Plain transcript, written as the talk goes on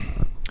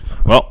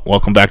Well,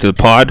 welcome back to the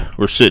pod.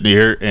 We're sitting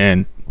here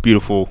in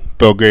beautiful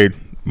Belgrade,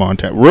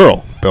 Montana,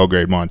 rural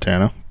Belgrade,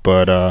 Montana.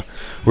 But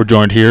we're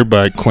joined here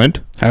by Clint.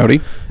 Howdy.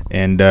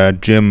 And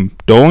Jim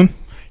Dolan.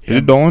 Is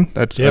it Dolan?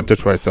 That's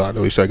what I thought.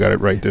 At least I got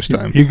it right this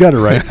time. You got it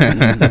right.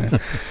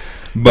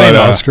 But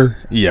Oscar.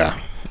 Yeah.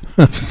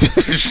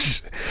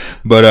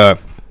 But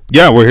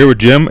yeah, we're here with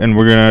Jim, and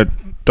we're gonna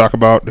talk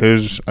about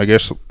his, I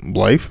guess,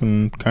 life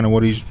and kind of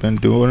what he's been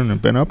doing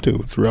and been up to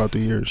throughout the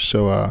years.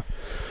 So,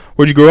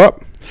 where'd you grow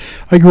up?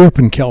 I grew up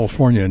in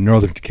California,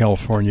 Northern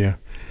California,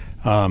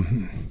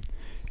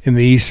 in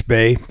the East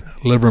Bay,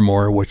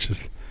 Livermore,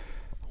 was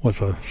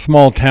a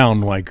small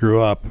town when I grew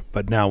up,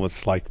 but now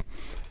it's like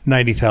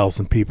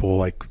 90,000 people.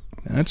 Like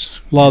That's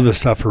a lot of the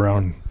stuff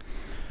around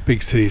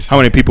big cities. How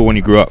many people when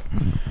you grew up?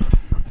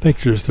 I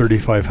think there's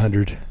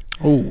 3,500.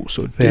 Oh,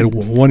 so they had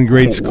one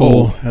grade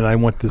school, and I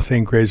went to the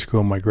same grade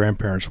school my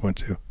grandparents went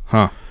to.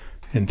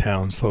 In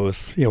town. So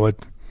it's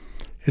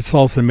it's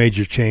also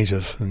major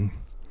changes, and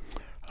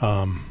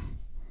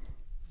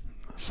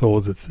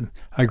so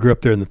I grew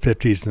up there in the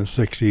 50s and the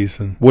 60s.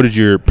 And what did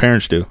your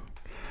parents do?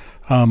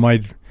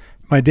 My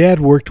dad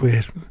worked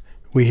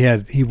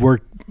he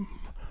worked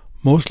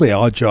mostly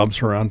odd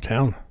jobs around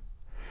town.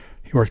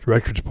 He worked the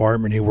record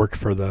department. He worked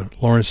for the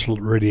Lawrence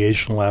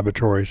Radiation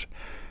Laboratories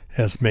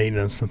as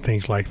maintenance and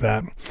things like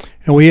that.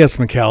 And we had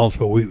some cows,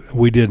 but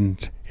we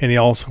didn't. And he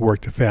also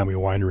worked at family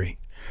winery.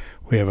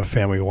 We have a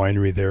family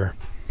winery there,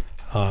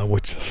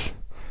 which is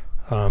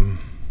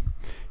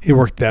he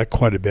worked that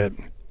quite a bit.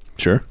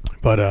 Sure.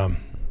 But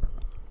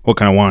what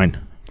kind of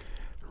wine?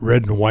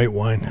 Red and white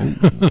wine.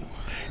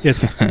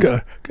 It's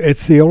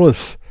the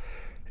oldest.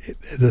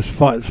 This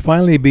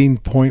finally being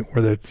point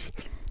where the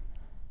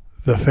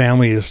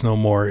family is no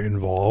more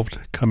involved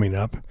coming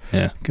up.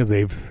 Yeah. Because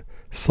they've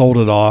sold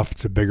it off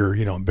to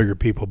bigger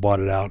people bought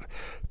it out.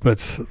 But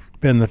it's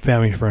been the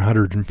family for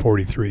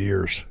 143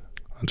 years.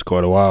 That's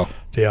quite a while.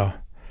 Yeah.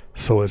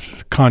 So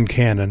it's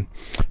Concannon.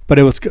 But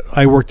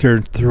I worked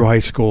there through high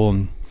school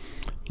and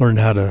learned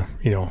how to,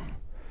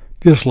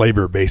 just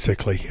labor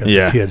basically as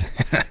a kid.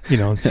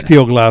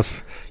 Steel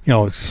glass,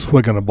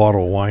 swigging a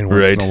bottle of wine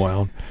once in a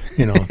while.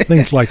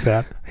 Things like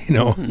that.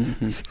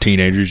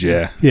 Teenagers,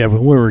 yeah. Yeah,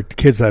 but when we were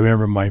kids, I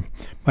remember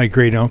my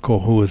great uncle,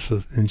 who was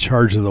in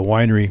charge of the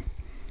winery,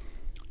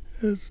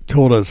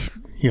 told us,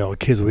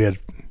 kids, we had,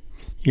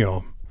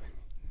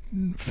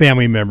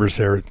 family members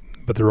there,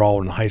 but they're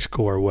all in high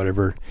school or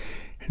whatever.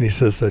 And he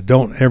says that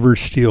don't ever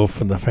steal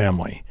from the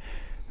family.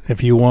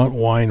 If you want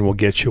wine, we'll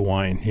get you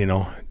wine.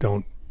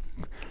 Don't.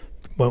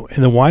 Well,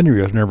 and the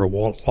winery was never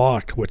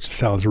locked, which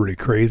sounds really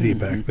crazy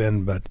back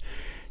then, but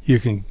you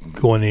can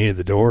go in any of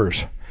the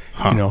doors,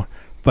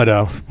 But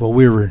when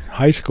we were in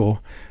high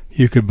school,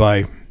 you could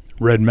buy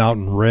Red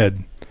Mountain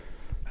Red,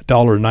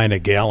 $1.09 a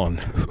gallon.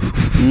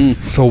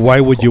 So why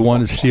would you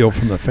want to steal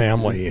from the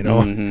family,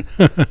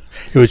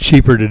 It was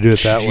cheaper to do it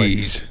that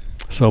way.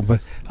 So,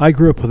 but I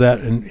grew up with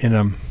that in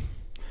a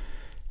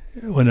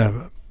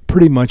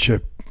pretty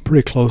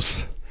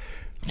close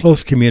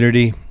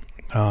community.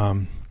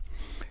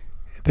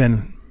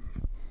 Then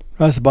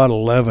I was about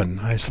 11.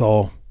 I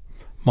saw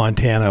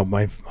Montana.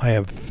 I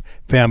have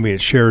family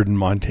at Sheridan,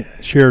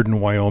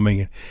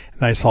 Wyoming, and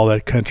I saw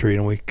that country.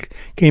 And we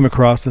came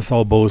across and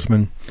saw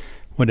Bozeman,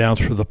 went down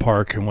through the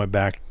park, and went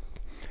back to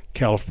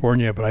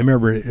California. But I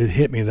remember it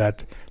hit me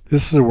that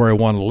this is where I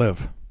want to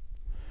live.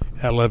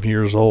 At 11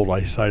 years old,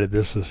 I decided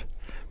this is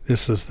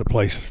the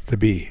place to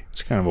be.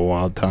 It's kind of a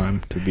wild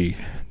time to be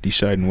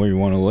deciding where you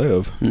want to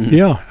live.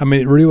 Yeah, I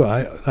mean,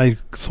 really,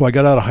 so I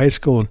got out of high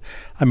school,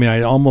 and I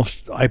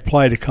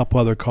applied to a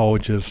couple other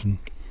colleges and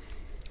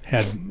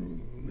had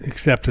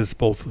acceptance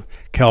both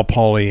Cal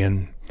Poly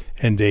and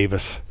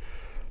Davis,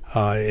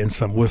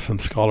 with some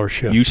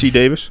scholarships. UC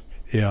Davis?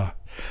 Yeah,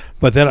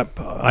 but then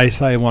I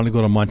decided I wanted to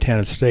go to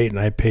Montana State, and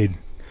I paid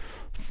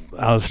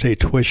out-of-state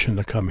tuition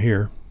to come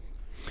here.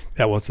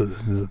 That was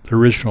the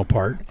original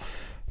part,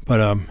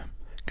 but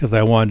because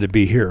I wanted to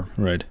be here.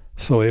 Right.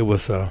 So it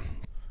was.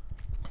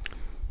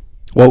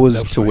 What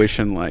was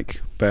tuition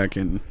like back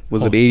in?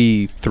 Was it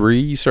 83?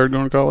 You started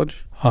going to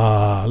college?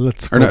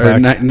 Let's go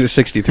back.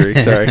 63.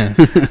 Sorry,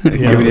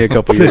 giving you a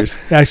couple years.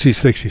 Actually,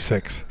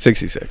 66.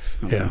 66.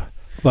 Okay. Yeah,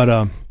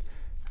 but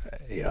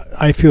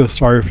I feel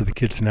sorry for the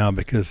kids now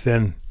because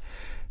then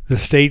the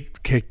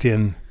state kicked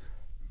in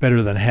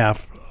better than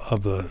half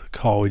of the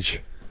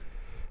college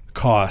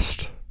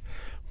cost,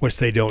 which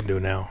they don't do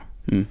now.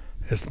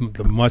 It's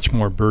much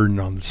more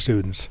burden on the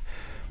students.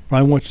 When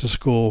I went to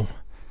school,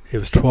 it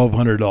was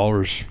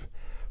 $1,200,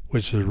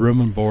 which is room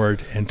and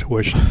board and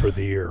tuition for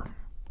the year.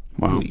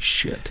 Wow. Holy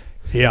shit.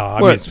 Yeah, I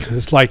mean,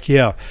 it's like,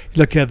 you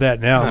look at that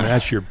now, and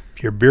that's your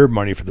beer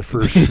money for the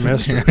first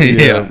semester.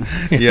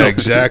 Yeah,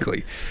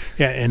 exactly.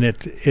 Yeah, and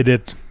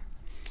it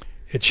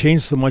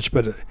changed so much,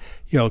 but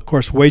of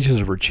course,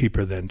 wages were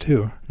cheaper then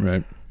too.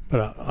 Right.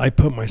 But I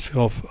put most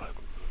of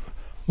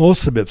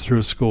it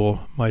through school,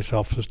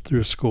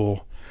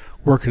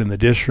 working in the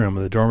dish room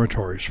of the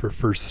dormitories for the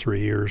first 3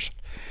 years.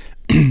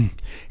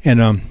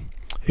 And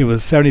it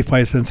was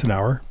 75 cents an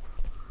hour.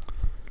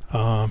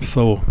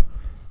 So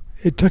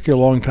it took you a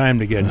long time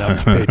to get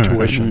enough to pay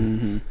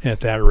tuition at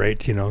that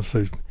rate,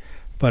 So,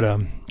 but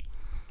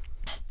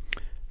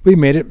we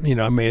made it.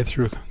 I made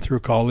it through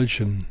college,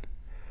 and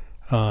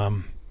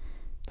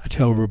I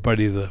tell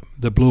everybody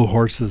the Blue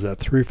Horses at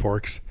Three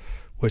Forks,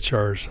 which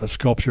are a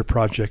sculpture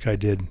project I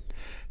did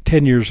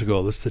 10 years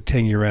ago. This is the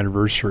 10-year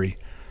anniversary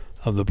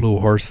of the Blue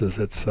Horses.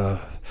 It's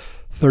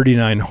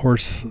 39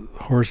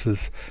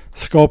 horses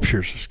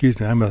sculptures. Excuse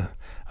me, I'm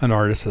an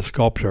artist, a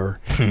sculptor,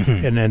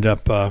 and end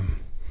up.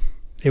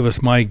 It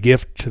was my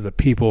gift to the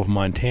people of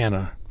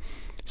Montana.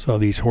 So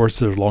these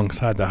horses are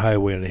alongside the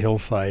highway on a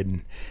hillside,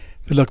 and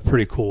they look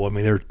pretty cool. I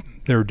mean,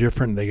 they're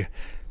different.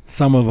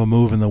 Some of them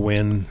move in the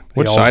wind.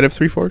 What side of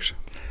Three Forks?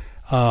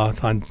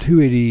 It's on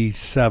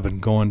 287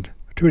 going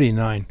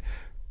 289,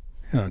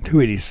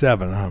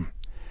 287.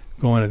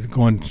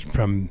 Going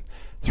from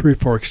Three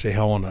Forks to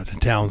Helena to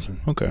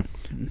Townsend. Okay,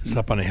 it's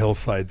up on a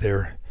hillside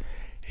there,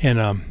 and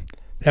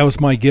that was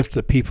my gift to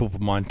the people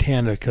of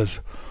Montana, because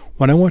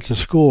when I went to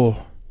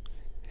school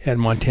at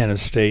Montana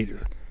State,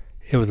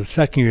 it was the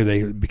second year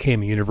they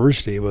became a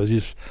university. It was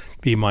just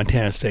be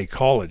Montana State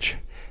College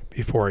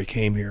before I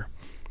came here.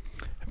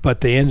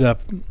 But they ended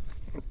up,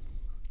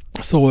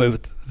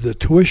 the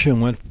tuition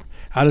went,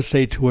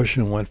 out-of-state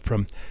tuition went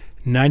from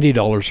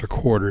 $90 a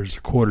quarter, as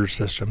a quarter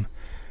system,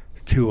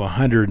 to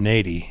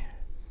 $180.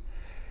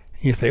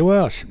 You think,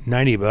 well, it's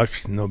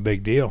 $90, no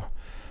big deal.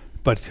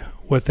 But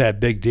what that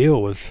big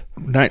deal was...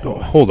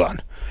 Hold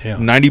on. Yeah.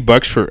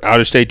 $90 for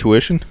out-of-state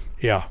tuition?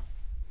 Yeah.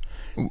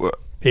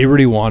 They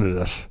really wanted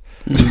us.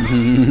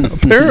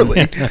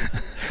 Apparently.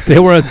 They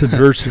wanted some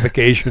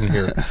diversification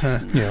here.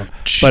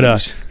 But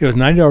it was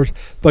 $90.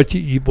 But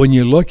when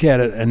you look at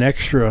it, an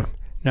extra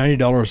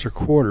 $90 a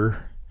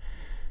quarter,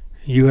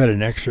 you had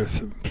an extra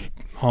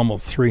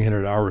almost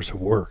 300 hours of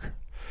work,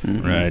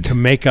 right, to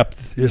make up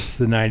the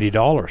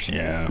 $90.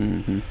 Yeah.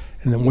 And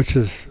then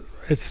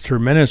it's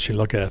tremendous. You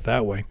look at it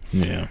that way.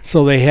 Yeah.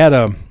 So they had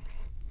a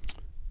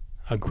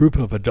group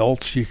of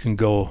adults. You can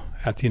go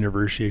at the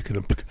university. You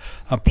can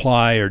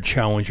apply or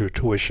challenge your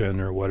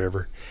tuition or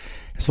whatever.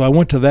 So I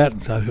went to that,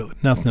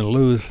 nothing to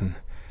lose, and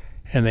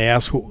they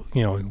asked,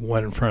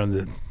 went in front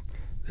of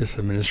this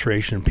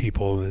administration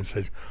people, and they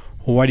said,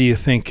 well, why do you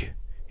think,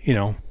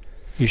 your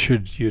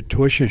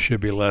tuition should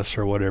be less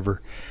or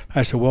whatever?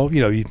 I said, well,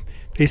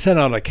 they sent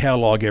out a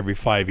catalog every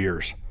 5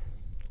 years,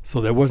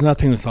 so there was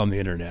nothing that's on the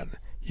internet.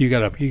 You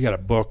got a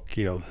book,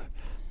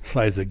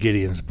 size of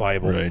Gideon's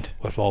Bible, right,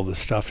 with all this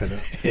stuff in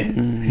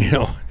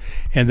it,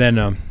 and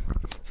then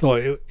so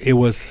it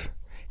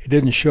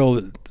didn't show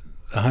the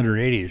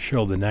 180, it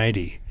showed the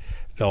 $90,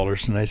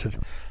 and I said,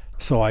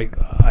 so I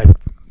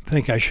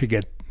think I should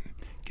get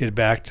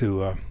back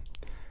to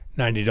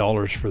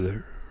 $90 for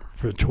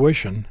the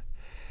tuition.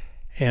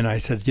 And I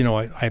said,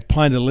 I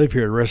plan to live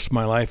here the rest of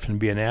my life and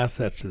be an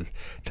asset to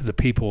the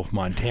people of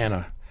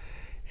Montana.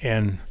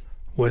 And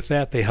with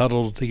that, they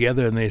huddled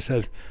together and they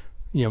said,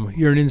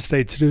 you're an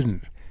in-state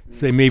student. So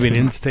they made me an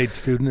in-state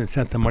student and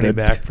sent the money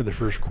back for the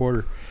first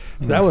quarter.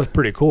 So that was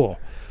pretty cool.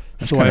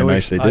 That's kind of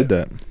nice they did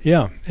that.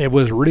 Yeah, it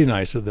was really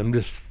nice of them,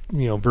 just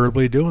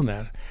verbally doing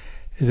that.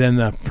 And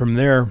then from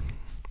there,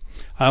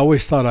 I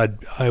always thought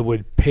I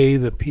would pay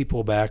the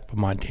people back of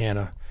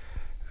Montana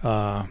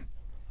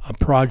a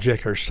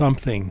project or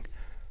something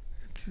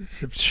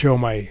to show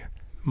my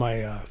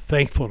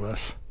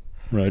thankfulness,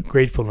 right,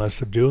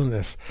 gratefulness of doing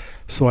this.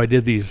 So I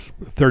did these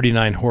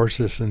 39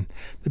 horses, and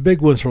the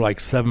big ones were like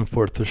 7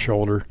 foot the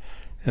shoulder,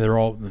 and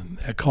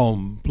I call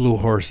them Blue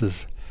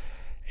Horses.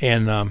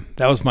 And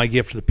that was my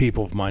gift to the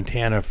people of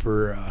Montana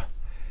for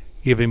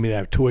giving me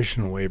that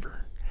tuition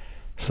waiver,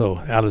 so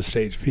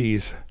out-of-state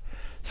fees.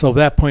 So at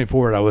that point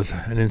forward, I was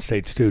an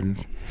in-state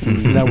student.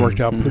 And that worked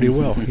out pretty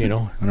well, I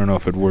don't know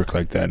if it'd work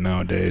like that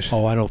nowadays.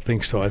 Oh, I don't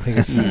think so. I think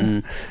it's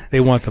they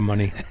want the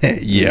money.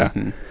 Yeah.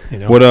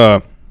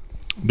 What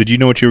did you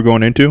know what you were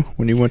going into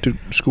when you went to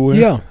school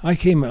here? Yeah,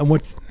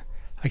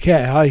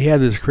 I had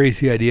this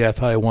crazy idea. I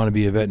thought I wanted to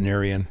be a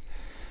veterinarian,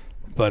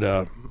 but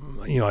I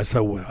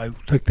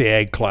took the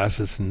ag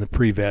classes and the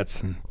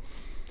pre-vets,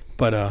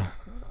 but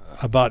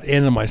about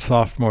end of my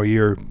sophomore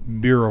year,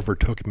 beer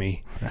overtook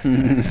me,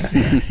 and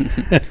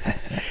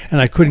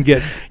I couldn't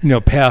get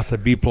past a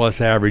B+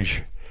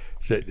 average.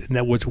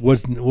 That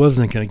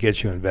wasn't going to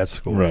get you in vet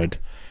school, right?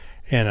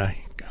 And I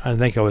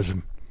think I was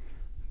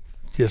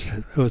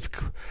it was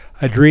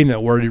a dream that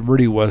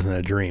really wasn't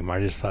a dream. I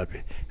just thought,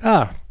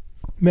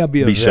 maybe I'll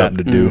be a vet.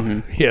 Something to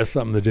do. Yeah,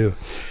 something to do.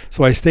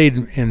 So I stayed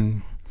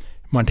in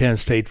Montana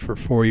State for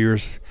 4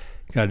 years,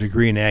 got a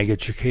degree in ag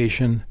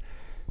education,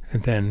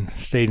 and then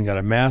stayed and got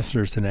a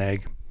master's in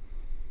ag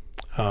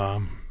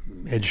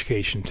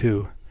education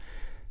too,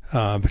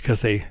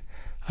 because I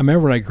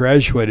remember when I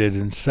graduated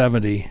in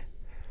 '70,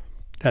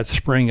 that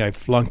spring I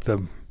flunked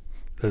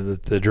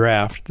the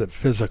draft, the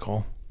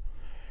physical,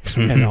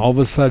 and all of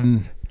a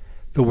sudden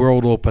the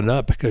world opened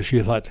up, because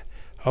you thought,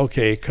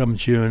 okay, come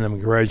June, I'm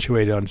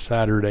graduating on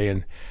Saturday,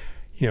 and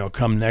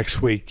come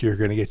next week you're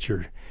going to get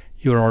you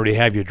already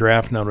have your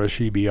draft notice,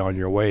 you'd be on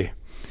your way.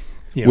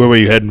 Where were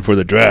you heading for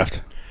the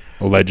draft?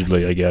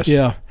 Allegedly, I guess.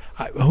 Yeah,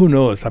 Who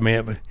knows? I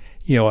mean,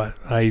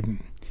 I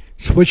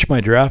switched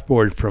my draft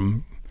board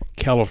from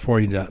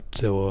California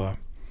to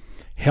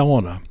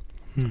Helena,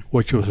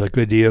 which was a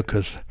good deal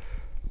because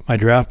my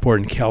draft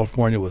board in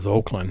California was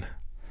Oakland,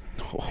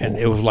 and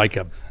it was like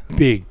a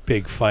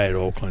big fight at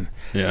Oakland.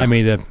 Yeah. I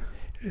mean,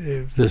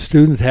 the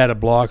students had a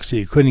block, so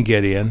you couldn't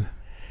get in.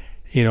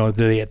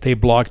 They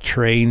blocked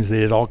trains. They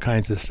did all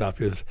kinds of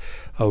stuff. It was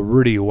a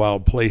really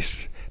wild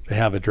place to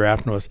have a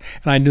draft notice,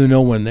 and I knew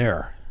no one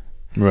there.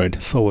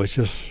 Right. So it's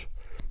just,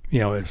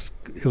 it was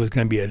going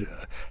to be a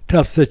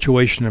tough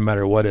situation no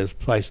matter what is.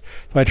 So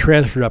I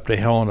transferred up to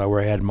Helena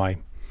where I had my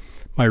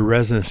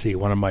residency,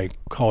 one of my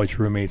college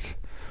roommates'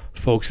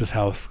 folks'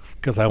 house,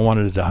 because I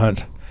wanted to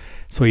hunt.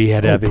 So he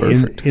had to have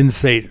an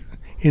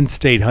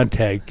in-state hunt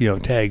tag,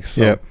 tags.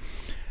 So, yep.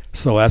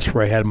 So that's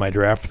where I had my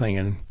draft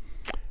thing.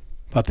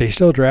 But they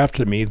still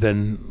drafted me.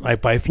 Then I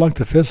flunked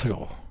the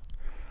physical,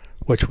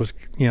 which was,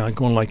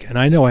 going like, and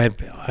I know I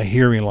had a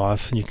hearing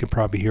loss, and you could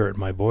probably hear it in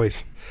my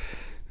voice.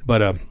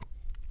 But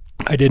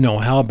I didn't know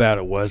how bad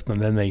it was, but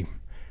then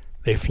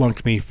they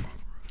flunked me,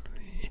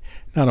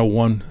 not a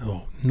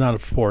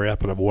 4F,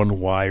 but a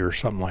 1Y or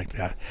something like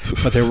that.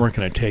 But they weren't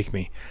going to take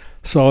me.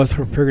 So I was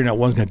figuring out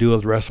what I was going to do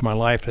with the rest of my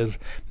life. The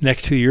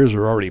next 2 years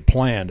are already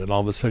planned, and all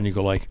of a sudden you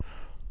go like,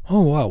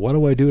 oh, wow, what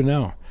do I do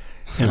now?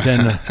 And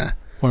then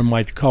one of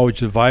my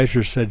college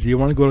advisors said, do you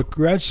want to go to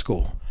grad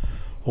school?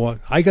 Well,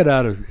 I got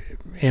out of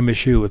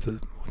MSU with a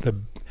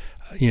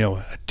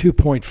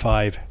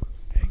 2.5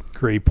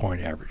 grade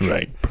point average.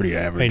 Right, pretty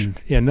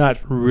average. And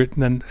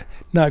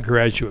not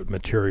graduate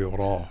material at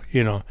all,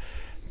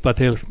 But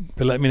they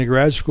let me into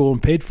grad school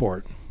and paid for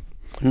it.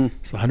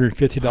 It's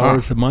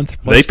 $150 a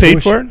month. Plus they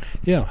paid tuition. for it?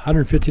 Yeah,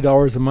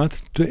 $150 a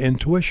month in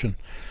tuition.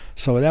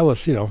 So that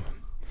was,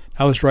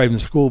 I was driving the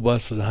school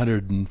bus at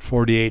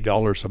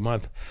 $148 a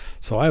month.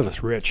 So I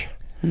was rich.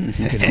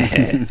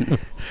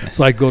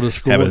 So I go to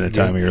school. Having the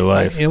time of your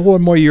life. And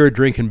one more year of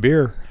drinking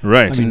beer.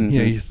 Right. I mean,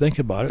 you think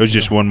about it. It was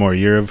just one more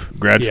year of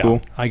grad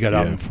school? I got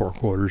out in 4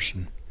 quarters.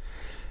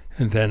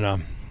 And then,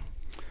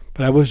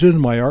 but I was doing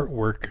my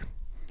artwork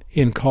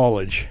in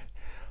college.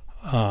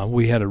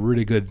 We had a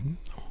really good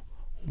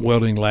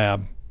welding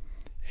lab.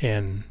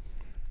 And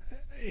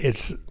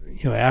it's,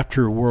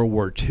 after World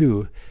War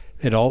II,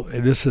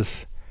 this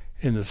is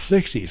in the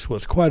 60s,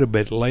 was quite a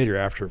bit later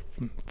after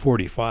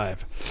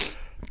 45.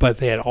 But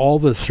they had all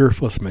the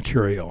surplus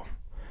material.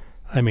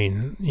 I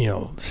mean,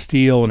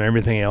 steel and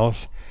everything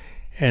else.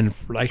 And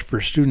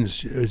for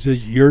students, it was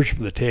yours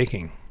for the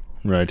taking.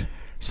 Right.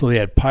 So they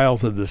had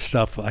piles of this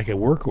stuff I could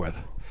work with.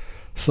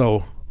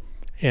 So,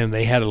 and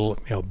they had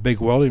a big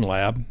welding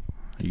lab.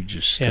 You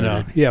just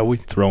started we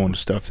throwing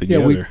stuff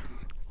together.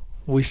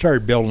 We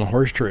started building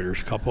horse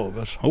trailers, a couple of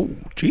us. Oh,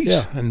 geez.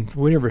 Yeah, and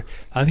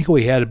I think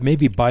we had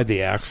maybe by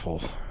the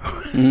axles.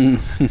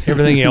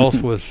 Everything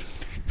else was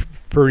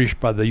furnished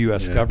by the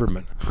U.S.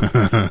 government,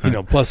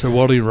 plus a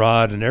welding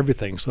rod and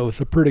everything. So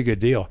it's a pretty good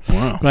deal.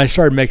 Wow. And I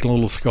started making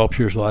little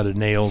sculptures out of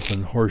nails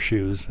and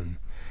horseshoes. And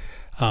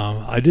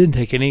I didn't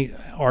take any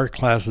art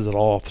classes at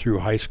all through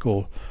high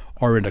school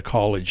or into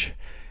college.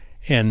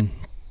 And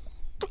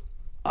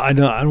I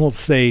don't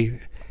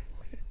say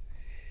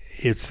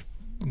it's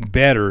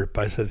better,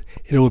 but I said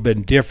it would have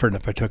been different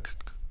if I took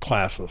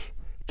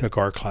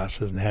art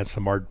classes and had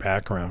some art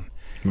background.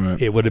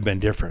 Right. It would have been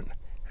different.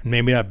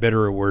 Maybe not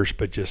better or worse,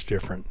 but just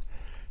different.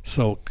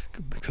 So,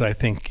 because I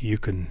think you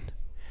can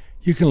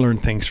learn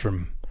things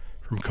from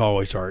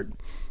college art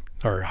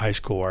or high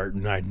school art,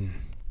 and I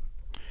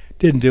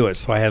didn't do it,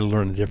 so I had to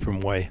learn a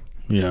different way.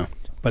 Yeah.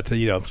 But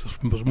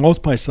most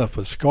of my stuff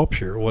was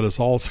sculpture. Well, it's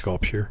all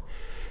sculpture,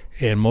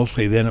 and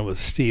mostly then it was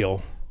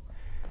steel,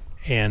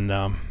 and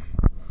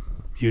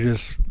you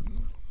just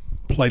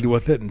played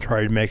with it and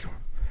tried to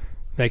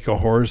make a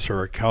horse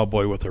or a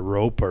cowboy with a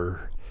rope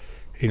or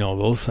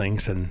those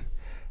things, and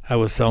I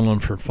was selling them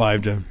for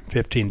 $5 to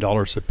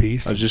 $15 a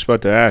piece. I was just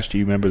about to ask, do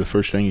you remember the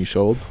first thing you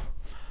sold?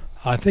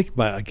 I think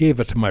I gave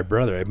it to my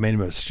brother. I made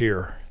him a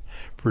steer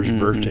for his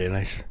birthday, and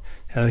I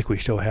think we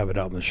still have it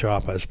out in the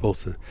shop. I was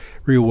supposed to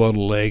re-weld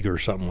a leg or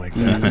something like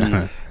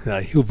that.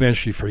 He'll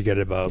eventually forget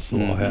about it, so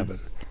I'll have it.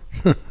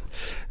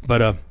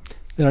 But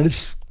then I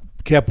just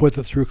kept with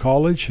it through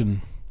college,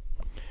 and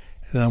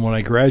then when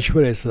I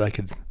graduated, I said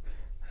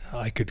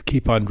I could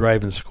keep on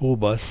driving the school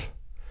bus,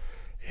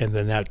 and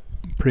then that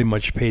pretty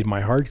much paid my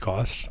hard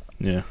costs.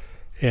 Yeah.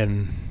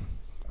 And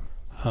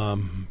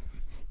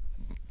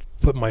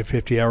put my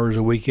 50 hours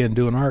a week in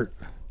doing art.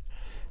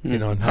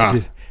 And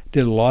I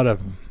did a lot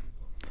of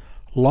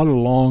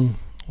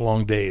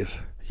long days.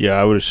 Yeah,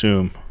 I would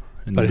assume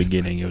in the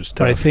beginning it was tough.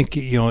 But I think,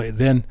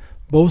 then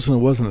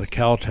Bozeman wasn't a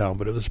cow town,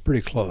 but it was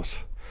pretty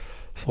close.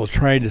 So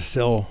trying to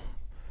sell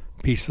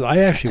pieces, I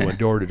actually went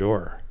door to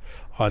door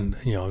on,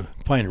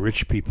 finding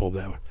rich people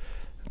that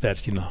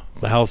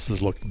the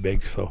houses looked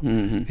big, so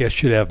they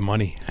should have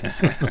money.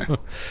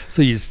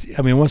 So once in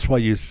a while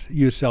you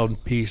sell a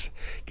piece,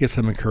 get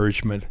some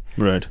encouragement.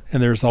 Right.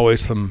 And there's always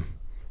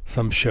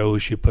some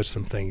shows you put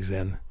some things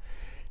in,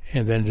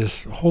 and then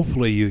just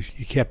hopefully you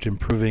kept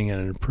improving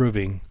and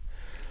improving.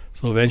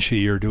 So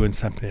eventually you're doing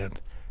something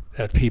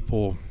that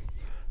people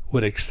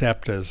would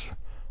accept as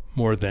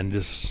more than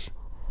just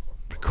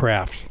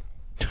craft.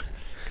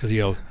 Because,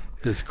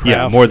 this craft.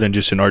 Yeah, more than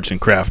just an arts and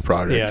craft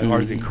product. Yeah,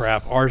 arts and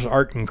craft.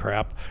 Art and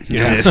crap.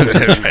 Yeah.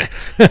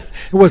 It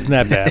wasn't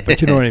that bad,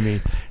 but you know what I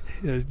mean.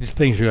 Just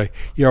things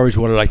you always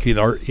wanted, like you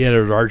had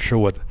an art show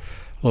with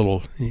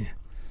little.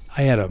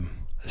 I had a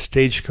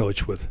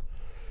stagecoach with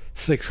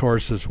 6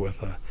 horses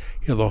with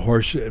the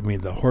horse. I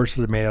mean, the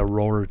horses are made out of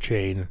roller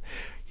chain,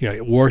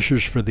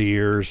 washers for the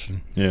ears,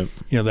 and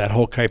that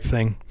whole type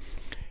thing.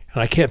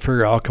 And I can't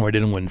figure out how come I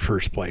didn't win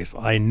first place.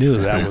 I knew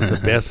that was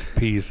the best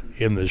piece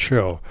in the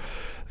show,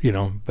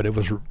 but it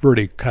was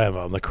really kind of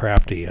on the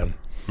crafty end.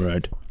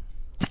 Right.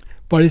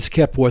 But I just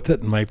kept with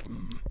it, and my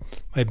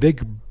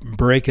big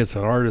break as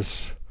an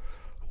artist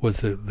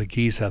was the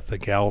geese at the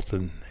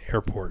Gallatin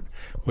Airport,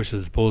 which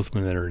is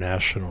Bozeman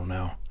International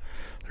now.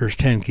 There's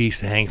 10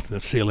 geese that hang from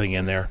the ceiling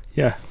in there.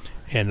 Yeah.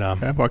 And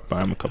I've walked by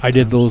them a couple I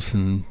did times. those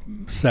in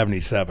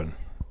 1977.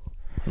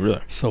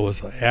 Really? So it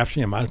was after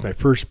it was my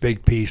first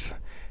big piece.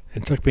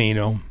 It took me,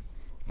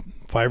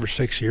 5 or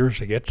 6 years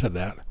to get to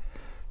that.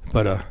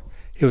 But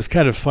it was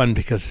kind of fun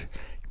because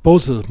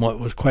Bozeman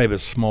was quite a bit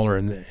smaller,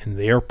 and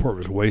the airport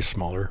was way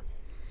smaller.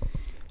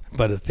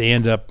 But at the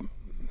end up,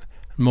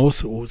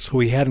 so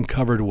we hadn't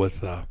covered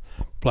with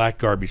black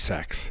garbage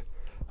sacks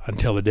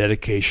until the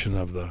dedication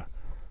of the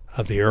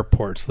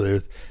airport. So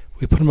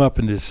we put them up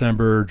in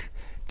December.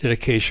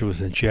 Dedication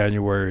was in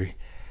January,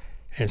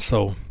 and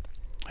so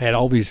I had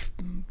all these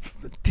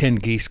 10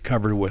 geese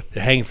covered with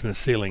hanging from the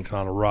ceilings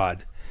on a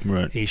rod,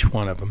 Right. each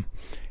one of them,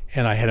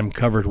 and I had them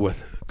covered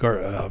with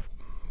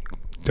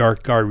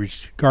dark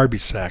garbage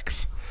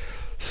sacks.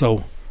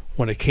 So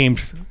when it came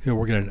to,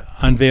 we're going to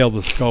unveil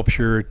the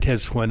sculpture,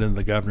 Ted Swindon,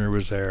 the governor,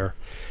 was there.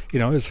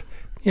 It was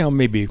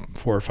maybe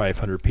 400 or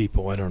 500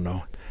 people. I don't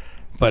know,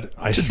 but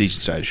It's a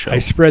decent sized show. I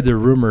spread the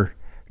rumor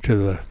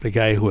to the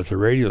guy who was the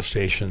radio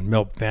station,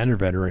 Milt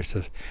Vanderventer. I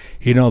says,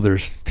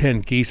 there's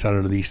 10 geese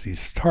under these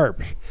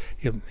tarps.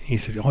 He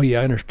said, oh yeah,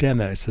 I understand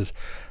that. I says,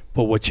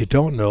 but what you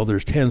don't know,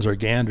 there's 10s are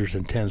ganders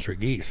and 10s are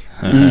geese.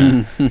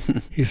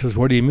 He says,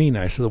 what do you mean?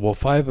 I said, well,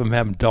 5 of them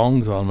have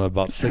dongs on them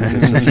about 6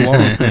 inches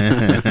long.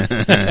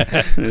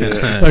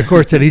 But of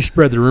course, then he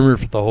spread the rumor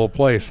for the whole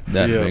place.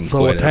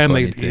 So by the time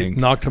they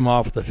knocked him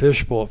off with the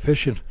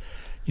fishing,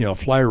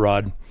 fly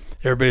rod,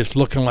 everybody's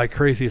looking like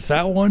crazy. Is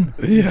that one?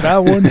 Is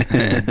that one?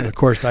 And of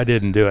course, I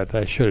didn't do it.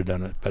 I should have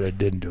done it, but I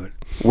didn't do it.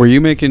 Were you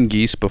making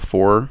geese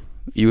before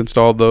you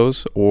installed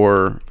those,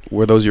 or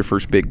were those your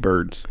first big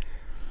birds?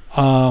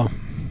 I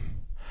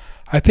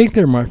think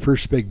they're my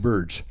first big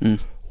birds.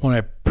 When I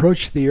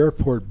approached the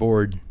airport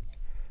board,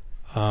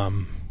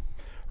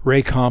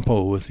 Ray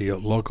Campo was the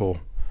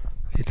local.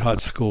 He taught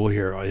school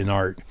here in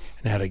art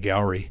and had a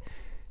gallery.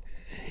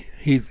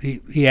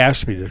 He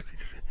asked me to,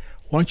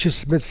 why don't you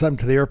submit something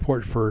to the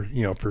airport for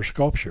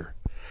sculpture?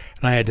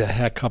 And I had to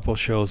have a couple of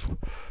shows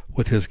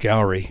with his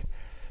gallery.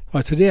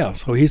 I said, yeah.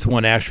 So he's the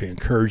one actually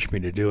encouraged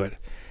me to do it.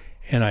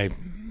 And I,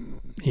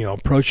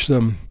 approached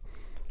them.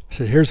 I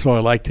said, here's what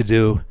I like to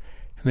do.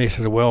 And they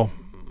said, well,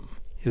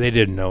 they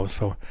didn't know.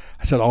 So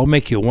I said, I'll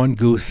make you one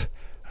goose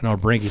and I'll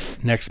bring it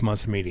next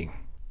month's meeting.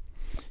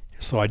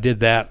 So I did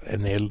that,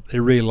 and they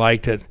really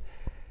liked it.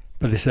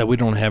 But they said, we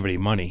don't have any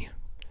money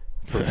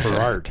for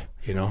art,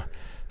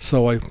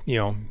 So I,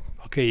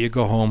 okay, you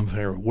go home.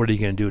 What are you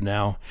going to do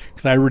now?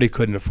 Because I really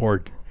couldn't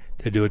afford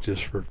to do it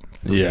just for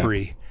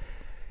free.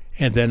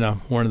 And then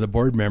one of the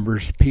board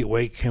members, Pete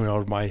Wake, came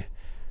out of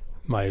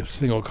my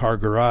single car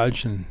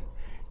garage and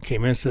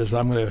came in and says,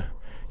 I'm going to,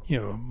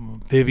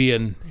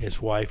 Vivian,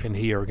 his wife, and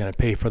he are going to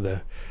pay for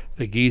the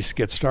geese to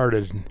get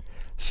started. And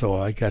so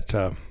I got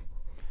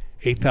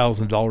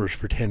 $8,000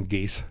 for 10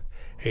 geese,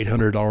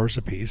 $800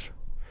 a piece.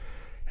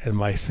 And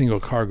my single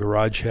car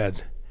garage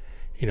had,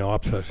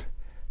 up to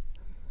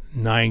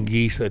 9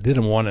 geese. I did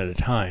them one at a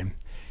time,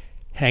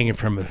 hanging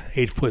from an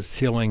 8-foot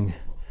ceiling.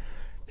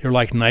 They're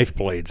like knife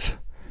blades.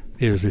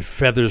 The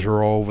feathers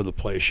are all over the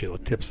place,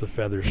 tips of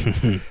feathers.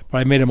 But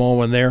I made them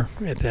all in there,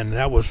 and then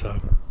that was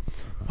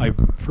my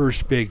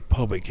first big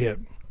public hit.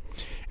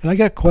 And I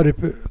got quite a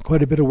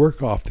bit of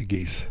work off the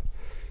geese,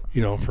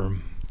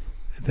 from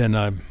then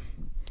I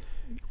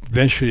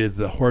eventually did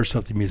the horse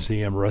at the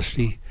museum.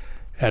 Rusty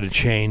had a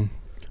chain.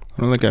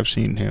 I don't think I've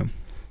seen him.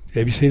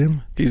 Have you seen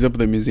him? He's up at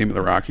the Museum of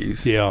the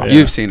Rockies. Yeah.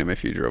 You've seen him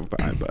if you drove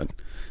by, but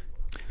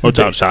Oh, it's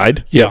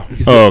outside? Yeah.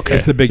 Okay.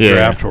 It's a big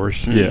draft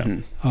horse.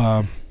 Yeah.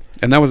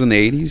 And that was in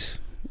the 80s?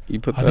 You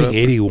put that I think up?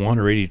 81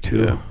 or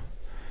 82. Yeah.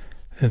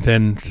 And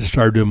then to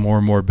start doing more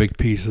and more big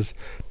pieces.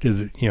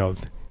 If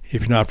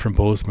you're not from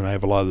Bozeman, I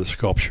have a lot of the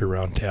sculpture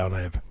around town.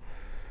 I have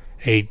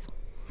 8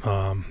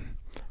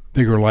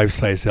 bigger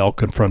life-size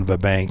elk in front of a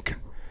bank.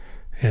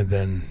 And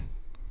then,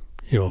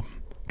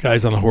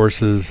 guys on the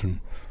horses and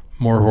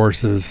more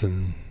horses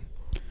and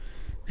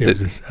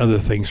just other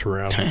things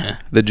around.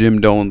 The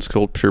Jim Dolan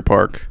Sculpture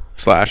Park /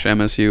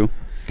 MSU.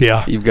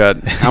 Yeah. You've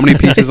got how many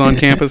pieces on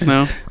campus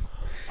now?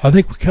 I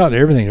think we count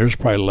everything. There's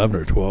probably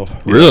 11 or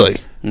 12.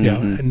 Really? Yeah,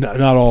 and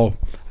not all.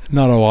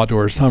 not all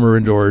outdoors. Some are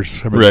indoors.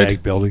 Some are Right.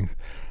 ag buildings.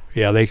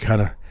 Yeah, they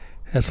kind of.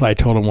 That's why I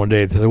told him one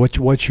day. They said,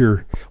 what's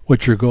your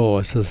goal?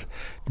 I says,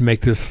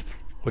 make this.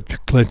 What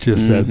Clint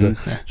just said.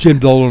 The Jim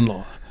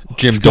Dolan.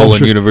 Jim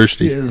Dolan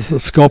University. Is a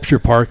sculpture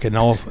park and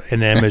also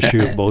an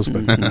MSU at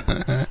Bozeman.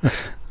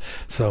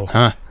 So,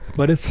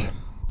 but it's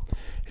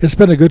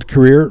been a good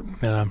career,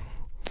 and I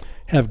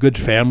have a good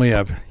family.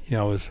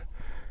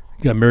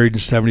 Got married in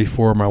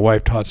 '74. My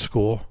wife taught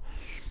school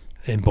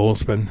in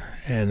Bozeman,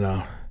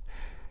 and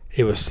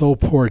it was so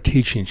poor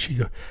teaching.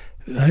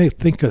 I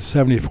think of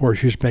 '74,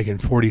 she was making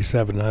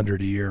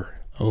 $4,700 a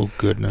year. Oh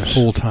goodness.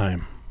 Full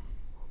time.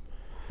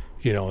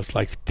 It's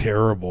like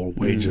terrible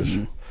wages.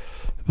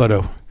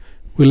 But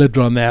we lived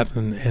on that,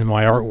 and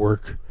my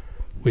artwork.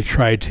 We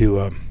tried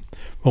to.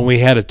 When we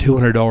had a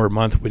 $200 a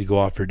month, we'd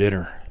go out for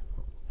dinner.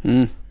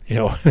 So,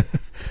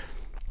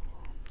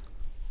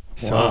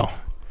 wow.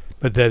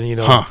 But then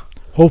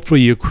hopefully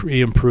you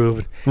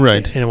improved.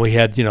 Right. And we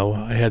had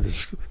I had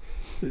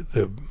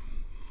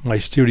my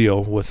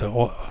studio with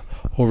an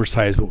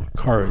oversized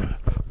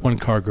one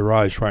car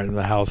garage right in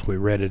the house we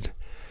rented.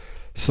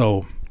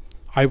 So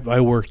I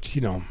worked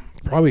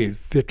probably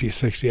 50,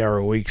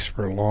 60-hour weeks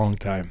for a long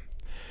time.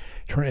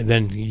 And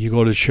then you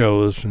go to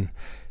shows, and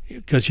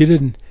because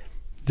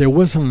there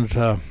wasn't,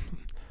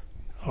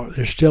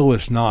 there still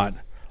is not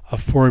a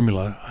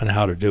formula on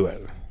how to do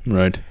it.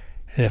 Right.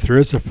 And if there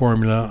is a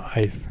formula,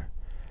 I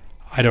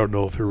don't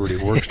know if it really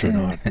works or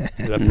not.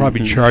 They'll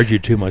probably charge you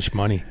too much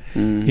money.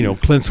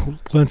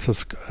 Clint's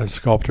a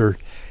sculptor,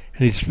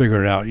 and he's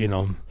figuring out,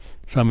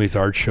 some of these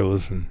art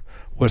shows and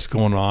what's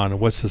going on and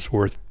what's this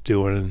worth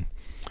doing and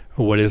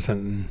what isn't.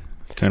 And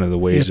kind of the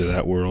ways of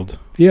that world.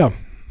 Yeah,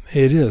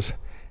 it is.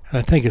 And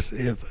I think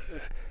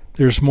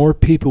there's more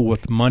people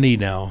with money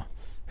now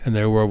than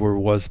there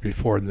was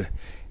before. In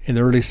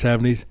the early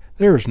 70s,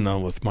 there was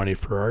none with money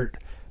for art.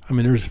 I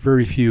mean, there's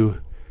very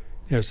few.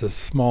 There's a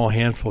small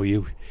handful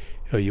you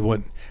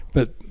want.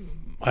 But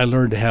I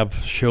learned to have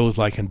shows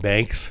like in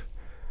banks.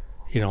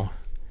 Not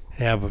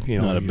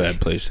a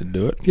bad place to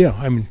do it. Yeah,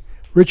 I mean,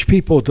 rich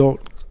people don't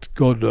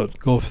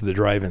go for the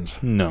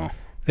drive-ins. No,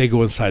 they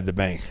go inside the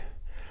bank.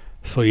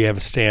 So you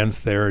have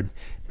stands there, and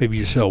maybe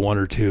you sell one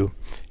or two.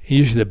 And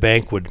usually the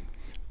bank would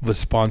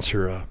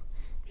sponsor a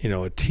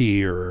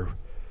tea or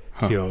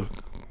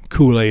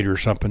Kool-Aid or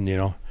something.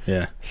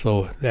 Yeah.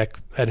 So that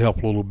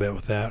helped a little bit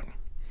with that.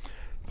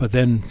 But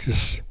then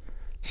just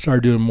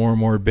started doing more and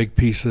more big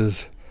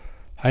pieces.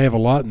 I have a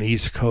lot in the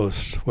East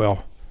Coast.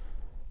 Well,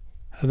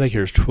 I think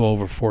there's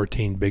 12 or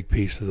 14 big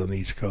pieces on the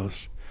East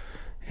Coast,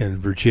 in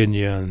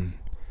Virginia and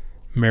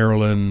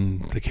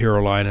Maryland, the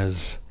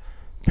Carolinas,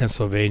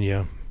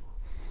 Pennsylvania,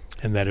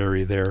 and that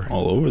area there.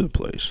 All over the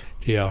place.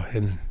 Yeah,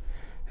 and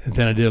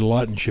then I did a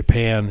lot in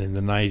Japan in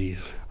the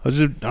 90s. I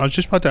was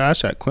just about to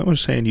ask that. Clint was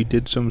saying you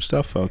did some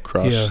stuff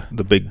across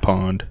the big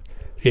pond.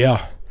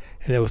 Yeah,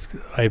 and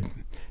I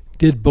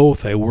did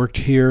both. I worked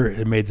here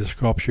and made the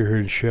sculpture here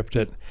and shipped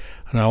it,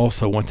 and I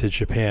also went to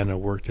Japan and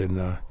worked in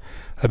a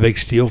big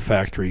steel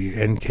factory,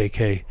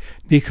 NKK,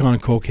 Nikon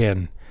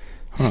Koken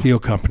Steel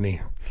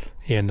Company,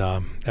 and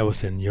that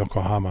was in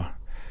Yokohama.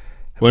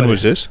 When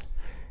was this?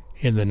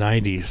 In the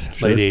 90s,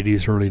 Sure. late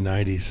 80s, early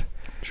 90s.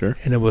 Sure.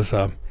 And it was,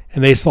 and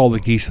they saw the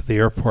geese at the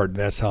airport, and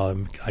that's how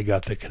I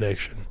got the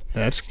connection.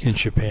 That's in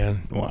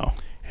Japan. Wow.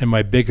 And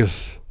my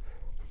biggest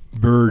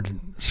bird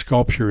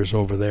sculpture is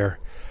over there.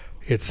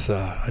 It's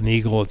an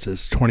eagle.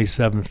 It's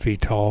 27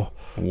 feet tall.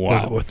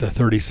 Wow. With a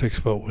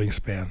 36-foot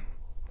wingspan.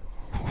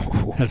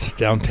 That's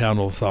downtown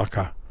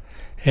Osaka,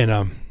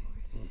 and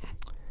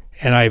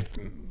I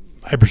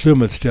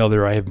presume it's still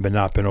there. I haven't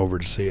not been over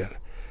to see it,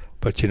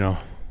 but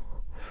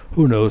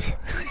who knows?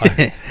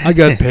 I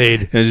got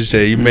paid. As you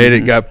say, you made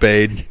it, got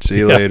paid. See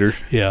you later.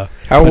 Yeah.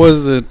 How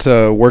was it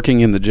working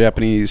in the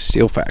Japanese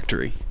steel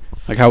factory?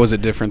 Like, how was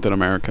it different than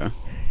America?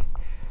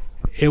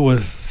 It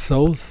was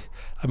so.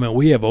 I mean,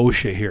 we have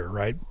OSHA here,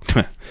 right?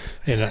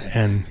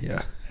 and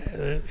yeah,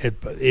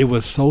 it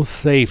was so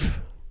safe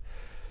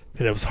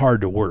that it was hard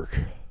to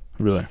work.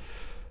 Really?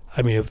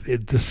 I mean,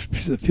 the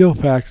steel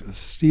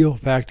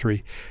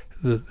factory,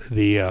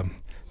 the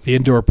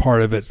indoor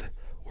part of it,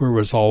 where it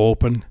was all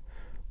open,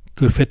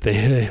 could fit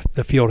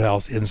the field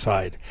house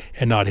inside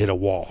and not hit a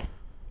wall.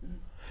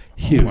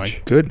 Huge. Oh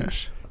my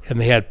goodness. And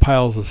they had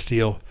piles of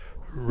steel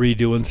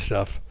redoing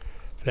stuff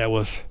that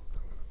was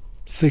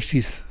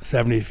 60,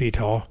 70 feet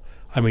tall.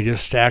 I mean,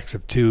 just stacks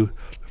of 2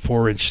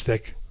 4-inch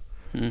thick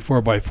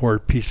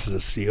 4x4 pieces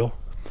of steel.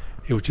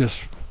 It was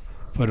just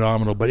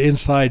phenomenal. But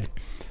inside,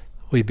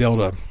 we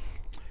built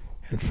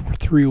in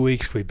 3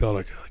 weeks, we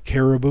built a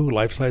caribou,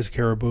 life-size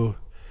caribou,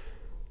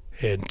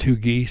 and 2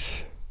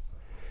 geese,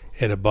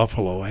 and a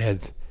buffalo. I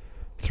had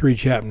 3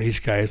 Japanese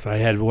guys, and I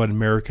had 1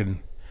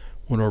 American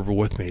went over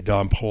with me,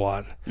 Don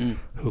Palat,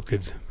 who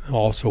could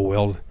also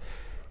weld.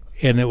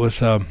 And it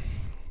was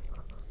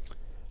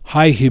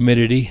high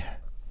humidity.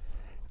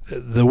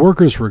 The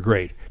workers were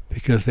great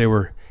because they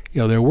were,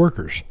 they're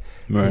workers.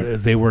 Right.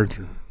 They weren't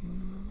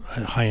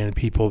high-end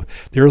people.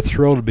 They were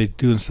thrilled to be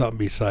doing something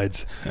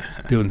besides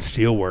doing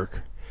steel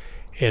work.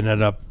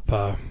 ended up.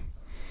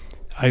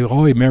 I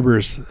all I remember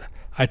is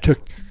I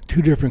took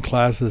 2 different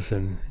classes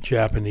in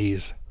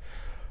Japanese,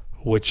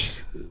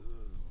 which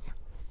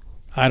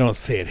I don't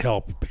say it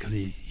helped because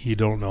you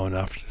don't know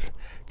enough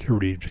to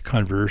really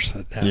converse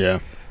at that. Yeah.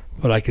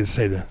 But I can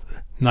say the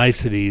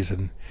niceties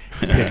and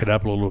pick it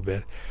up a little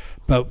bit.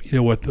 But you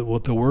know what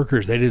the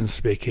workers, they didn't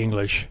speak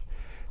English,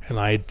 and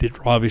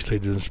obviously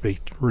didn't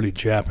speak really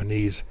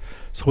Japanese.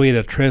 So we had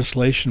a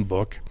translation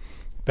book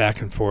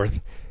back and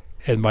forth,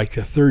 and like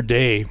the third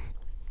day,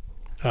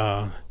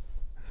 the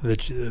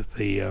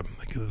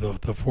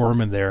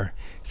foreman there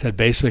said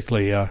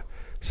basically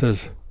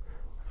says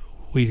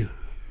we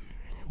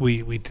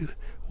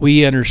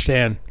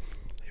understand,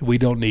 we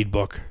don't need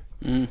book.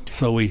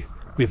 So we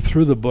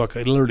threw the book.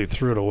 I literally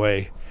threw it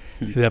away.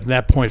 And from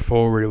that point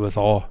forward, it was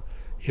all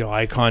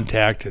eye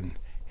contact,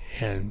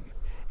 and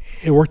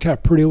it worked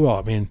out pretty well.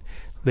 I mean,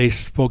 they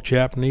spoke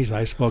Japanese,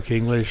 I spoke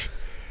English.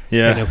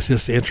 Yeah. And it was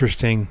just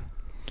interesting.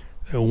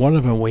 One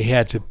of them, we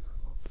had to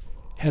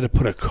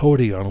put a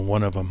coating on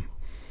one of them.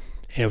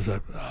 It was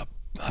a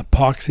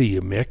epoxy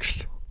you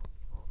mixed.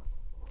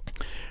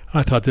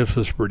 I thought this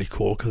was pretty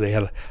cool because they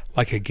had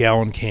like a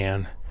gallon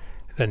can,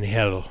 then they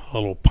had a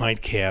little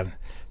pint can.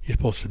 You're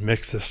supposed to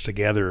mix this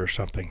together or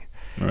something.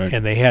 Right.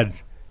 And they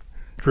had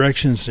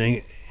directions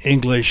in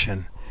English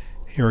and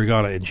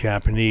hiragana in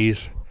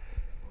Japanese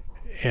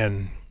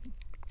and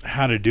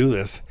how to do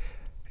this.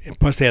 And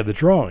plus they had the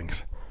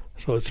drawings.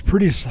 So it's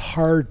pretty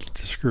hard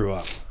to screw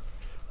up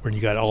when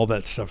you got all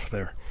that stuff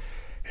there.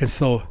 And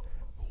so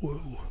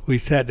we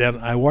sat down,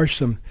 I watched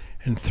them,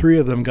 and 3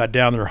 of them got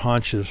down their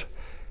haunches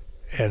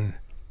and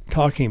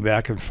talking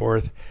back and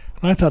forth.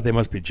 And I thought they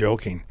must be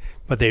joking,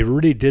 but they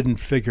really didn't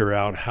figure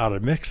out how to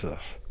mix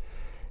this.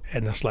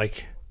 And it's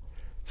like,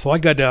 so I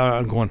got down,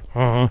 I'm going,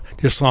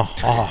 just yeah,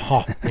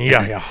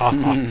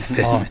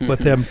 with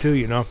them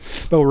too,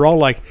 But we're all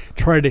like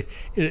trying to,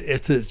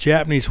 it's the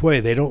Japanese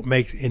way. They don't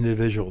make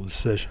individual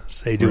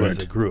decisions. They do as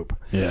a group.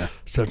 Yeah.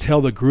 So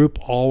until the group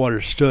all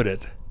understood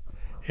it,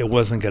 it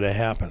wasn't going to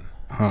happen.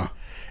 Huh.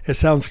 It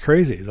sounds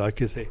crazy.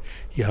 Like you say,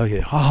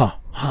 and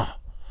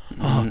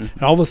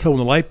all of a sudden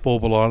when the light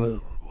bulb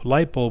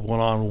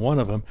went on one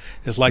of them,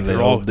 it's like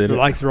they're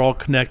all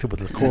connected with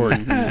the cord.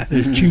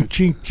 There's chink,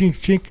 chink, chink,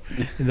 chink,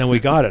 and then we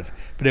got it.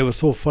 But it was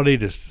so funny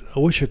I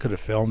wish I could have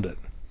filmed it.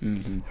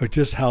 Or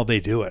just how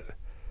they do it.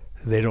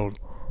 They don't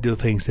do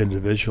things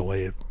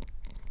individually.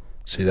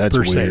 See, that's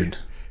weird.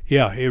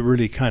 Yeah, it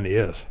really kind of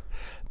is.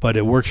 But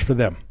it works for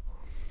them.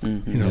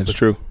 That's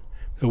true.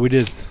 So we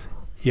did.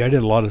 Yeah, I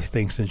did a lot of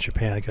things in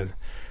Japan. I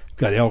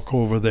got elk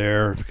over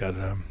there. Got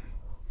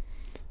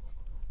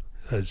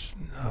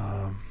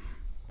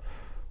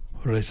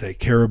what did I say?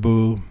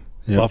 Caribou,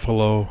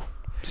 buffalo,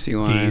 sea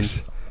lion,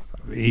 geese,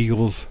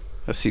 eagles.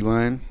 A sea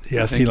lion.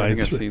 Yeah, sea lions.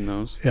 I think I've seen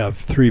those. Yeah,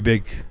 three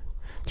big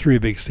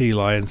sea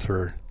lions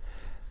were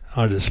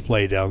on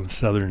display down in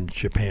southern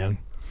Japan,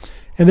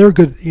 and they were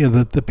good.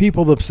 The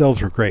people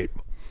themselves were great.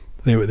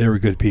 They were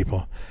good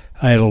people.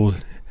 I had a little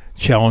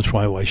challenge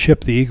when I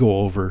shipped the eagle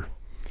over.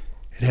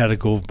 It had to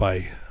go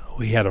by.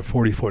 We had a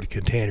 40-foot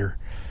container,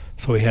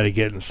 so we had to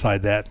get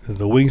inside that.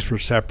 The wings were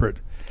separate.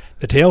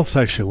 The tail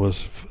section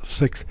was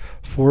 6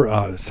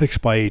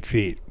 by 8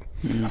 feet.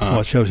 So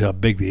it shows you how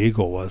big the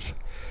eagle was.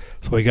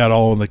 So we got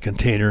all in the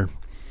container,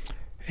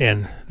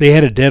 and they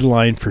had a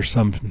deadline for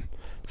something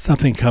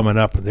coming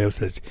up, and they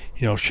said,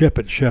 ship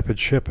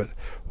it.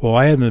 Well,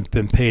 I hadn't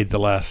been paid the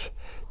last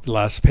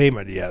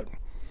payment yet,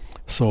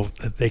 so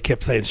they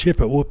kept saying,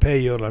 ship it, we'll pay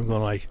you, and I'm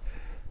going like,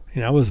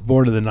 I was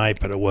born in the night,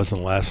 but it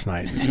wasn't last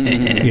night,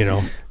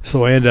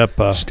 So I end up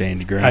staying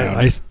the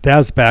ground. That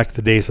was back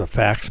the days of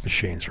fax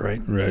machines,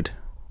 right? Right.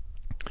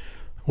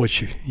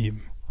 Which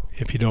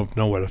if you don't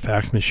know what a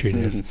fax machine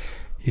is,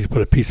 you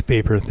put a piece of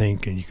paper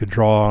and you could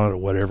draw on it or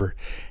whatever,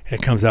 and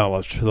it comes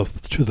out to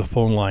the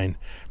phone line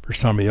for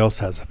somebody else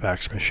has a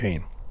fax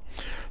machine.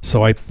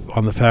 So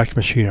on the fax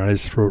machine, I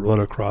just wrote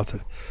across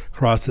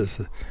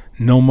this,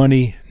 no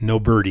money, no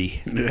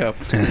birdie. Yep.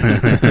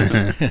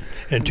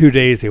 In 2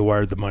 days, they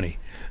wired the money.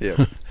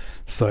 Yep.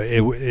 So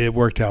it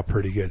worked out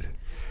pretty good.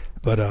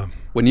 But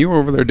when you were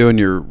over there doing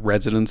your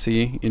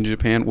residency in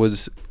Japan,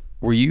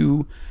 were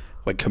you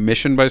like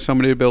commissioned by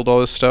somebody to build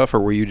all this stuff, or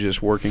were you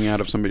just working out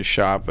of somebody's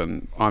shop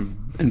and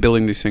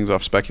building these things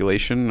off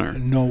speculation? Or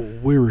no,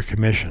 we were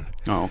commissioned.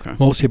 Oh, okay.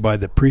 Mostly by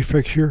the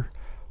prefecture,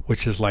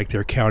 which is like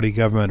their county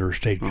government or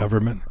state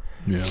government.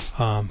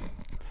 Yeah.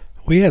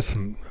 We had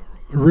some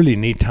really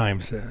neat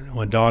times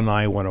when Don and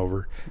I went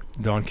over.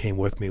 Don came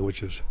with me, it would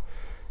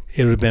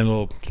have been a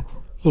little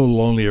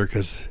lonelier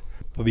because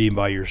being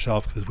by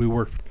yourself, because we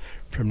worked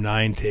from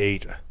 9 to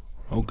 8.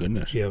 Oh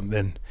goodness. Yeah.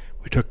 Then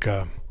we took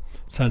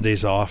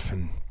Sundays off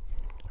and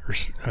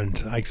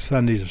like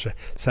Sundays or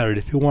Saturday.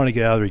 If you want to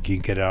get out of there, you can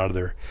get out of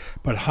there.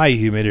 But high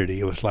humidity,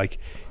 it was like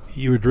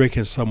you were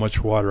drinking so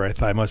much water. I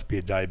thought I must be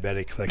a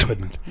diabetic because I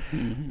couldn't.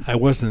 I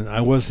wasn't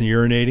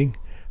urinating,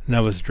 and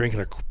I was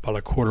drinking about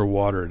a quarter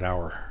water an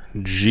hour.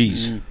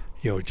 Jeez.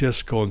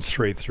 Just going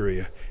straight through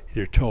you.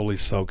 You're totally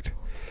soaked.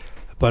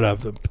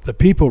 But the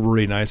people were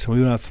really nice, and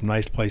we went out to some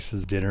nice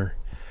places dinner.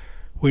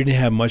 We didn't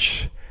have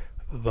much.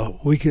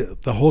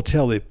 The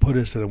hotel they put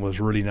us in was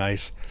really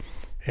nice,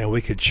 and we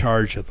could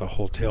charge at the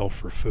hotel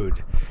for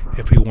food.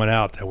 If we went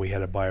out, then we had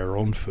to buy our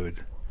own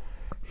food,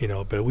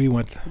 But we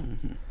went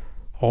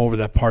all over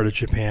that part of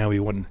Japan.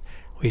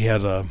 We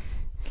had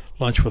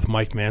lunch with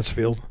Mike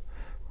Mansfield,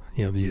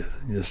 the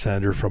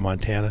senator from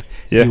Montana.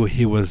 Yeah.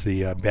 He was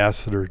the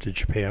ambassador to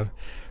Japan.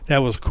 That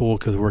was cool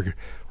because we're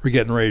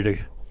getting ready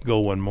to go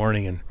one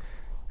morning,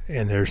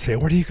 and they're saying,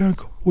 "Where are you going?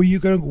 Where you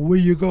going? Where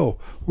you go?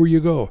 Where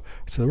you go?"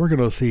 So we're going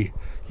to see,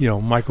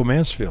 Michael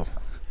Mansfield.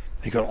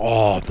 They go,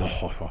 "Oh,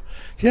 no.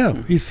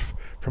 Yeah, he's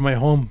from my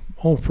home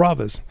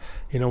province.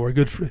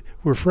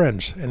 We're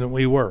friends," and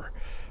we were.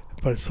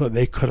 But so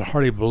they could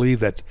hardly believe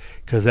that,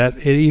 because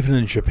even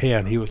in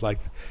Japan, he was like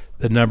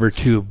the number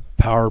 2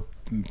 power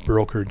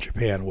broker in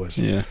Japan was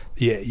the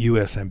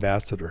U.S.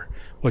 ambassador,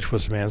 which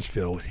was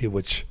Mansfield,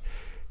 which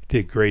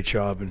did a great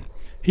job, and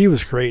he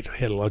was great. I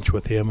had lunch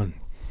with him, and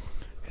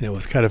it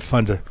was kind of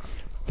fun to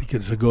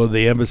go to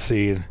the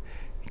embassy and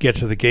get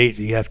to the gate.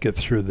 You have to get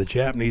through the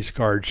Japanese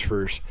guards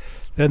first,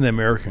 then the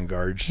American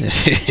guards.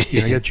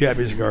 You get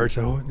Japanese guards.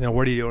 So,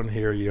 what are you doing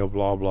here?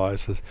 Blah blah. I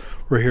said,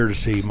 "We're here to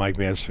see Mike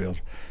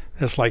Mansfield."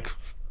 That's like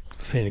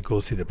saying to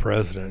go see the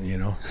president,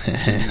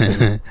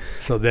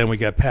 So then we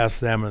got past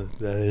them, and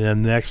the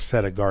next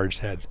set of guards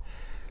had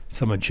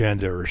some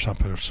agenda or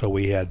something. So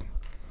we had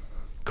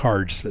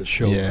cards that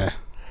showed. Yeah.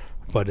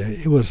 But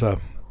it was a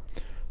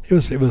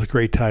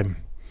great time.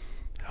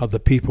 The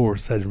people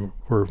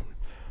were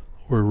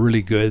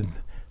really good.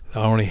 I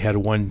only had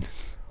one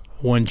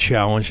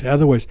challenge.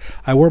 Otherwise,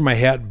 I wear my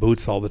hat and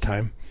boots all the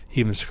time,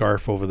 even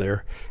scarf over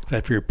there.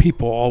 I figure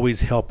people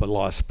always help a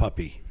lost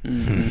puppy.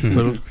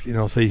 So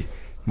so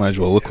might as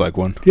well look like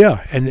one.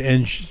 Yeah,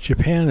 and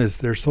Japan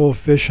they're so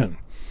efficient.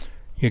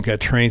 You got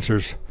trains.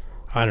 There's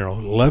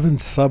 11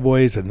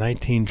 subways and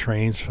 19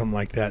 trains, something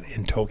like that,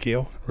 in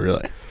Tokyo.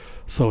 Really?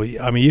 So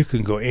you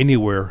can go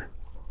anywhere.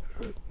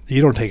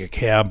 You don't take a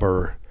cab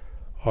or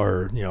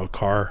a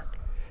car.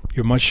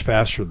 You're much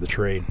faster than the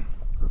train,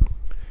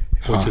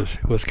 which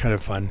was kind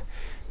of fun.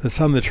 And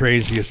some of the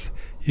trains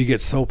you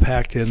get so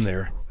packed in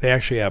there. They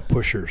actually have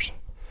pushers.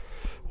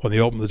 When they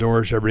open the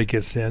doors, everybody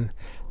gets in.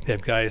 They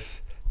have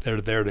guys that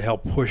are there to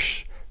help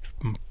push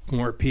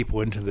more people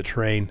into the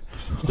train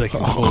so they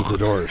can close the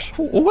doors.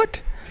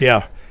 What?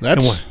 Yeah.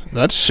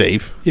 That's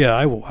safe. Yeah,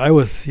 I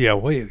was. Yeah,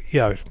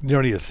 you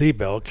don't need a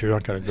seatbelt because you're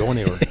not going to go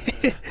anywhere.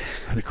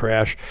 The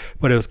crash.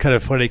 But it was kind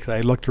of funny because I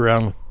looked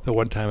around the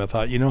one time. I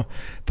thought,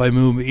 if I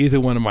move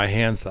either one of my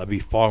hands, I'll be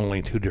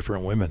fondling 2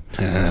 different women.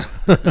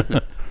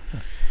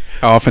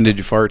 How often did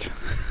you fart?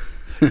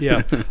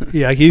 Yeah,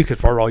 you could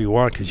fart all you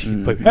want because you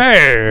can put,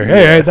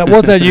 hey, that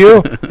wasn't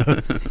you.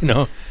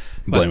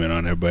 Blame it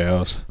on everybody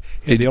else.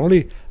 Yeah, the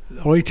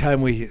only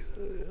time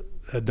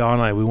Don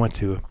and I, we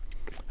went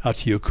out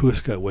to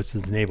Yokosuka, which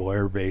is the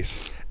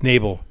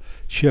naval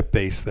ship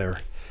base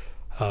there,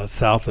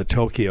 south of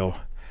Tokyo,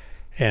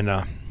 and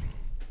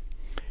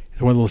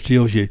one of those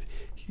deals you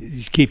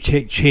keep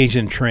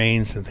changing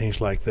trains and things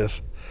like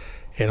this,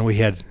 and we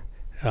had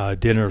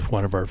dinner with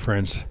one of our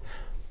friends,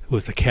 who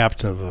was the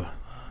captain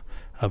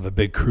of a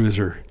big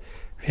cruiser.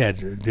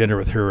 Had dinner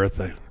with her at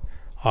the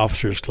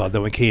officers club.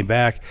 Then we came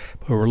back,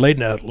 but we were late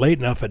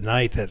enough at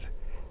night that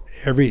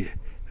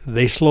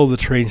they slow the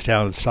trains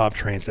down and stop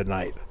trains at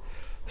night.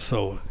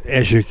 So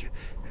as it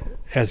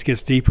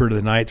gets deeper into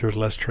the night, there's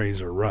less trains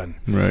to run.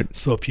 Right.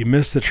 So if you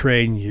miss the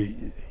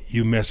train,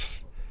 you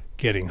miss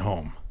getting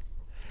home.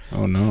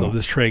 Oh no. So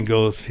this train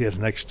goes to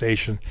the next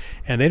station,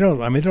 and they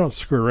don't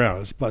screw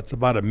around. It's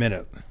about a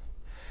minute,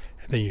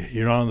 and then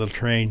you're not on the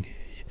train.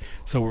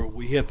 So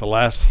we hit the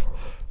last,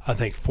 I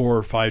think, 4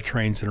 or 5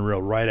 trains in a row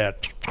right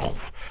at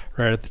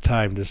the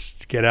time.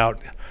 Just get out,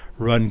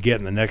 run, get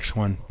in the next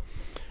one.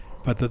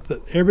 But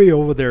everybody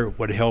over there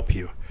would help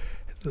you.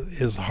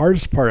 The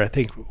hardest part, I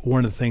think,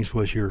 one of the things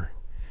was you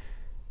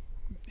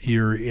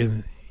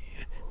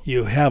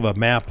have a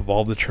map of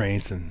all the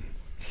trains and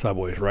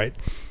subways, right?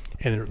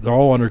 And they're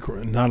all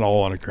not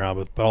all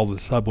underground, but all the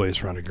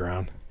subways are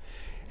underground.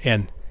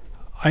 And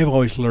I've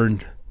always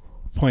learned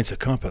points of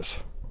compass.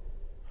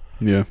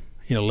 Yeah.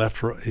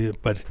 Left, right,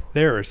 but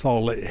there it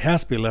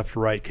has to be left or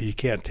right because you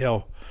can't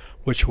tell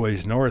which way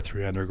is north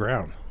or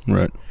underground.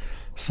 Right.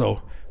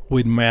 So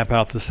we'd map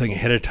out this thing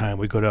ahead of time.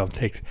 We'd go down,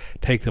 take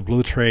the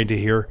blue train to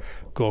here,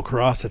 go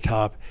across the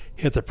top,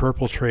 hit the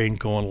purple train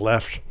going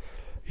left,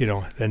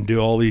 then do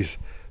all these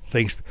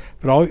things.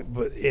 But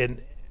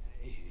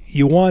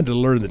you wanted to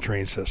learn the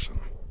train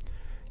system,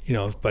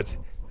 but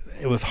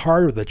it was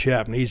hard with the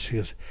Japanese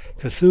because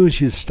as soon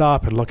as you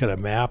stop and look at a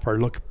map or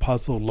look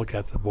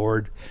at the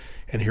board,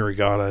 and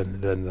hiragana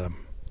and then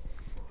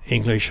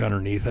English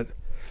underneath it,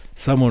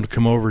 someone would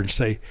come over and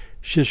say,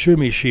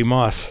 "Shishumi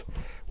shimasu,"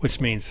 which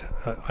means,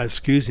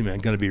 excuse me, I'm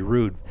going to be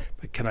rude,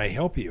 but can I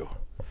help you?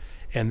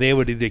 And they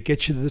would either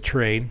get you to the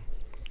train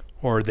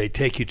or they'd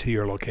take you to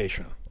your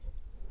location.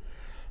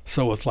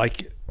 So it's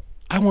like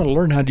I want to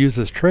learn how to use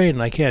this train,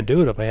 and I can't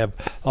do it if I have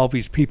all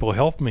these people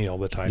helping me all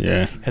the time.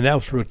 Yeah. And that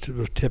was real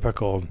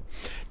typical. And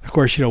of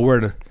course,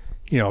 wearing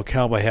a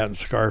cowboy hat and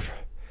scarf.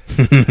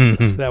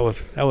 that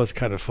was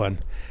kind of fun,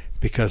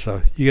 because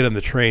you get on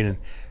the train, and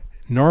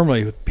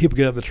normally when people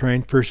get on the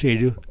train, first thing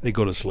they do, they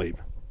go to sleep.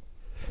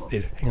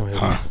 They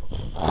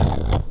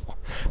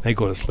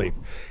go to sleep.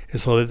 And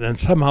so then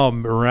somehow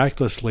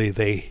miraculously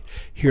they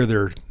hear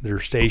their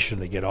station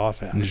to get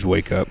off at. And just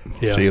wake up.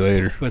 Yeah. See you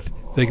later. But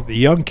the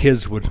young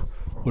kids would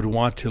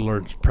want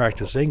to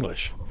practice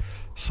English.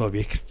 So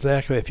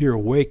if you're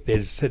awake,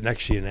 they'd sit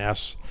next to you and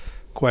ask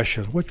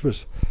questions, which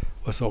was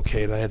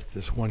okay. And I had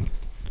this one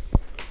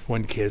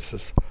kid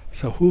says,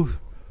 "So who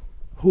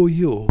are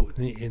you?"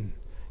 In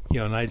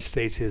United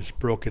States is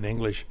broken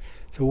English.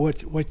 So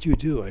what you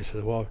do? I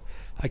said, well,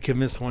 I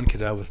convinced one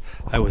kid I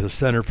was a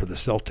center for the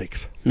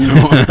Celtics.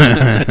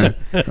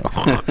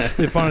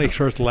 They finally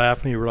starts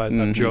laughing. He realized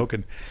I'm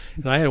joking.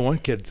 And I had one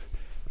kid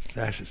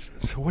ask,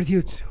 so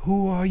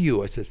who are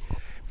you? I said,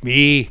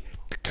 me,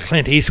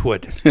 Clint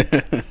Eastwood.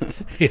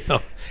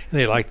 And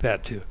they liked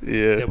that too.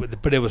 Yeah.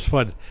 But it was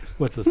fun.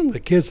 With the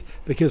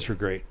kids were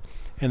great.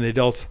 And the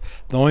adults,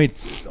 the only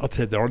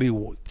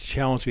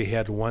challenge we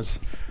had once,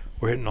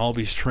 we're hitting all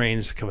these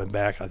trains coming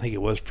back. I think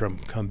it was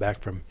coming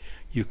back from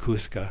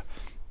Yokosuka.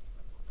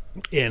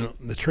 And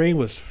the train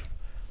was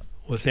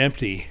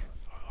empty,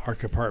 our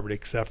compartment,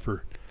 except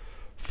for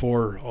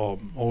 4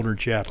 older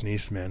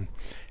Japanese men.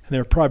 And they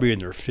were probably in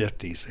their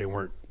 50s. They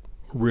weren't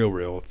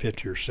real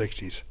 50 or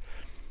 60s.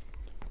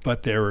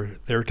 But they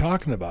were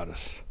talking about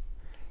us.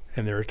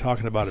 And they were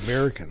talking about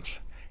Americans.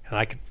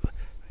 And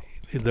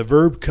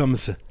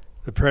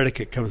the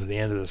predicate comes at the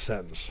end of the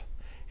sentence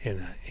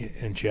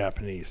in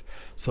Japanese.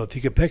 So if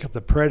you could pick up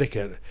the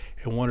predicate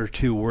and 1 or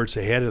 2 words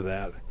ahead of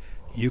that,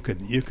 you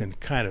can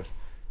kind of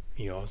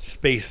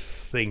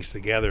space things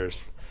together.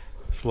 It's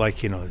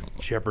like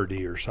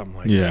Jeopardy or something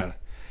like that.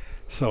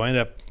 So I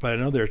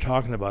know they were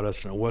talking about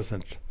us, and it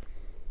wasn't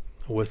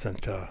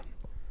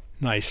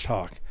nice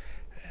talk.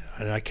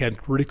 And I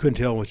couldn't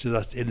tell which of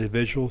us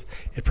individuals.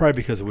 It's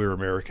probably because we were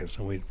Americans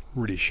and we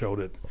really showed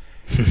it,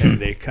 and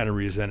they kind of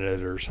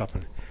resented it or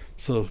something.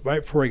 So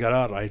right before I got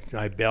out,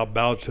 I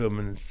bowed to him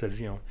and said,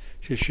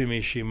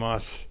 "Shishimi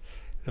shimasu,"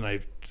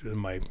 and in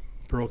my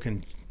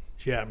broken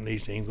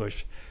Japanese to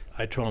English,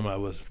 I told him I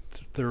was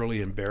thoroughly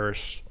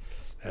embarrassed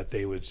that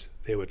they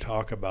would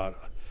talk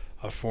about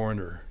a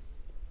foreigner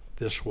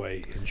this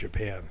way in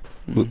Japan.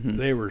 Mm-hmm.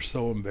 They were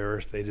so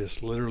embarrassed they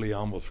just literally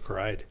almost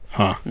cried.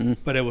 Huh. Mm-hmm.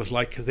 But it was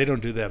like, because they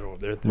don't do that over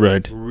there. They're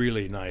right.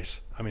 really nice.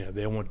 I mean,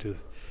 they won't do.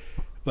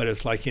 But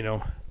it's like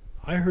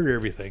I heard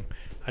everything.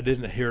 I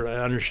didn't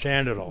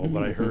understand it all,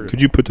 but I heard it.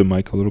 Could you put the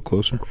mic a little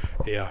closer?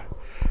 Yeah.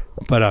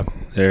 But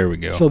there we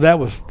go. So that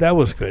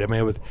was good. I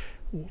mean,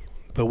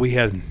 but we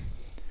had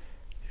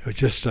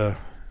just when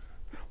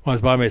I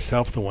was by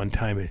myself the one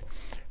time, I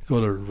go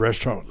to a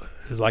restaurant,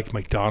 it's like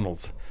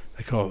McDonald's.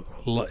 They call it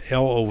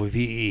Love,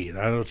 and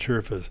I'm not sure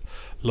if it was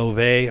Love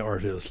or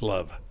if it was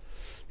Love,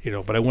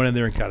 But I went in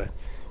there and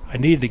I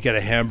needed to get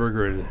a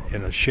hamburger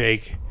and a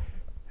shake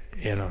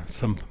and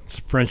some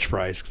French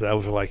fries, because I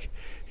was like,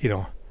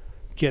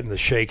 getting the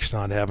shakes,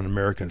 not having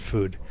American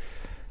food.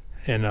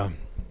 And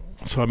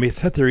so I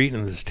sat there eating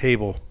at this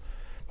table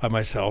by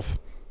myself,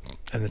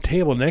 and the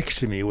table next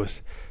to me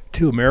was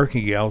 2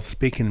 American gals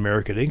speaking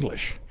American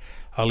English.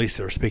 At least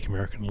they were speaking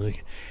American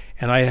English.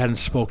 And I hadn't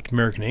spoken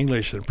American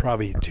English in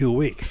probably 2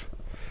 weeks.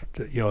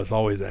 It's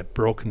always that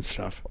broken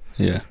stuff.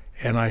 Yeah.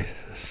 And I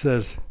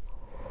says,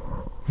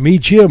 "Me,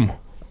 Jim,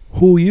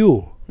 who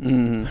you?"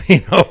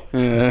 Mm-hmm.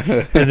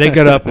 And they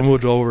got up and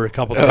moved over a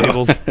couple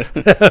tables.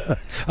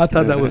 I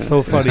thought that was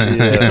so funny.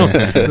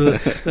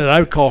 And I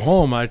would call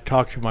home. I'd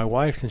talk to my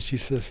wife, and she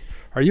says,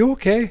 "Are you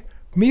okay?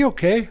 Me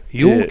okay?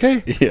 You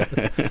okay?" Yeah.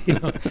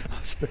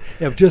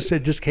 It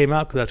just came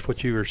out because that's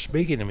what you were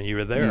speaking to when you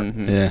were there.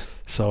 Mm-hmm. Yeah.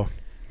 So,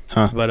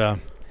 but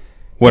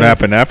what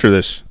happened after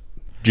this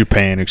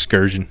Japan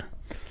excursion?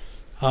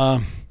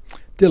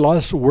 Did a lot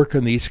of work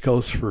on the East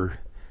Coast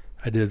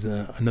I did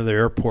another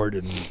airport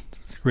in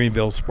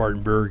Greenville,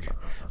 Spartanburg,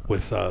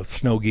 with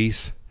snow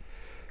geese,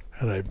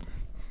 and I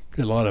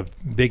did a lot of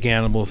big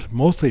animals,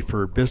 mostly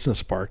for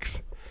business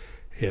parks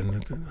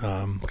in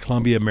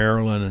Columbia,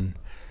 Maryland,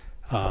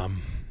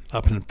 and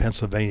up in the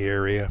Pennsylvania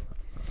area.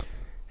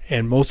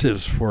 And most of it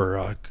was for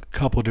a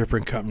couple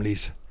different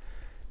companies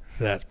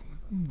that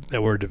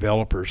were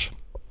developers,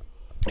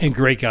 and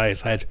great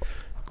guys. I had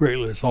great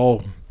lists,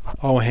 all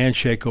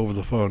handshake over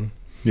the phone.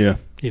 Yeah.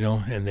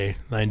 And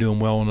I knew them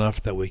well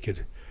enough that we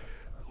could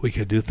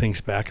do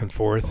things back and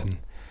forth, and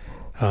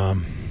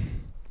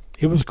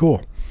it was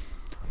cool.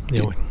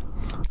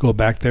 Go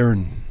back there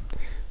and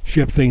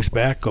ship things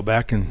back, go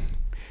back and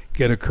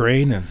get a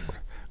crane and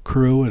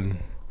crew and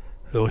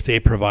those they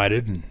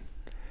provided, and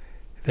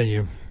then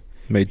you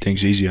made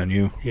things easy on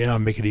you. Yeah,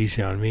 make it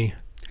easy on me.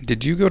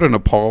 Did you go to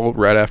Nepal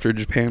right after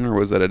Japan, or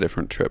was that a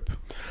different trip?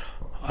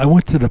 I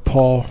went to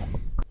Nepal,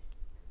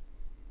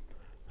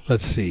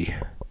 let's see,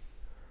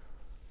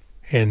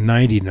 in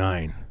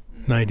 99,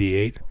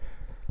 98.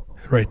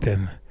 right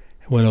then.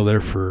 I went over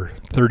there for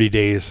 30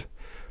 days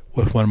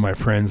with one of my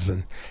friends,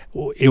 and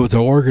it was an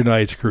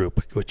organized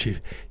group. Which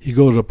you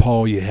go to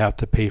Nepal, you have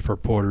to pay for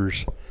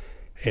porters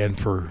and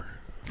for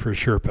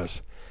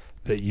Sherpas.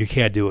 That you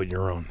can't do it on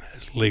your own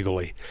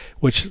legally,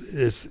 which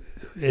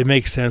it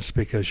makes sense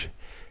because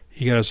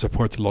you got to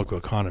support the local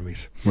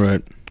economies.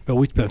 Right. But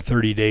we spent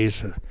 30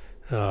 days,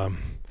 got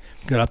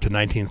up to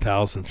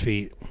 19,000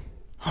 feet.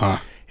 Huh.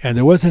 And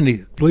there wasn't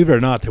any, believe it or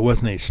not, there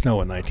wasn't any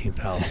snow at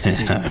 19,000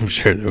 feet. I'm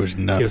sure there was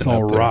nothing. It was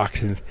all up there.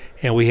 rocks,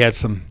 and we had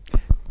some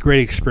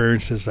great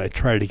experiences. I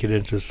tried to get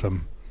into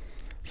some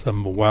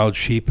wild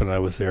sheep when I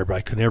was there, but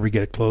I could never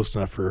get close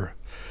enough for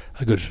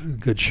a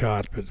good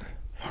shot. But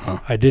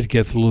I did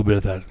get a little bit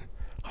of that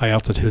high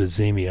altitude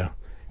azemia.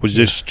 Was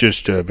this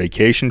just a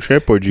vacation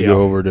trip, or did you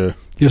go over to?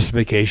 Just a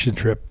vacation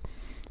trip,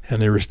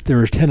 and there was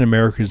 10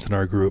 Americans in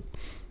our group,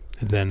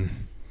 and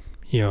then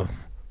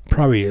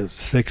probably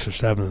 6 or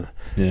 7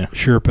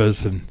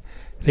 Sherpas, and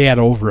they had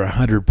over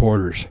 100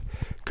 porters,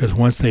 because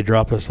once they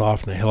dropped us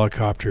off in the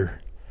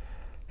helicopter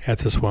at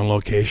this one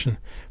location,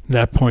 from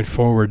that point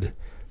forward,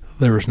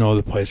 there was no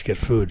other place to get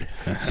food.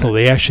 So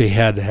they actually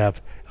had to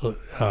have,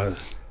 a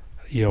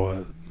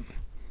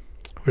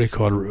what do you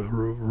call it,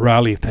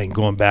 rally thing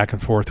going back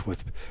and forth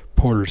with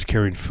porters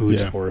carrying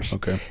foods for us.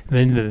 Okay.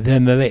 And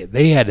then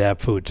they had to have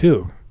food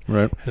too.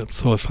 Right.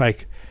 So it's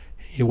like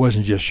it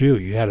wasn't just you.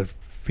 You had to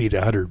feed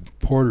 100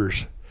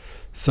 porters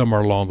somewhere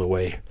along the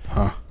way.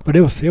 Huh. But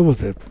it was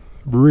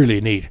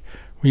really neat.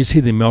 When you see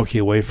the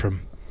Milky Way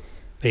from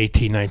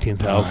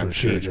 19,000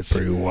 feet, it's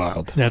pretty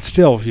wild. And that's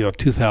still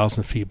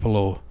 2,000 feet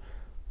below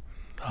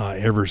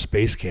Everest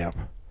Base Camp.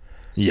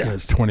 Yeah.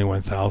 It's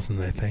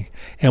 21,000, I think.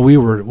 And we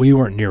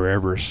weren't near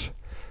Everest.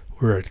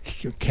 We were at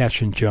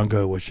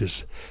Kachinjunga, which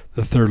is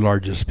the 3rd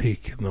largest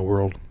peak in the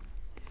world.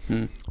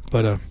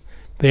 But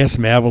they had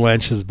some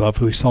avalanches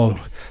above. We saw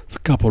a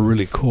couple of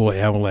really cool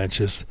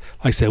avalanches.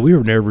 Like I said, we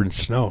were never in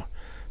snow,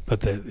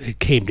 but it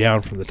came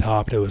down from the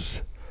top. It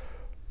was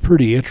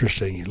pretty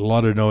interesting. A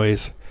lot of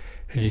noise,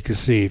 and you can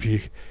see if you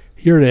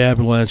hear an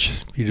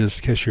avalanche, you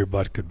just kiss your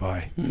butt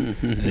goodbye.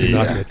 You're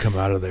not going to come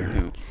out of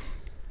there.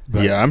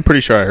 But I'm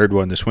pretty sure I heard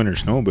one this winter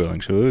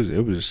snowmobiling, so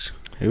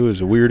it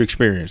was a weird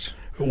experience.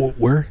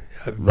 Where?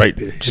 Right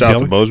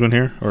south of Bozeman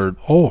here, or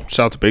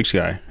south of Big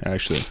Sky,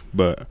 actually.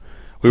 But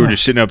we were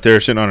just sitting up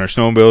there, sitting on our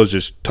snowmobiles,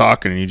 just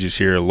talking, and you just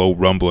hear a low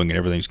rumbling, and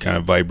everything's kind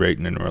of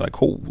vibrating, and we're like,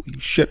 holy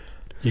shit.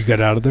 You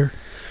got out of there?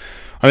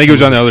 I think it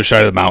was on the other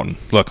side of the mountain,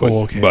 luckily.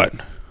 Oh, okay. But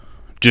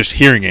just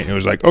hearing it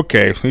was like,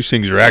 okay, these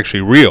things are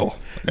actually real.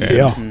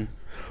 And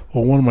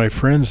Well, one of my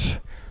friends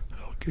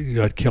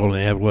got killed in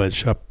an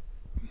avalanche up,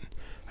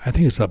 I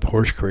think it's up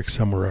Horse Creek,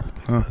 somewhere up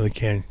the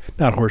canyon.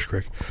 Not Horse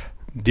Creek,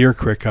 Deer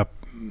Creek up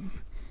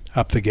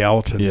the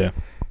Gallatin. Yeah.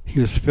 He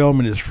was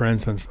filming his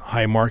friends on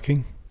high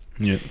marking.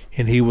 Yeah.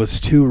 And he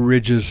was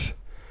 2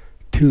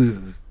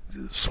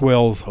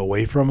 swells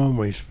away from him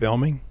when he's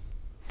filming.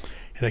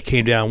 And it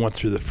came down, went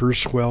through the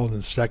first swell and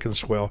the second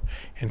swell,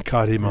 and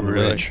caught him on the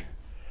ridge.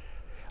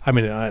 I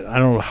mean, I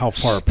don't know how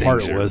far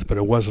apart it was, but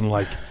it wasn't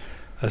like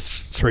a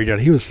straight down.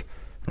 He was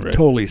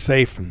totally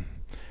safe, and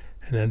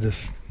then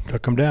just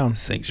took him down.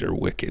 Things are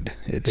wicked.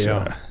 It's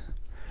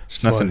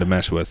nothing to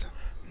mess with.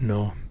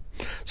 No.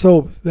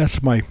 So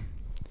that's my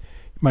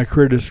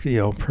career just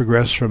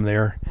progressed from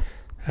there,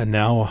 and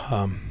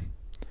now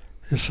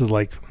this is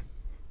like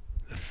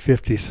the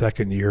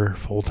 52nd year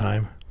full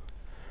time.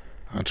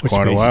 That's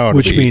quite a while.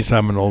 Which means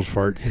I'm an old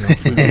fart,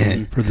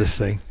 for this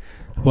thing.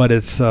 But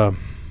it's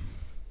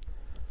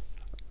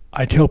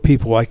I tell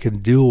people I can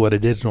do what I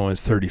did when I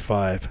was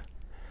 35,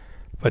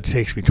 but it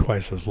takes me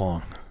twice as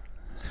long.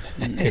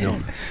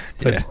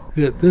 But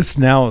this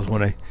now is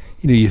when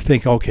you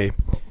think, okay,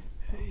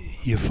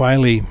 you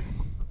finally,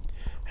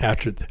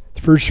 after the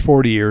first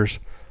 40 years,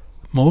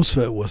 most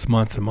of it was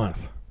month to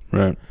month.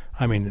 Right.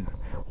 I mean,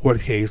 what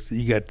case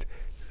you got,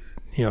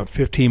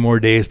 15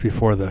 more days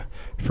before the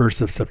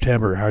 1st of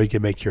September. How you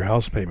can make your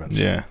house payments?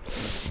 Yeah.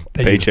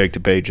 Paycheck to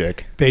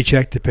paycheck.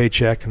 Paycheck to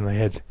paycheck, and I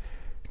had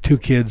 2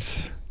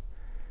 kids,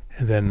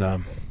 and then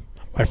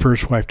my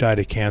first wife died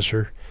of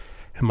cancer,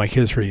 and my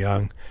kids were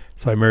young.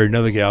 So I married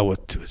another gal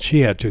she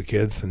had 2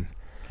 kids, and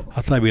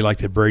I thought we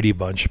liked the Brady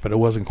Bunch, but it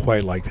wasn't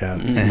quite like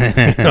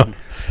that.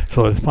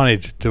 So it's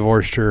funny,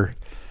 divorced her,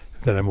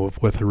 then I'm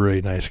with a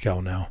really nice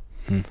gal now.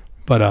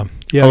 But how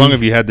long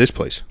have you had this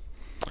place?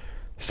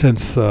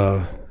 Since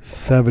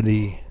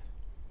 81.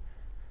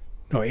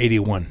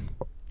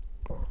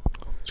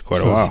 It's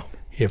quite a while.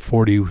 Yeah,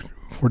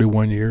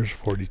 41 years,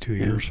 42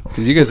 years.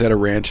 Because you guys had a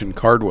ranch in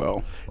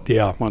Cardwell,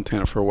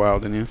 Montana, for a while,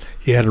 didn't you?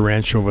 He had a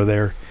ranch over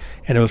there,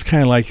 and it was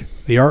kind of like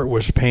the art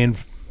was paying.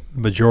 The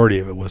majority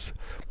of it was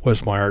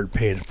my art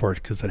paying for it,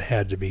 because it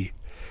had to be,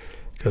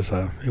 because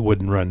it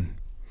wouldn't run,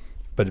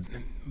 but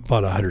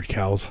about 100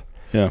 cows.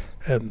 Yeah.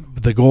 And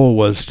the goal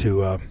was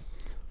to,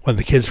 when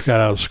the kids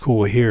got out of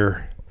school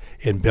here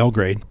in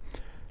Belgrade,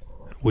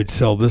 we'd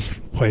sell this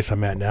place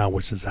I'm at now,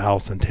 which is a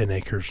house and 10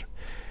 acres.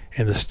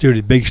 And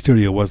the big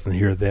studio wasn't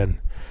here then.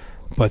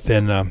 But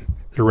then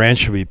the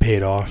ranch would be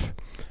paid off,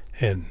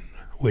 and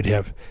we'd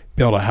have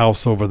built a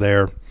house over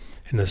there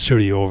and a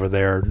studio over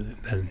there,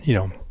 and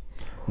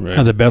Right.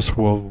 had the best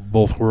of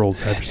both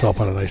worlds. Have yourself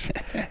on a nice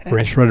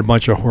ranch, run a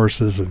bunch of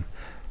horses, and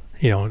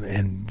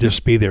and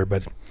just be there.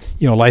 But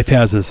life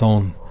has its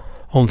own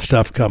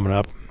stuff coming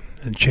up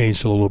and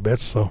changed a little bit,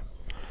 so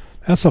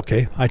that's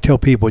okay. I tell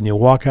people, when you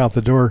walk out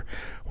the door,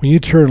 when you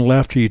turn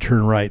left or you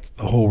turn right,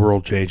 the whole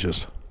world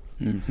changes.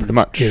 Pretty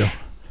much.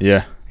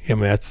 Yeah. I mean,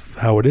 that's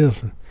how it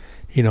is.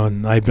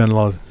 And I've done a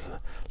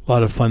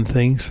lot of fun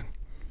things.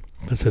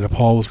 But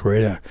Nepal was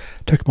great. I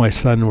took my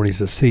son when he's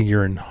a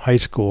senior in high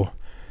school,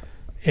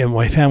 and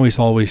my family's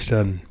always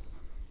done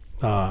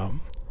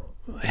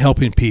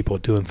helping people,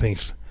 doing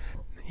things.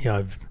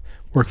 I've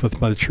worked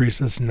with Mother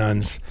Teresa's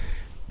nuns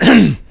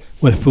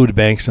with food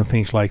banks and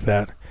things like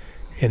that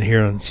in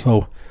here. And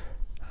so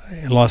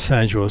in Los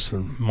Angeles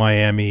and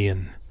Miami,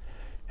 and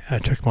I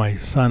took my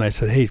son. I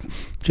said, "Hey,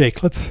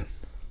 Jake, let's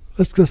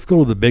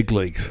go to the big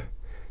leagues."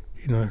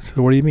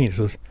 So what do you mean? He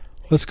says,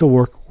 "Let's go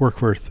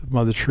work with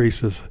Mother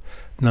Teresa's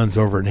nuns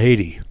over in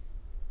Haiti."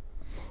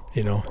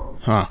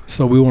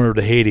 So we went over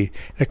to Haiti.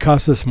 It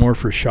cost us more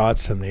for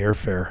shots than the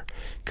airfare,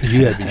 because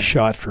you had to be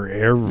shot for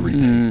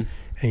everything,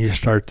 and you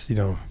start,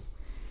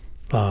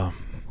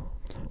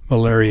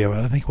 malaria,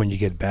 I think, when you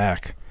get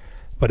back.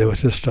 But it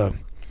was just that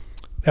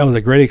was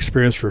a great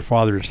experience for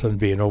father and son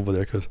being over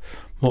there, because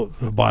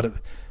about a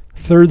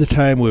third of the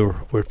time we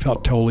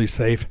felt totally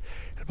safe.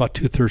 About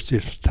 2/3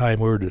 of the time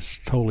we were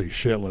just totally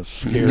shitless,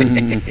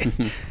 scared.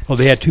 Well,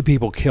 they had 2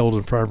 people killed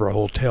in front of our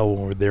hotel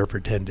when we were there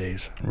for 10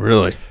 days.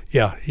 Really?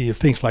 Yeah,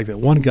 things like that.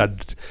 One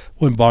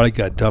body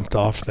got dumped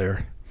off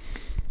there,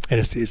 and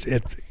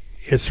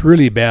it's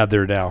really bad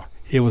there now.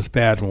 It was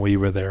bad when we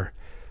were there,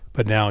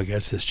 but now I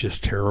guess it's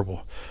just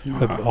terrible.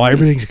 But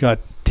everything's got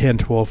 10,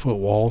 12-foot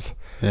walls.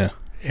 Yeah.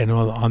 And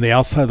on the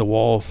outside of the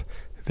walls,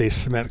 they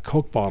cement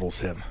Coke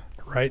bottles in,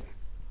 right?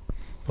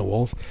 The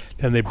walls.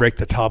 Then they break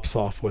the tops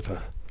off with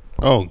a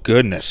Oh,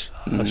 goodness.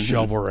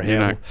 shovel or a You're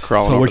hammer. not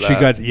crawling So over what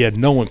that. you got,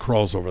 no one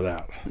crawls over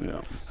that.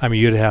 Yeah. I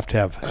mean, you'd have to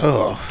have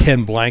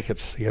 10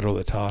 blankets to get over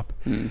the top.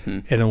 Mm-hmm.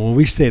 And then when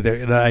we stayed there,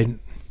 and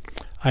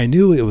I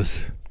knew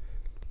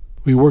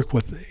we worked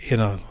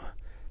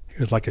it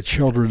was like a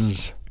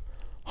children's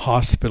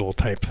hospital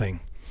type thing.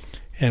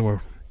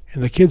 And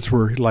the kids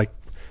were like,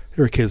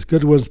 there were kids,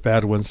 good ones,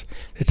 bad ones.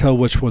 They tell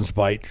which ones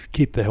bite,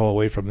 keep the hell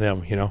away from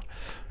them,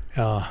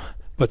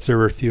 But there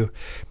were a few,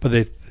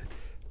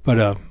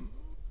 but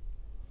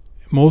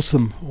most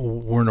of them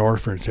weren't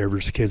orphans. They were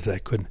just kids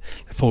that the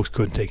folks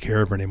couldn't take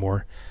care of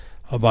anymore.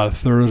 About a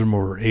third of them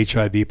were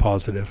HIV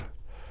positive,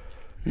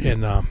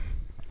 and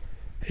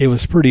it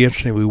was pretty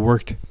interesting. We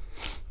worked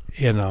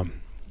in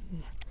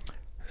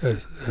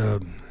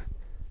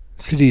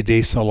City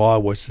de Salah,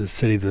 which is the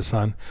city of the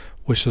sun,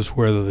 which is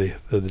where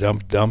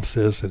the dumps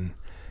is in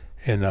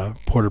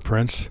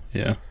Port-au-Prince.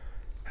 Yeah.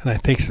 And I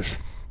think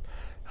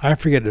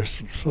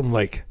there's some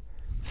like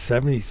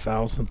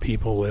 70,000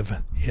 people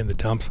live in the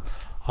dumps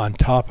on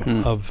top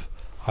of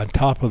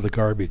the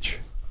garbage.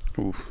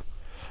 Oof.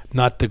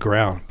 Not the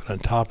ground, but on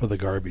top of the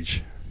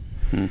garbage.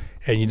 And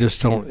you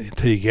just don't,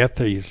 until you get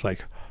there, you're just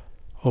like,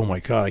 oh my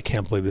God, I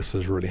can't believe this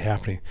is really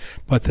happening.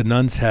 But the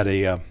nuns had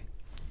a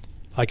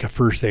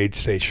first aid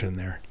station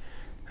there,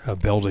 a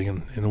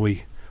building, and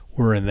we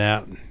were in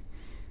that.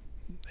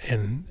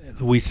 And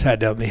we sat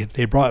down.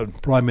 They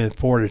brought me in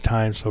 4 at a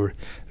time. So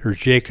there was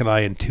Jake and I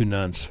and 2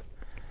 nuns.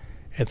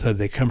 And so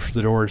they come through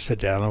the door and sit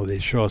down, and they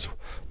show us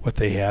what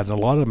they had. And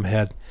a lot of them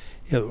had,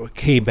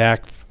 came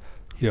back,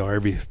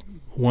 every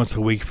once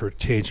a week for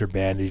change their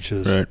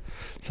bandages. Right.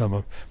 Some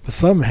of them, but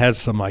some had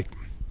some I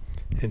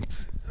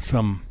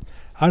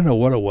don't know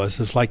what it was.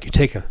 It's like you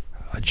take a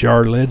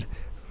jar lid,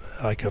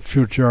 like a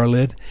fruit jar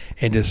lid,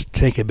 and just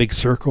take a big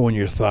circle on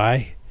your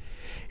thigh,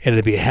 and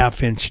it'd be a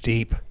half-inch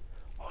deep,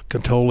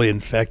 totally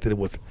infected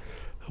with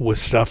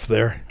stuff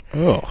there.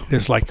 Oh.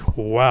 It's like,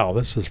 wow,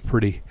 this is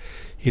pretty,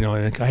 And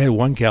I had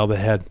one gal that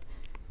had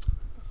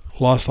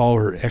lost all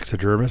her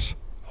ectodermis,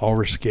 all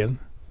her skin.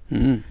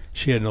 Mm.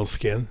 She had no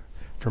skin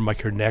from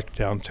like her neck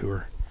down to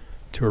her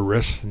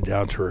wrists and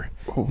down to her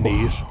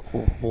knees.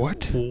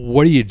 What?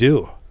 What do you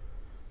do?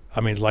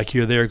 I mean, like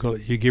you're there,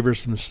 you give her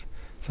some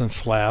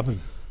slab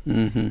and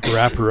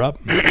wrap her up.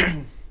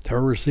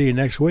 Tell her to see you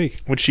next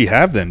week. What'd she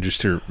have then?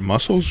 Just her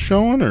muscles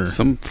showing, or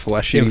Some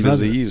fleshy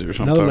disease or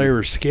something? Another layer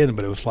of skin,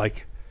 but it's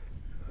like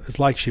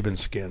she'd been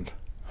skinned.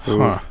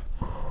 Huh.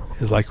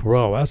 It's like,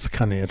 well, that's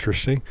kind of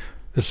interesting,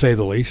 to say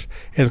the least.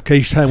 And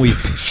each time we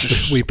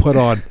put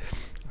on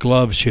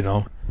gloves,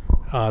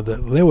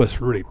 they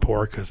was really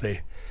poor, because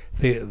they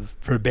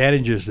for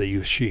bandages they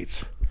use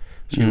sheets,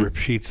 so you rip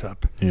sheets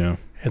up. Yeah.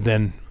 And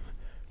then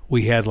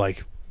we had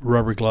like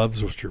rubber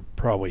gloves, which are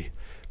probably,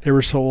 they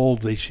were so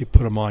old she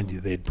put them on you,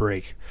 they'd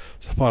break.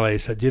 So finally I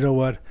said, you know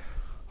what,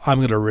 I'm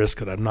going to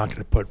risk it. I'm not going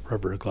to put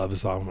rubber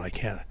gloves on when I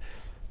can't.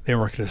 They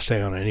weren't going to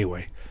stay on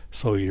anyway.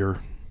 So you're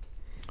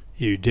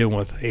dealing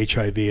with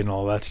HIV and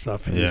all that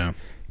stuff. And Yeah.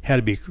 had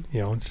to be,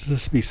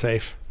 just be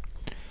safe.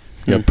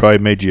 Yeah, probably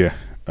made you,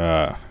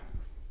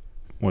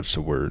 what's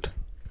the word?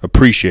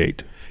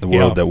 Appreciate the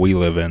world that we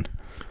live in.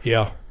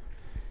 Yeah.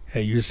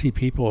 Hey, you see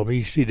people. I mean,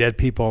 you see dead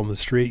people on the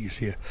street. You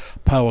see a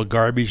pile of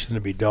garbage, and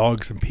there'd be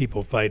dogs and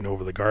people fighting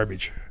over the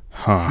garbage.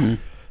 Huh.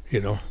 You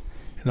know.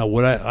 Now,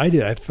 what I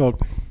did, I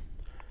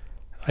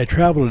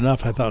traveled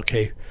enough. I thought,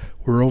 okay,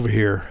 we're over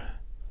here.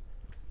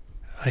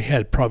 I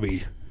had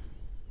probably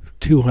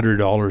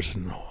 $200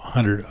 and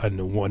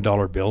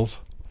 $101 bills,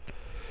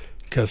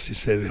 because he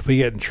said if we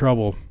get in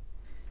trouble,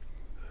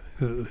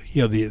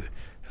 the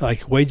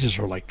wages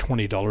are like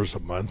 $20 a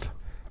month.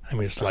 I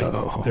mean, it's like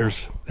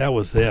that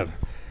was then.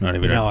 Not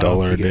even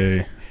 $1 a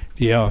day.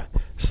 Yeah.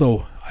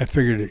 So I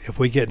figured if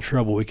we get in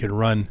trouble, we can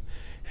run,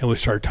 and we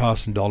start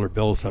tossing dollar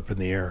bills up in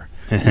the air,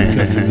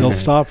 because they'll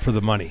stop for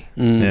the money.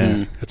 Mm-hmm.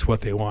 Yeah. That's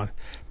what they want.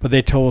 But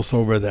they told us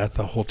over at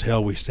the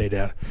hotel we stayed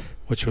at,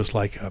 which was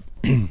like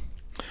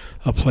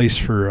a place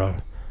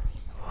for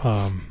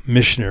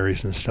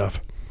missionaries and stuff.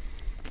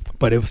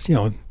 But it was,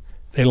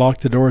 they lock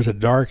the doors at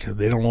dark.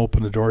 They don't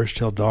open the doors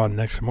till dawn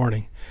next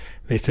morning.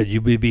 They said,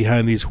 you be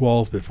behind these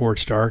walls before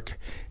it's dark,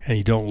 and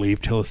you don't leave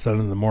till it's done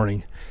in the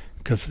morning.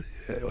 Because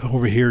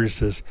over here it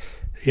says,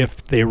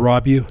 if they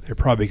rob you, they're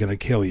probably going to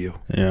kill you.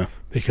 Yeah.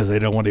 Because they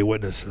don't want any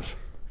witnesses.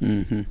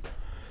 Mm-hmm.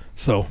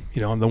 So,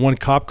 the one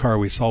cop car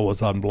we saw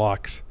was on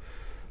blocks.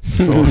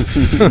 So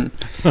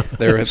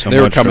they were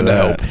coming to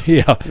help.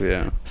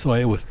 Yeah. So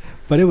it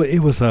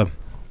was a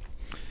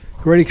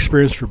great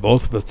experience for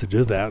both of us to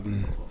do that,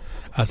 and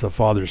as a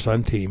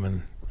father-son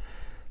team.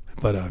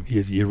 But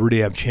you really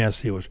have a chance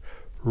to see what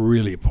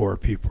really poor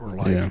people are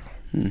like. Yeah.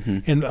 Mm-hmm.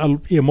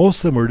 And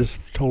most of them were just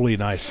totally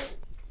nice.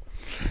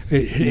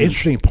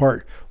 Interesting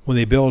part, when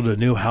they build a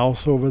new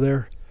house over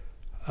there,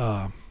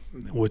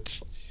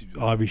 which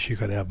obviously you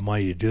got to have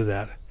money to do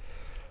that.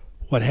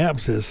 What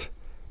happens is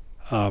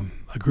a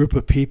group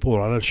of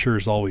people, I'm not sure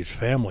it's always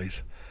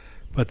families,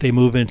 but they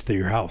move into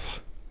your house.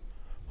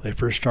 When they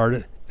first start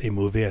it, they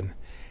move in,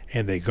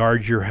 and they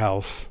guard your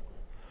house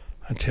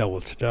until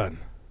it's done.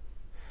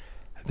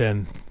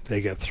 Then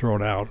they get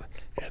thrown out,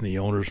 and the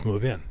owners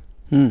move in.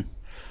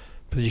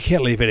 But you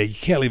can't leave it. You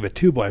can't leave a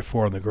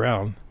 2x4 on the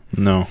ground.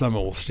 No.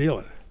 Someone will steal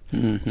it.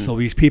 Mm-hmm. So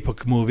these people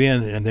can move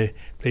in, and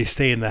they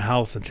stay in the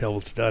house until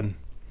it's done.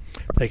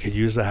 They could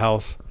use the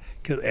house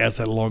as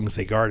long as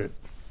they guard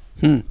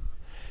it.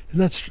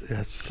 That's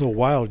so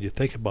wild. You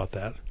think about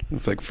that.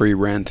 It's like free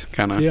rent,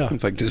 kind of. Yeah.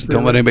 It's like, just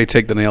don't let anybody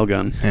take the nail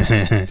gun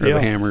or the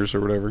hammers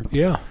or whatever.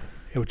 Yeah,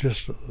 it was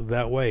just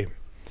that way.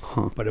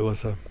 But it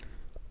was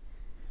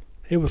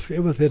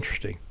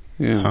interesting.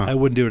 Yeah. I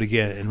wouldn't do it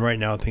again. And right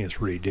now, I think it's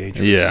really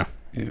dangerous. Yeah.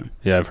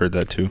 Yeah. I've heard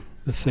that too.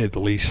 To say the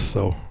least.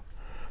 So,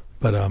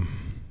 but I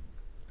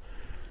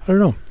don't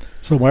know.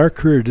 So my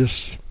career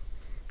just,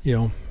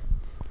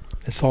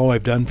 it's all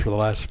I've done for the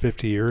last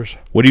 50 years.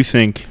 What do you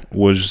think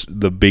was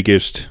the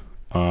biggest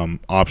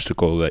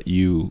obstacle that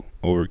you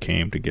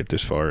overcame to get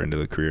this far into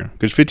the career?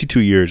 Because 52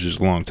 years is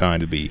a long time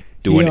to be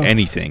doing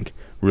anything,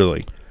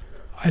 really.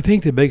 I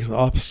think the biggest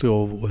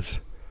obstacle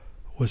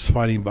was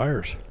finding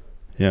buyers.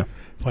 Yeah.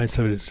 Find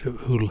somebody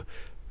who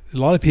a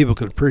lot of people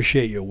can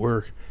appreciate your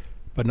work,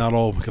 but not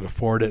all of them can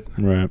afford it.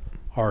 Right.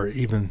 Or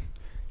even,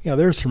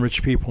 there are some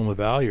rich people in the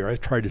Valley. I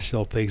tried to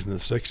sell things in the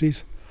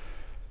 60s.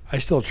 I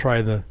still try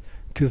in the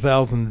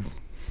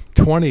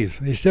 2020s.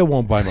 They still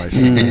won't buy my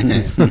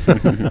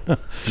stuff.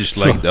 Just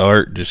like the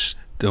art, just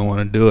don't want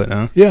to do it,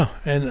 huh? Yeah,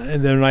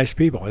 and they're nice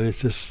people, and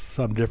it's just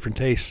some different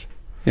taste.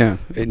 Yeah.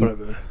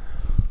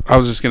 I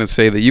was just going to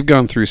say that you've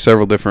gone through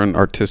several different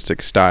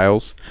artistic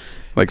styles,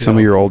 like some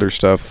of your older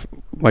stuff,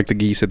 like the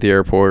Geese at the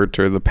Airport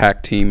or the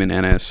Pack Team in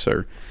Ennis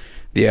or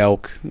the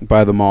Elk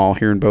by the Mall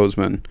here in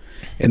Bozeman.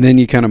 And then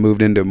you kind of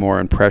moved into a more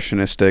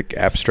impressionistic,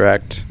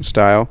 abstract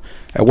style.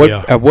 At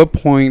what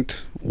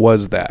point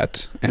was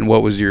that, and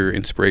what was your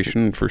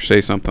inspiration for,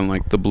 say, something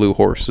like the Blue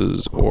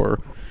Horses or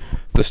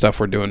the stuff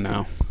we're doing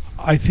now?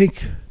 I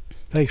think,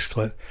 thanks,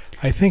 Clint.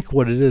 I think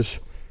what it is,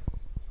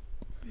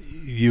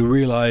 you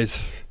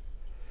realize,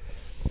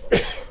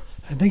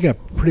 I think I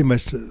pretty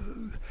much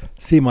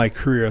see my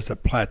career as a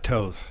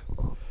plateaus.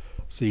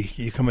 So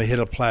you come and hit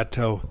a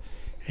plateau,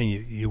 and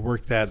you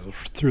work that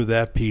through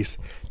that piece,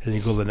 and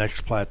you go to the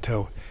next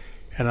plateau.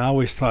 And I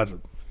always thought,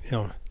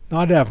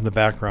 not having the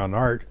background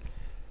art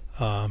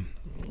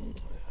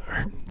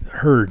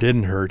hurt,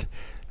 didn't hurt,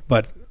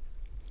 but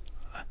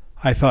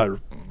I thought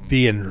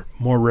being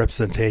more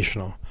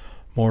representational,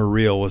 more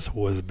real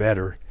was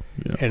better.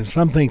 Yeah. And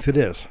some things it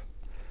is.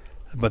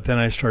 But then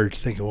I started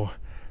thinking, well,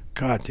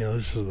 God,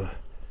 this is the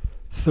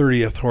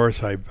 30th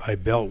horse I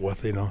built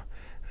with,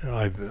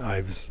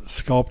 I've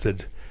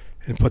sculpted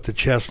and put the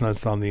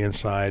chestnuts on the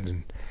inside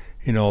and,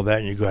 that,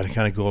 and you got to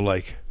kind of go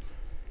like,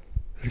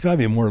 there's got to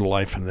be more to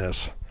life in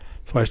this.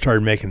 So I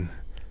started making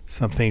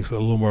some things a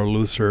little more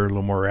looser, a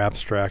little more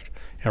abstract,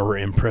 and more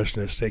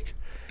impressionistic.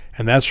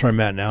 And that's where I'm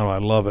at now. I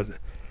love it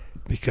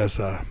because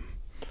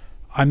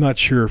I'm not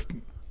sure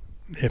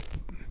if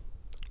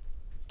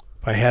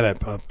I had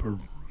a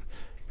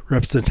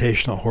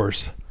representational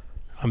horse,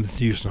 I'm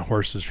using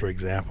horses for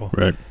example,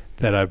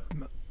 that I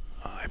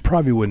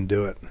probably wouldn't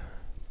do it.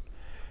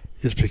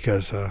 Just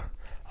because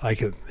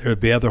there'd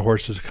be other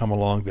horses come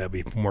along that'd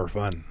be more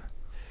fun.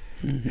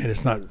 And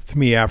it's not, to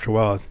me, after a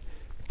while,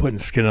 putting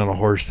skin on a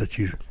horse that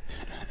you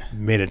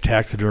made a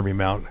taxidermy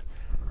mount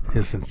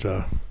isn't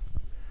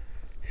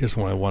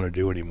what I want to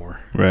do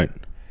anymore. Right.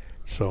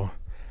 So,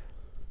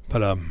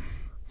 but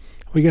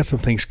we got some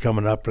things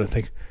coming up, and I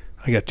think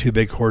I got 2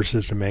 big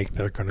horses to make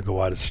that are going to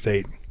go out of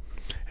state,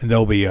 and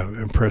they'll be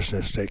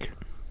impressionistic,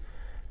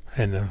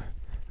 and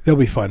they'll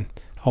be fun.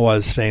 All out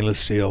of stainless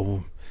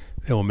steel.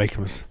 We'll make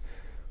them.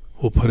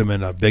 We'll put them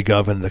in a big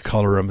oven to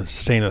color them.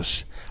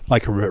 Stainless,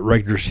 like a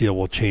regular steel,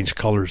 will change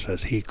colors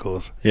as heat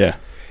goes. Yeah.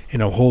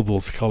 And it'll hold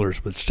those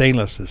colors. But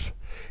stainless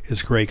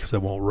is great because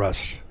it won't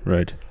rust.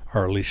 Right.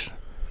 Or at least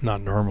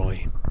not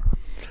normally.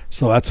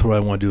 So that's what I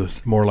want to do,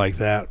 is more like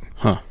that.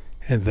 Huh.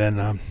 And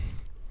then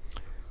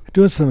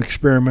doing some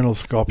experimental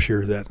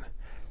sculpture that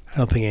I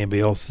don't think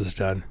anybody else has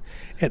done.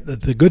 And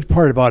the good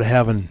part about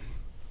having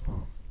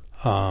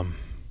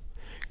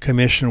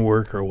commission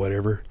work or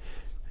whatever,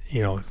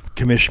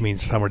 commission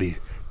means somebody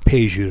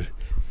pays you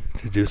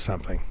to do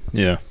something.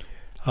 Yeah.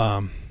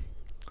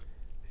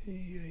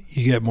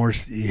 You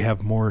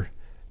have more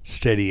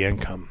steady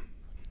income.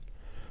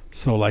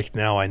 So like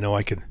now I know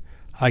I could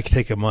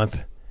take a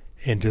month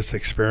and just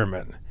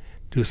experiment,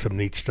 do some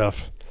neat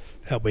stuff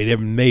that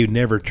may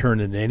never turn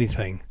into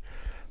anything,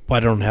 but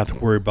I don't have to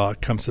worry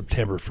about come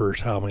September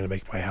 1st how I'm going to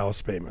make my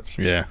house payments.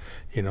 Yeah.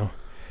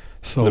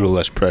 So a little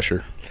less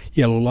pressure.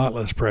 Yeah, a lot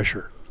less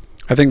pressure.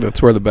 I think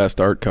that's where the best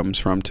art comes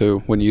from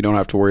too, when you don't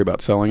have to worry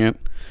about selling it,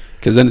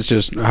 because then it's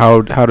just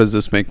how does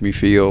this make me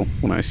feel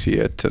when I see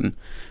it, and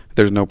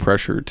there's no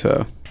pressure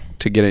to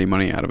get any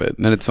money out of it.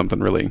 And then it's something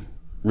really,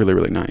 really,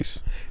 really nice.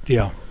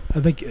 Yeah,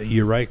 I think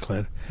you're right,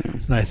 Clint. Yeah.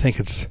 And I think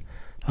it's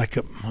like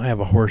I have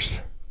a horse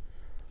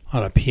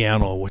on a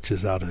piano, which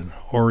is out in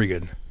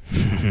Oregon,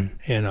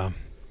 and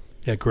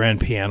a grand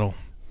piano.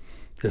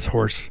 This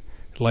horse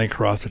laying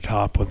across the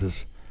top with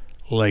his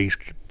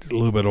legs a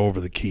little bit over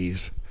the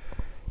keys.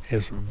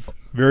 Is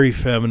very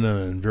feminine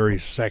and very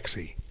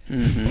sexy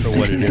for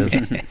what it is.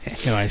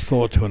 And I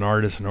sold it to an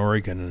artist in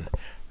Oregon, and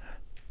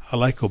I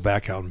like to go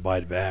back out and buy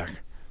it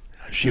back.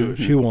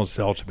 She won't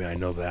sell to me, I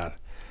know that,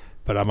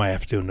 but I might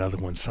have to do another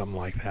one, something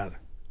like that.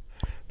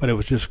 But it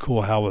was just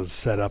cool how it was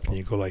set up, and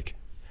you go like,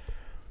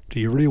 do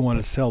you really want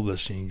to sell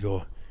this? And you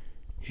go,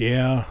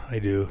 yeah, I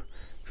do,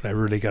 because I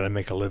really got to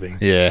make a living.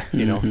 Yeah.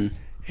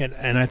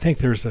 And I think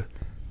there's a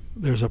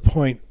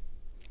point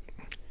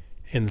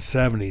in the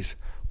 70s.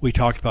 We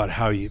talked about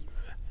how you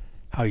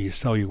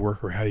sell your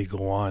work or how you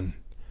go on.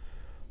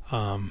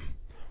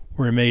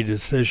 Where I made a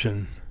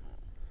decision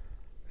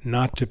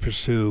not to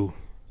pursue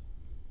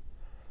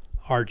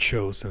art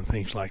shows and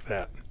things like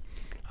that.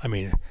 I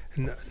mean,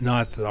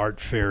 not the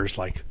art fairs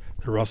like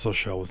the Russell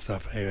Show and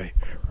stuff. Anyway,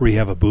 where you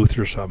have a booth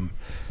or something,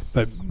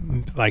 but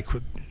like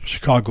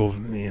Chicago,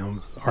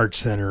 Art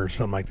Center or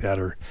something like that,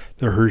 or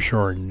the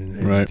Hirshhorn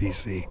in right.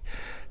 DC.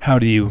 How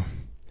do you?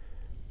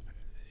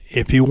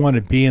 If you want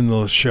to be in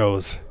those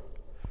shows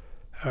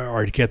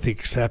or to get the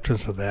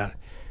acceptance of that,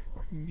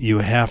 you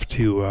have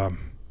to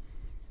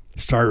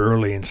start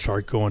early and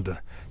start going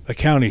to the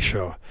county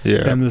show,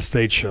 then the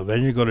state show,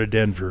 then you go to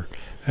Denver,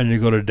 then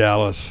you go to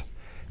Dallas,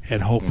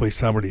 and hopefully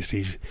somebody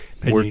sees you.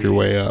 Then work your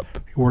way up.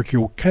 Work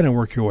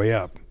your way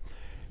up.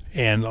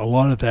 And a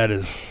lot of that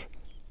is,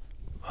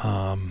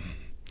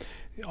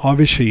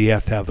 obviously you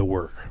have to have the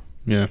work.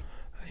 Yeah.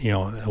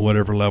 At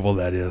whatever level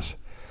that is.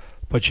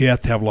 But you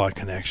have to have a lot of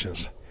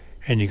connections.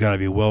 And you got to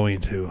be willing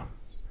to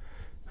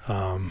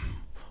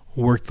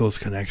work those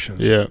connections.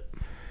 Yeah.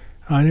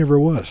 I never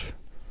was.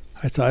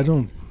 I said, I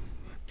don't,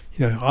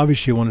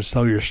 obviously you want to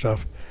sell your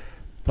stuff,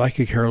 but I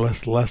could care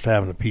less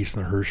having a piece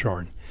in the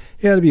Hirshhorn.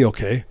 Yeah, it'd be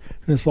okay.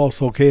 And it's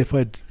also okay if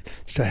I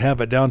to have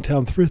it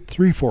downtown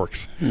Three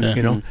Forks. Yeah.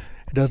 It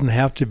doesn't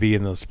have to be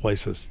in those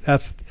places.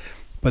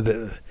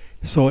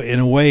 So in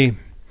a way,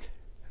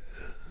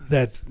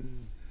 that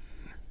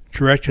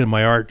directed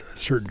my art a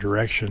certain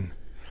direction.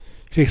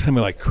 Take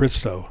somebody like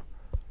Christo,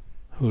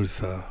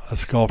 who's a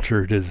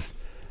sculptor.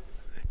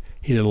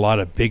 He did a lot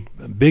of big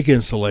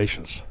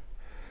installations.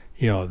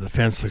 The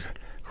fence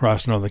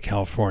across Northern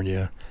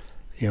California.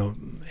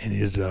 And he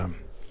did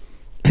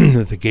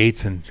the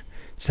gates in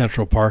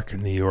Central Park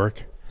in New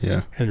York.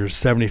 Yeah. And there's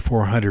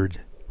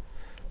 7,400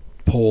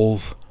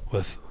 poles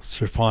with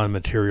chiffon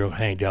material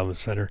hanging down the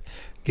center.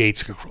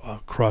 Gates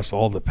across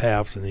all the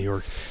paths in New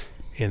York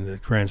in the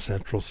Grand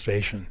Central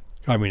Station.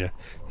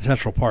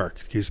 Central Park,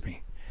 excuse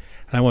me.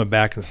 And I went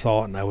back and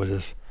saw it, and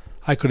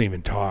I couldn't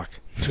even talk.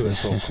 It was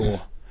so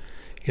cool.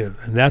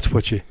 And that's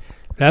what I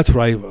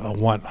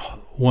want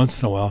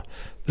once in a while.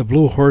 The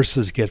Blue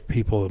Horses get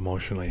people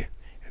emotionally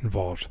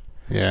involved.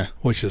 Yeah.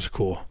 Which is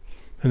cool.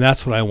 And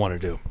that's what I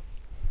want to do.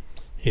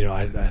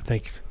 I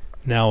think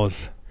now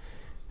is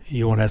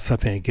you want to have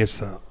something that gets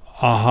an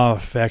aha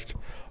effect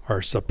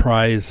or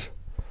surprise,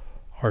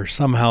 or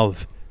somehow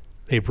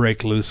they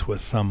break loose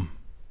with something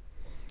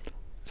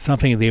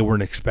they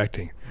weren't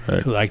expecting.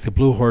 Right. Like the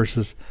Blue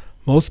Horses,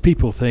 most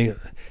people see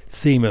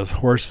them as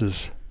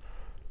horses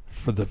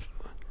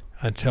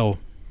until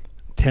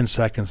 10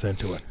 seconds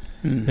into it.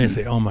 And they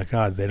say, oh my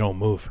God, they don't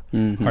move.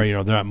 Or,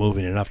 they're not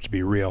moving enough to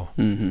be real.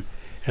 And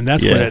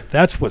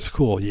that's what's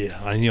cool. Yeah,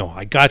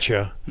 I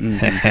gotcha.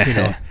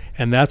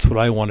 And that's what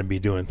I want to be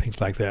doing, things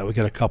like that. We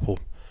got a couple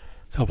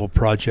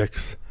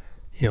projects,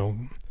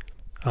 Clint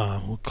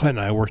and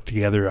I work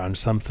together on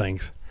some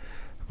things,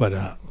 but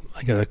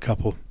I got a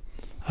couple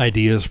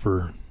ideas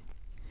for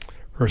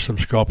some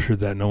sculpture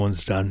that no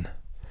one's done,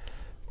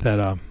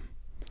 that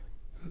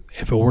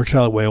if it works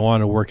out the way I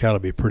want it to work out, it'll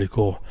be pretty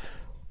cool.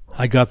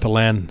 I got the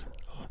land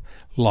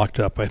locked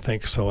up, I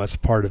think, so that's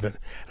part of it.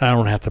 And I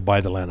don't have to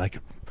buy the land. I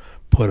could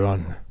put it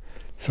on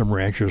some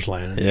rancher's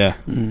land. Yeah.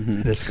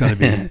 And it's gonna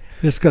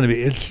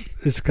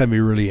be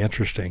really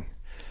interesting.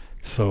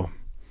 So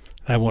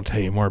I won't tell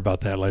you more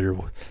about that later.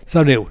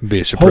 Someday, be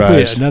a surprise.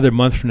 Hopefully another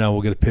month from now,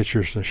 we'll get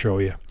pictures to show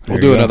you. We'll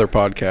do another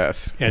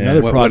podcast. Yeah,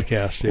 another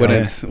podcast.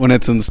 When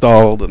it's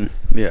installed, and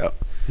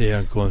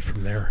going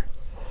from there.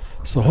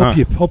 So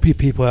hope you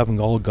people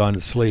haven't all gone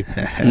to sleep.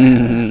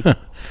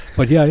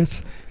 But yeah,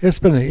 it's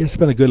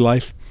been a good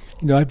life.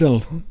 I've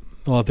done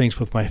a lot of things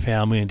with my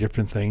family and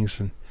different things,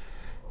 and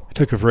I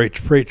took a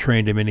freight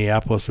train to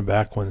Minneapolis and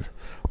back one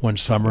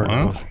summer, and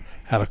I was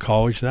out of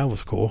college. That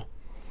was cool.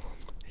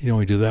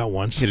 We do that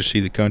once. Get to see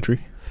the country.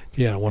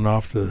 Yeah, I went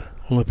off the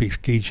Olympic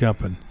ski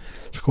jump in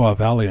Squaw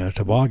Valley on a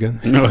toboggan.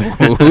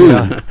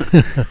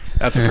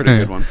 That's a pretty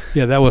good one.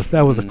 Yeah, that was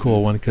a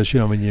cool one, because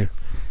when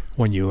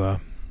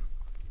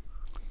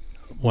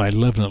I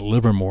lived in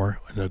Livermore,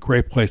 in a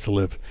great place to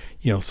live,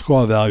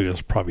 Squaw Valley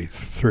was probably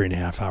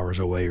 3.5 hours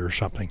away or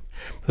something.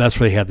 But that's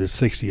where they had the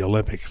 60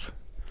 Olympics.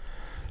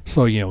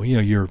 So,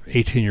 you're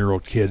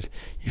 18-year-old kid,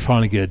 you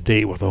finally get a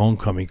date with the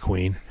homecoming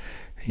queen,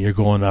 and you're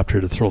going up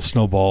there to throw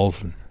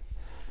snowballs and,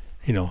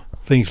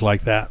 things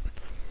like that.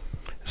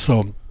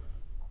 So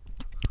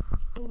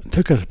it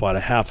took us about a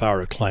half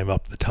hour to climb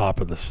up the top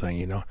of this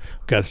thing,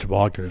 Got a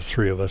toboggan, there's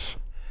 3 of us.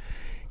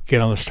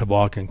 Get on this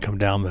toboggan, come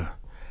down the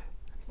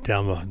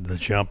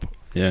jump.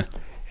 Yeah.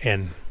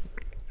 And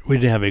we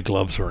didn't have any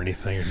gloves or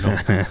anything,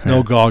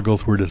 no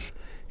goggles. We're just,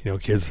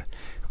 kids.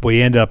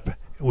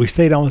 We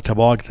stayed on the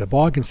toboggan.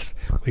 Toboggans,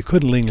 we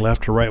couldn't lean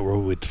left or right where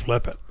we would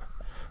flip it,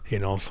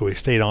 so we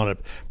stayed on it.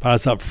 But I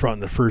was up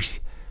front in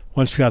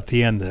once got to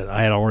the end,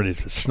 I had already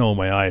snow in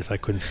my eyes. I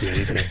couldn't see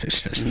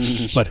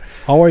anything. But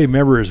all I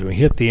remember is when we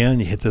hit the end,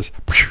 you hit this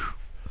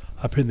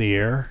up in the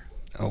air.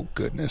 Oh,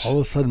 goodness. All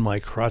of a sudden, my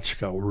crotch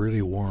got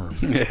really warm.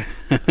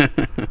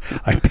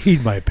 I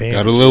peed my pants.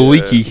 Got a little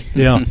leaky.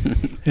 Yeah.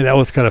 And that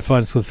was kind of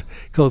fun. So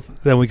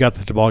then we got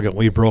the toboggan.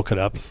 We broke it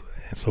up.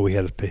 And so we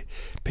had to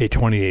pay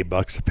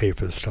 $28 to pay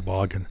for this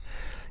toboggan.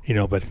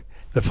 But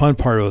the fun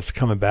part was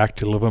coming back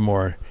to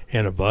Livermore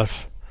in a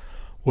bus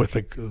with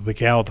the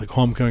gal, the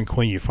homecoming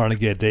queen you finally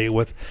get a date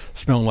with,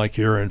 smelling like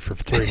urine for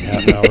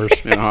 3.5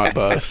 hours. In a hot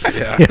bus.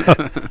 Yeah.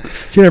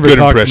 She never Good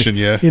talked impression,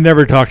 to me. yeah. You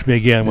never talked to me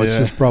again, which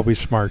is probably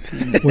smart.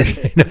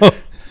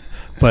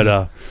 But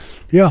I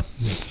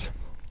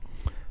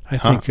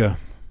think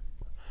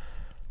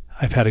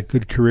I've had a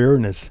good career,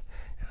 and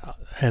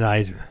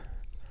I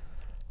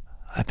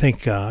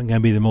think I'm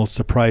going to be the most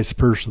surprised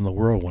person in the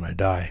world when I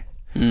die.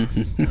 I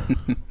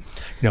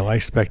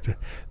expect to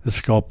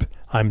sculpt.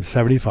 I'm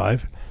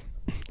 75.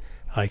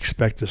 I I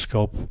to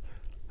sculpt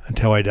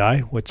until I die,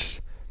 which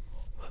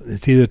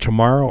it's either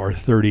tomorrow or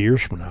 30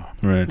 years from now.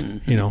 Right.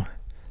 You know,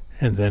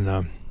 and then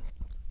I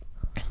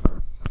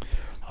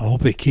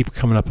hope they keep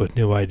coming up with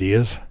new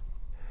ideas,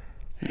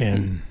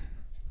 and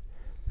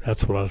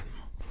that's what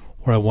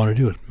I want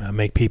to do.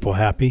 Make people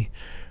happy.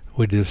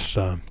 We just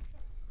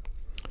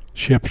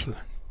shipped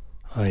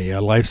a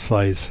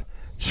life-size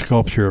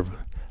sculpture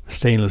of a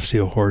stainless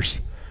steel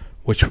horse,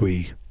 which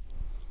we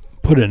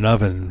put in an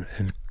oven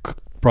and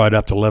brought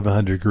up to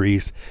 1100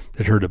 degrees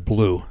that turned it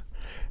blue.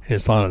 And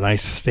it's on a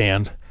nice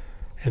stand.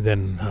 And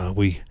then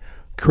we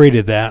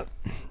created that,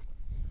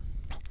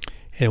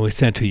 and we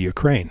sent to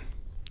Ukraine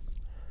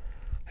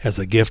as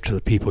a gift to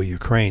the people of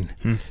Ukraine.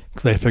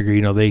 Because I figure,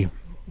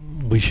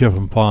 we ship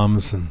them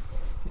bombs and,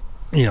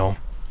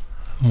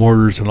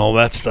 mortars and all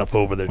that stuff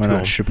over there. Why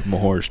not ship them a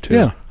horse, too?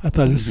 Yeah, I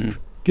thought just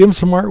give them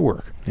some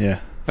artwork. Yeah.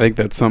 I think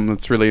that's something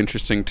that's really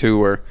interesting, too,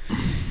 where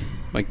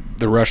like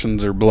the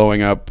Russians are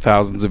blowing up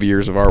thousands of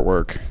years of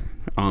artwork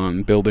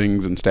on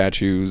buildings and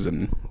statues,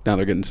 and now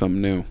they're getting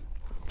something new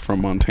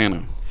from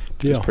Montana.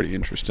 It's pretty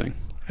interesting.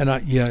 And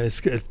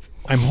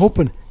I'm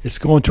hoping it's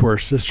going to our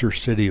sister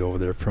city over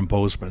there from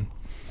Bozeman.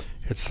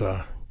 It's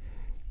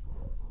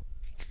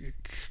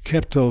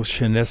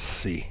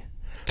Keptoshinesi,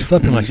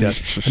 something like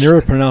that. I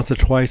never pronounce it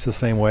twice the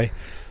same way.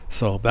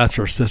 So that's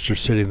our sister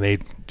city, and they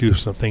do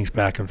some things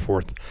back and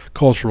forth,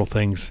 cultural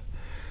things,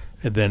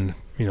 and then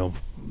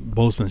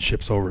Bozeman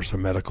ships over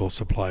some medical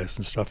supplies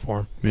and stuff for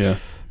them. Yeah.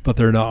 But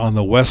they're not on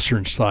the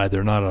western side.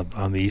 They're not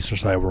on the eastern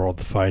side where all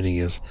the fighting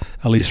is,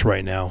 at least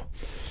right now.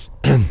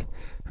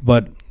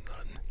 But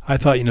I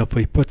thought, if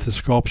we put the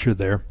sculpture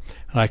there,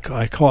 and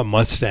I call it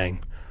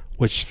Mustang,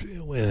 which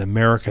in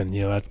American,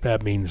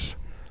 that means,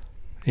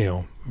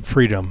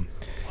 freedom.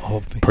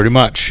 Pretty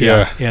much,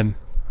 yeah. And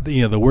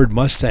the word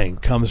Mustang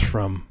comes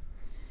from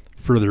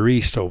further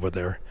east over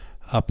there,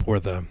 up where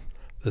the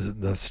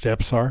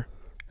steppes are.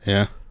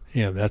 Yeah.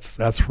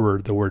 That's where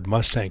the word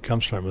Mustang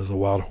comes from, is the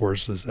wild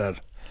horses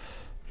that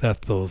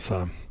those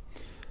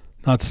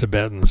not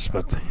Tibetans,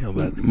 but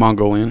that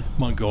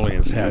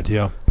Mongolians had.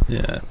 Yeah.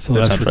 So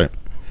that's right.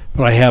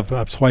 But I have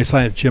so I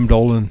signed Jim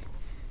Dolan,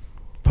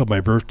 put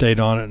my birth date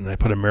on it, and I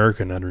put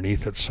American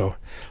underneath it. So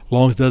as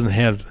long as it doesn't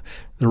have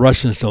the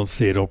Russians don't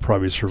see it, it'll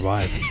probably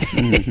survive.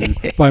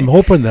 But I'm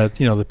hoping that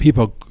the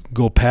people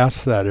go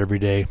past that every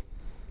day,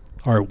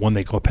 or when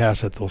they go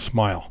past it, they'll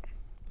smile.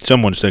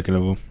 Someone's thinking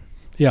of them.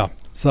 Yeah,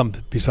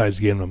 something besides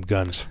giving them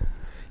guns.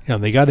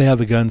 They got to have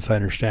the guns. I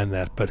understand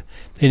that, but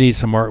they need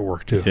some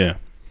artwork too. Yeah.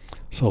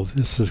 So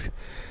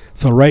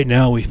right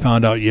now we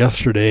found out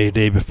yesterday,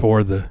 day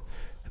before, the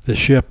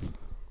ship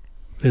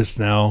is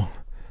now.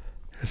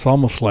 It's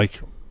almost like,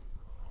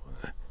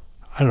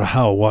 I don't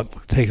know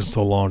what taking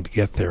so long to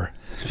get there.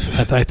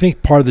 I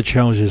think part of the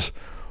challenge is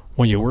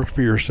when you work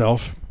for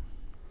yourself,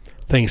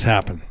 things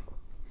happen.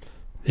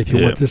 If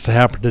you want this to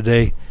happen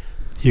today,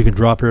 you can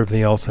drop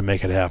everything else and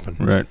make it happen.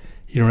 Right.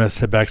 You don't have to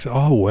sit back and say,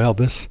 oh, well,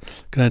 this is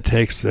going to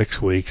take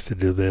 6 weeks to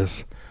do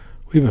this.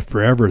 We've been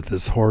forever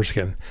this horse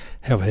can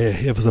have.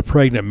 If it was a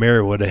pregnant mare,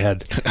 it would have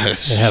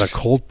had a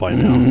colt by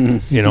now,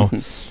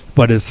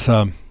 But it's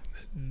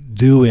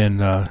due in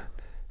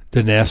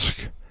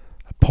Donetsk,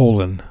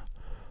 Poland,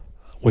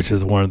 which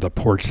is one of the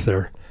ports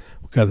there.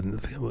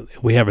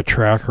 We have a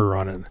tracker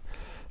on it,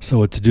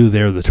 so it's due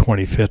there the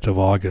 25th of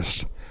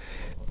August.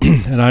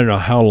 And I don't know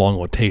how long it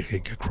will take to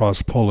get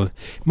across Poland.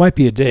 It might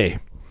be a day,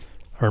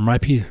 or it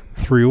might be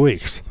 3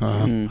 weeks.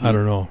 I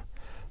don't know.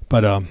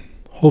 But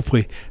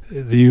hopefully,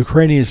 the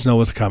Ukrainians know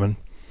what's coming.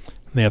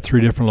 They have 3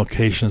 different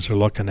locations they're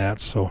looking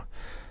at, so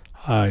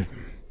I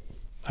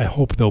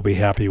hope they'll be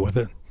happy with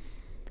it.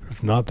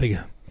 If not, they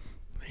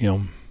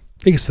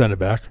can send it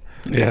back.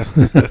 Yeah.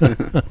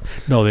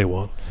 No, they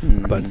won't.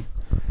 But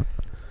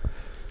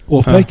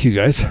thank you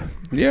guys.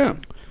 Yeah.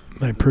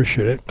 I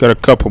appreciate it. Got a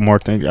couple more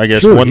things. I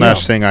guess one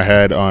last thing I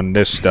had on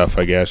this stuff,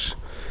 I guess.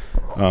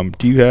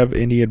 Do you have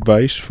any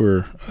advice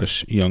for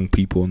us young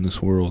people in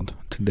this world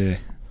today?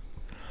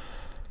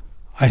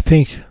 I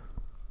think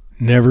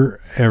never,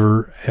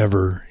 ever,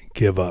 ever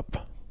give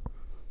up.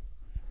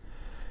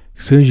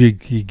 As soon as you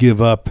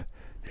give up,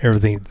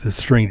 the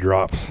string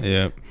drops.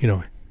 Yeah.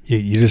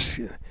 You just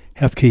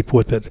have to keep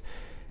with it.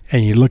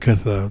 And you look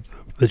at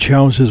the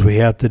challenges we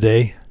have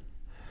today.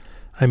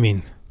 I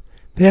mean,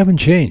 they haven't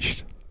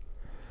changed.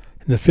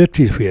 In the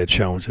 50s, we had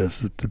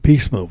challenges. The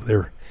peace move.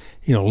 They're,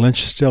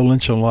 still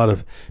lynching a lot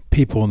of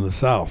people in the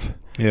South.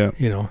 Yeah.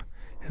 And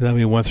then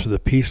we went through the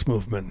peace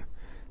movement,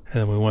 and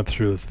then we went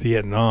through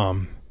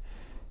Vietnam,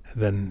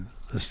 and then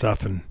the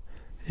stuff in,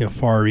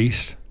 Far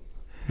East.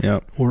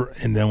 Yeah.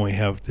 And then we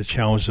have the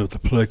challenge of the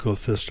political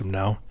system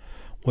now,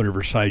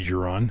 whatever side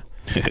you're on.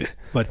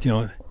 But,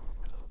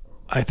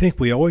 I think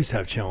we always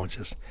have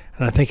challenges,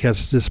 and I think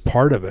that's just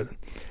part of it.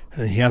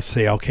 And you have to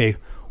say, okay,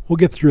 we'll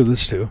get through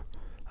this too.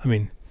 I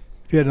mean,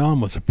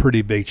 Vietnam was a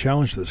pretty big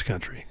challenge to this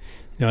country.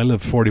 I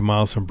lived 40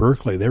 miles from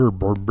Berkeley. They were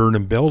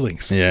burning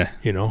buildings. Yeah.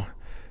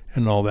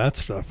 And all that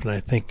stuff. And I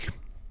think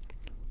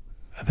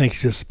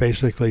just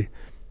basically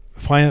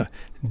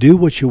do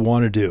what you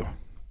want to do.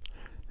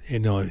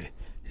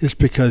 Just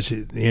because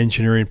the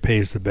engineering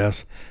pays the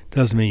best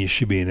doesn't mean you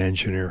should be an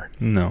engineer.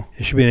 No.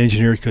 You should be an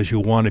engineer because you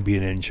want to be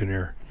an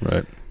engineer.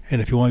 Right.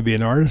 And if you want to be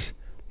an artist,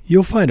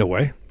 you'll find a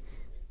way.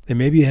 And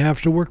maybe you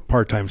have to work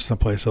part-time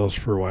someplace else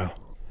for a while.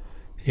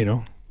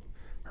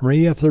 Or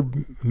maybe you have to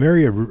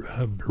marry a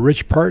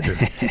rich partner.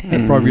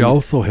 That probably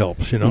also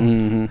helps, Be a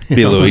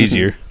little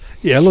easier.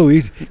 Yeah, a little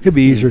easy. It could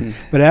be easier.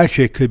 But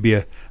actually, it could be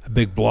a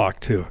big block,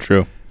 too.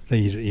 True.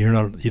 Then you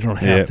don't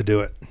have to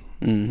do it.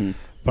 Mm-hmm.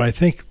 But I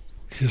think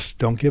just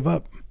don't give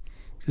up.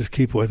 Just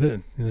keep with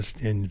it.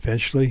 And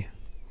eventually,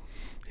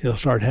 it'll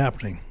start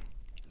happening.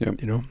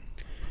 Yep.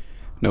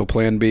 No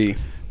plan B.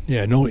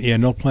 Yeah,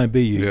 no plan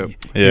B. You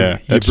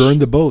burn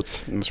the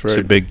boats. That's right.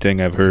 It's a big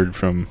thing I've heard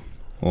from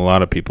a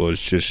lot of people.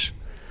 It's just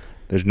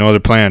there's no other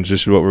plans.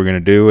 This is what we're going to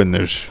do, and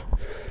there's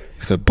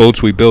the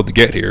boats we build to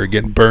get here are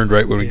getting burned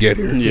right when we get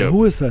here. Yeah. Who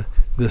was the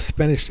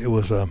Spanish? It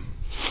was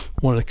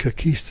one of the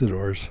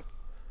conquistadors.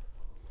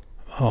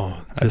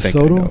 Oh, I think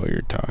I know what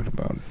you're talking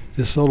about.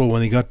 De Soto,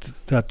 when he got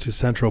to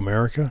Central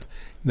America,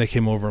 they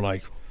came over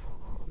like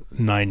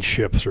 9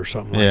 ships or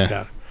something like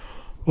that.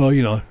 Well,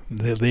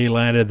 they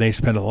landed. They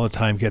spent a lot of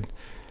time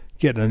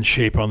getting in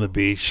shape on the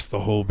beach,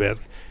 the whole bit.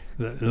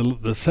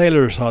 The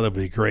sailors thought it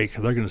would be great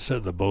because they're going to sit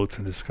in the boats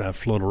and just kind of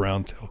float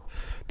around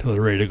till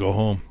they're ready to go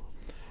home.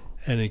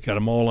 And he got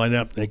them all lined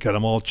up. They got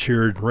them all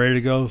cheered, ready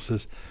to go.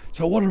 Says,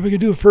 so what are we going to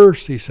do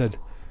first? He said,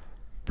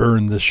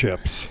 burn the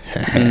ships.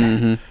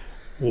 Mm-hmm.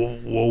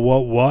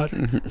 Well, what?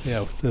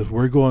 Yeah, says,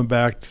 we're going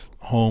back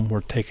home.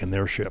 We're taking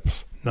their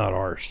ships, not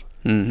ours.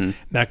 Mm-hmm.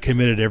 That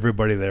committed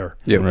everybody there.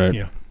 Yeah,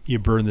 right. You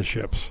burn the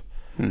ships.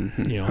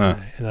 Mm-hmm.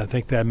 And I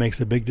think that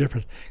makes a big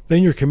difference.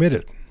 Then you're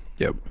committed.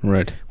 Yep.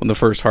 Right. When the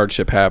first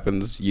hardship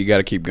happens, you got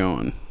to keep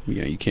going.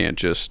 You can't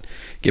just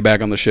get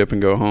back on the ship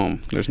and go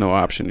home. There's no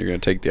option. You're going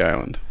to take the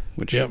island.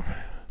 which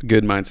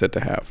good mindset to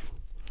have.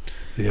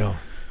 Yeah.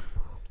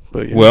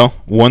 But, yeah. Well,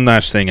 one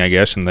last thing, I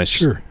guess,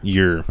 unless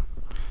you're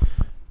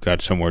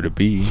got somewhere to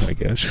be, I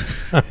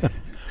guess.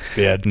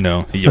 Bad.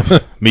 No,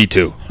 me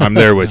too. I'm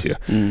there with you.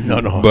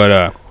 No.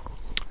 But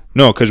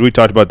no, because we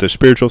talked about the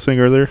spiritual thing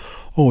earlier.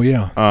 Oh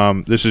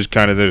yeah. This is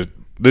kind of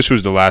this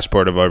was the last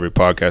part of every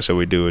podcast that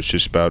we do. It's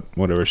just about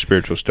whatever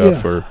spiritual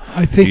stuff, or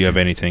do you have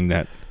anything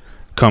that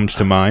comes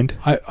to mind?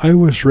 I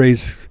was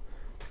raised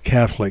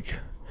Catholic,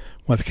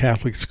 went to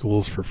Catholic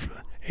schools for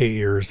 8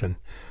 years and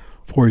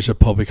 4 years at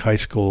public high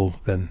school,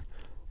 then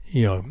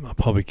a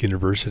public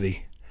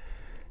university,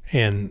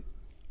 and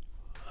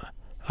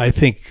I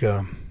think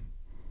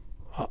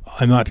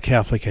I'm not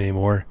Catholic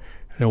anymore.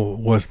 And it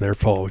wasn't their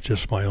fault. It was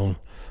just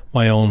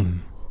my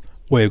own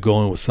way of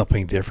going with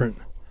something different.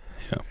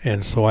 Yeah.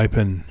 And so I've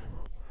been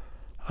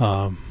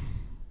the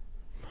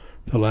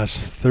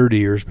last 30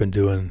 years been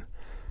doing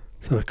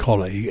something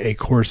called a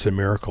Course in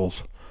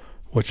Miracles,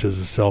 which is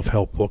a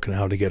self-help book on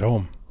how to get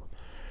home,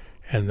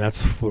 and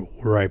that's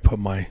where I put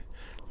my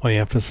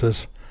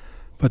emphasis.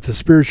 But the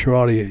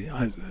spirituality,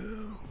 as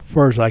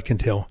far as I can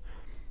tell,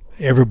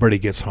 everybody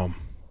gets home.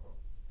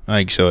 I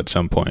think so. At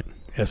some point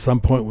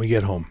we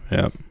get home.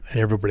 Yep. And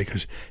everybody,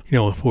 because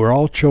if we're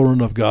all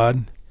children of God,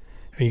 and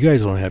you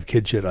guys don't have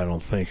kids yet, I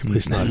don't think, at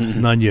least not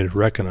none you'd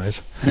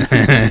recognize.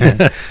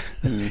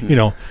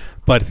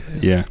 But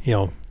yeah,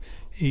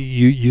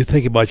 you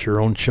think about your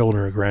own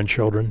children or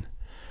grandchildren.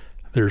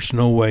 There's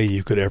no way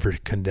you could ever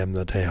condemn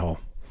them to hell.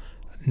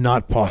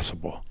 Not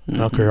possible. I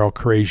don't care how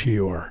crazy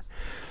you are.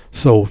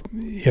 So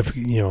if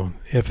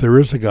there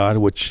is a God,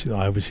 which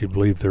I obviously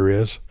believe there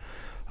is,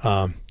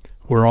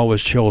 we're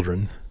always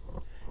children,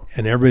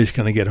 and everybody's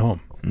going to get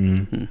home.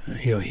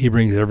 Mm-hmm. He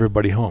brings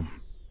everybody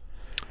home.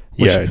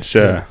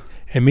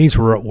 It means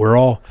we're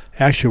all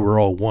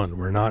one.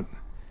 We're not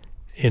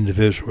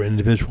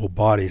individual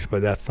bodies,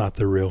 but that's not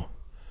the real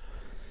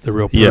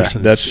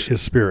person. That's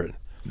his spirit.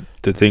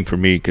 The thing for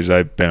me, because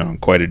I've been on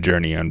quite a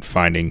journey on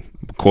finding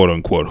quote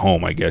unquote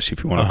home, I guess,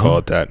 if you want to call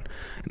it that.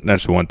 And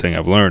that's the one thing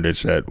I've learned,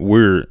 is that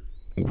we're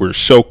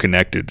so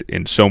connected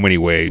in so many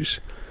ways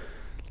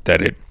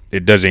that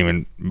it doesn't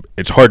even,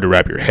 it's hard to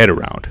wrap your head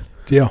around.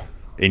 Yeah.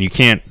 And you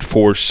can't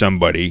force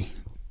somebody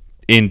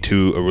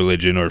into a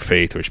religion or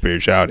faith or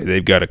spirituality.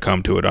 They've got to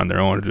come to it on their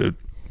own to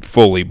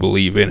fully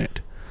believe in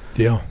it.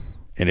 Yeah.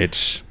 And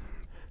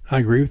I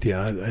agree with you.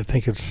 I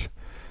think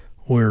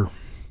we're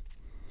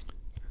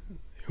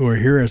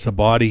here as a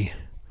body,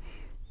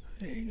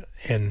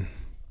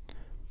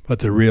 but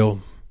the real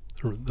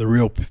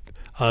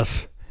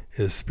us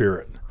is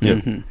spirit. Yep.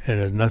 Mm-hmm. And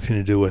it has nothing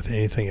to do with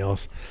anything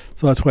else.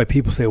 So that's why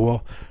people say,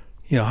 well,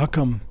 how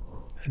come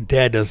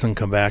Dad doesn't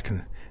come back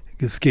and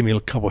just give me a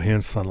couple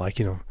hints on,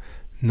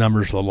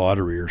 numbers of the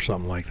lottery or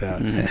something like that.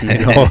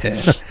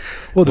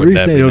 Well, the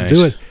reason they don't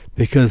do it,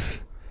 because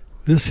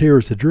this here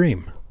is a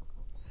dream.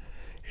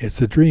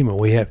 It's a dream, and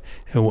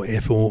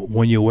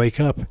when you wake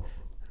up,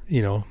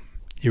 you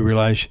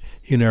realize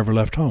you never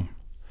left home.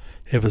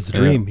 If it's a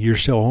dream, you're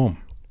still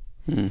home.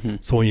 Mm-hmm.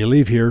 So when you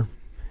leave here,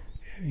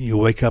 you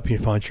wake up and you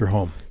find you're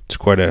home. It's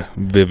quite a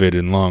vivid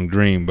and long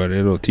dream, but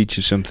it'll teach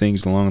you some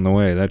things along the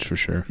way. That's for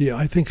sure. Yeah,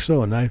 I think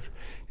so. And I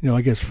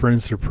guess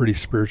friends that are pretty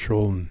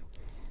spiritual,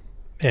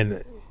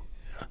 and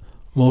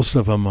most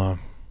of them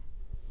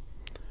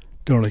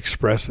don't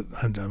express it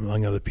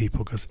among other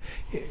people, because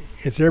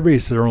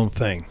everybody's their own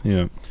thing.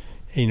 Yeah.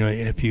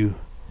 If you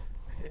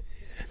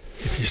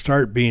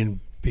start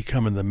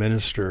becoming the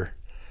minister,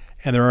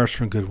 and there are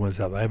some good ones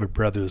out there. I have a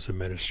brother who's a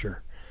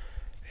minister,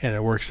 and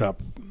it works out,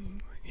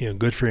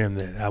 good for him.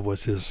 That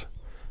was his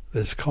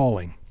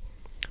calling.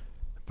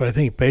 But I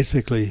think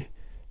basically,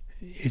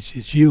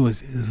 it's you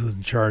who's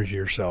in charge of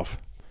yourself,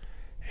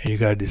 and you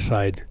got to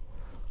decide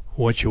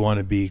what you want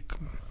to be.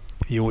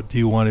 Do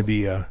you want to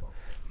be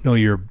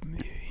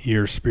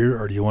your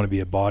spirit, or do you want to be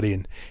a body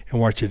and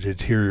watch it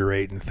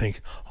deteriorate and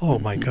think, oh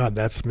my God,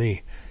 that's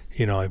me.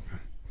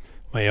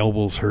 My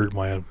elbows hurt,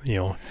 my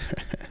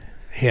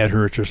head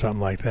hurts or something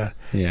like that.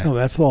 Yeah. No,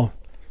 that's all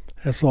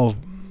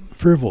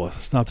frivolous.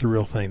 It's not the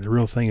real thing. The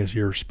real thing is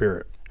your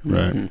spirit.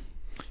 Right.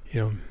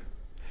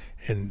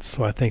 And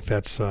so I think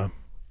that's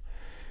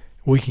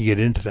we can get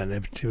into that.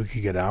 We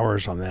could get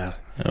hours on that.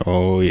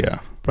 Oh yeah.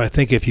 But I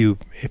think if you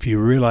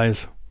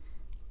realize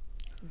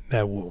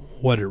that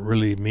what it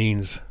really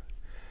means,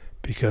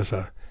 because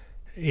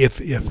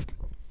if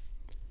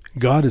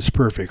God is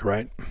perfect,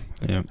 right?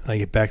 Yeah. I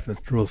get back to the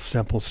real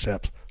simple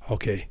steps.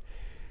 Okay,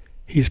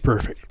 He's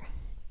perfect.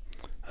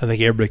 I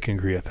think everybody can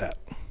agree with that.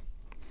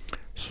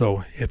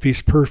 So if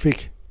He's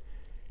perfect,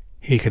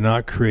 He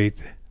cannot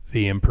create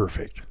the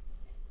imperfect.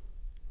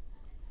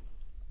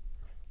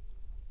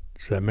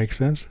 Does that make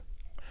sense?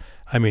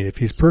 I mean, if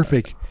He's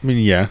perfect,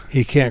 yeah.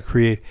 He can't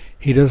create.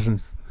 He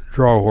doesn't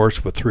draw a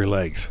horse with 3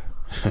 legs.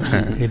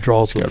 He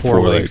draws with 4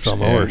 legs on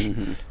the horse,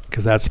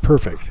 because that's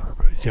perfect.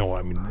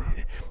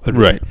 But,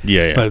 right.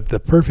 Yeah. But the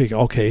perfect.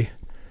 Okay,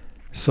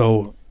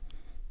 so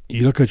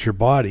you look at your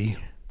body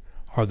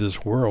or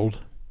this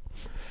world.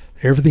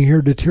 Everything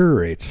here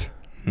deteriorates.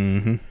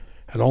 Mm-hmm.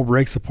 It all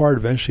breaks apart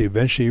eventually.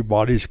 Eventually, your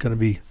body's going to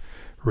be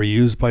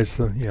reused by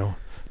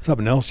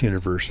something else in the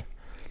universe.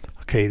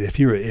 Okay, if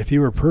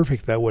you were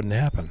perfect, that wouldn't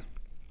happen.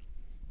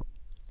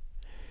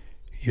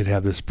 You'd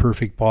have this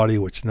perfect body,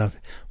 which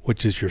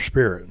is your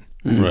spirit.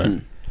 Mm-hmm.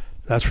 Right.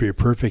 That's where your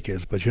perfect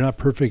is, but you're not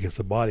perfect as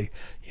the body.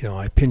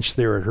 I pinch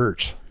there, it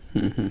hurts.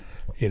 Mm-hmm.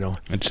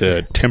 It's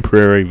a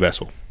temporary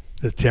vessel.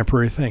 The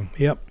temporary thing.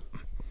 Yep.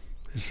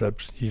 It's up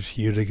to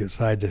you to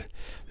decide to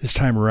this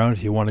time around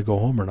if you want to go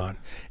home or not.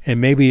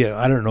 And maybe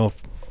I don't know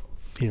if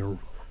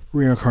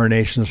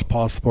reincarnation is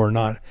possible or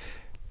not.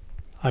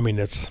 I mean,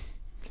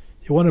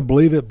 you want to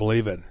believe it,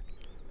 believe it.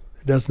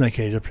 It doesn't make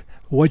any difference.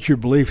 What your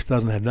beliefs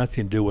doesn't have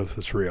nothing to do with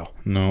what's real.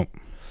 No.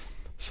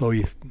 So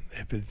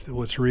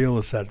what's real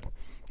is that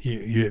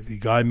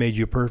God made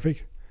you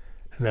perfect,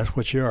 and that's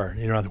what you are.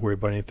 You don't have to worry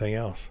about anything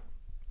else.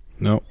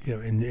 No.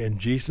 And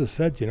Jesus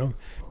said,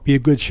 be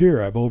of good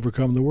cheer. I've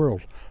overcome the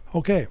world.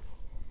 Okay.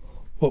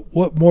 Well,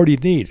 what more do you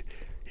need?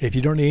 If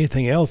you don't need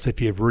anything else, if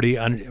you've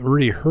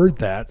already heard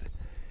that,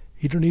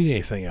 you don't need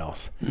anything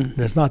else. Mm-hmm. And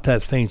it's not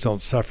that things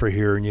don't suffer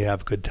here and you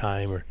have a good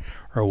time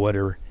or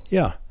whatever.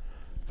 Yeah.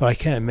 But I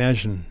can't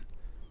imagine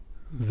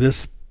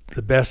the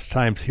best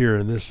times here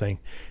in this thing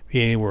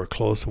be anywhere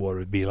close to what it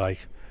would be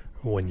like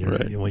when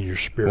you're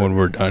spirit. When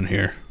we're done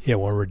here. Yeah,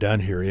 when we're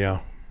done here,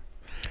 yeah.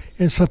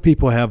 And some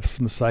people have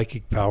some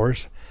psychic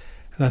powers,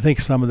 and I think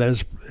some of that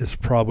is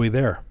probably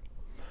there.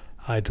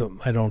 I've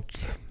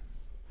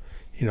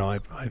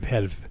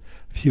had a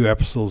few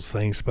episodes,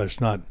 things, but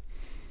it's not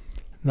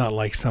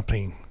like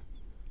something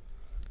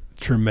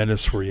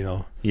tremendous where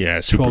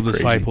 12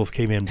 disciples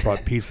came in and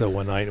brought pizza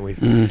one night and we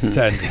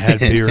sat and had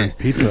beer and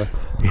pizza.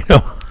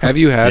 Have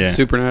you had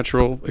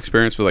supernatural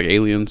experience with like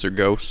aliens or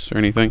ghosts or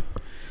anything?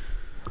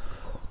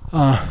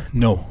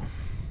 No.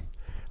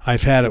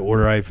 I've had it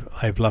where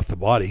I've left the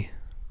body.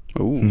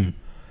 Ooh.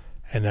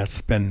 And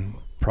that's been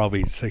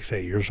probably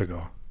 6-8 years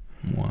ago.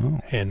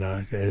 Wow. And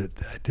I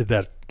did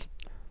that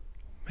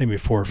maybe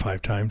 4 or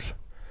 5 times.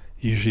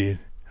 Usually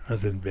I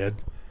was in bed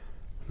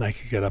and I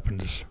could get up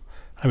and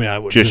I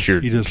would your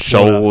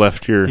soul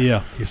left your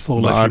your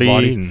soul left your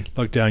body and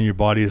look down, your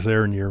body is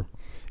there and you're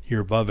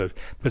above it.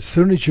 But as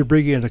soon as you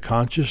bring it into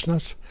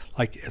consciousness,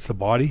 like it's a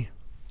body,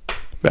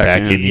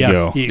 back in you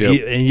go.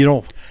 And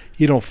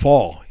you don't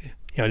fall.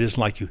 It isn't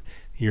like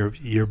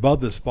you're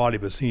above this body,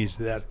 but as soon as you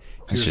do that,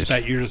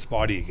 you're just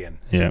body again.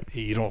 Yeah.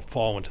 You don't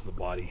fall into the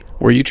body.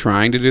 Were you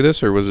trying to do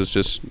this, or was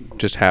this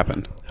just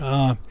happened?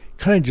 Kind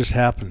of just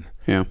happened.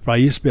 Yeah. But I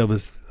used to be able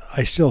to.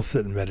 I still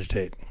sit and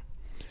meditate,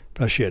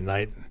 especially at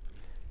night,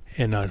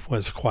 and when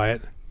it's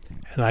quiet,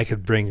 and I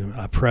could bring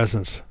a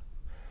presence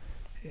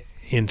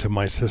into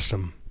my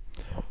system,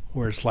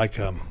 where it's like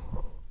a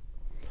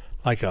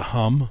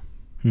hum,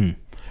 and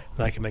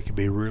I can make it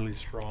be really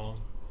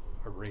strong,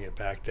 or bring it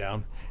back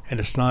down, and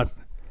it's not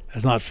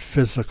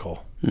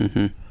physical.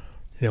 Mm-hmm.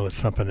 It's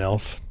something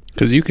else.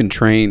 Because you can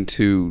train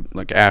to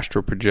like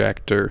astral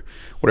project or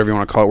whatever you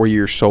want to call it, where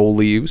your soul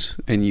leaves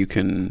and you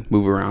can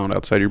move around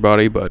outside your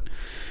body. But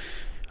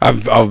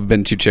I've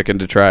been too chicken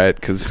to try it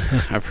because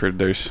I've heard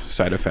there's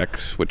side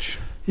effects, which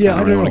I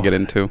don't really want to get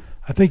into.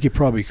 I think you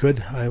probably could.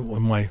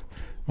 When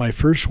my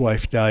first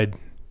wife died,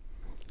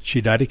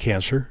 she died of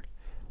cancer.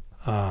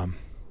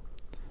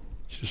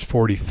 She was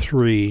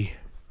 43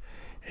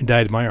 and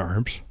died in my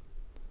arms.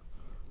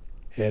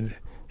 And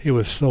it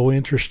was so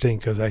interesting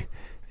because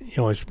she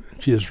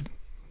was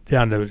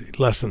down to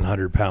less than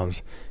 100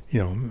 pounds,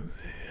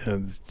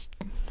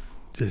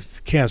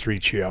 just cancer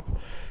eats you up.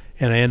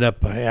 And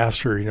I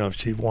asked her, if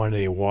she wanted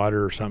any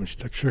water or something. She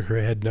shook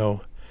her head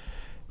no.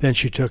 Then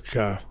she took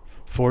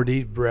 4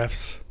 deep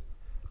breaths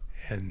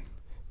and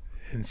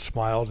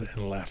smiled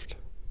and left.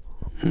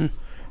 It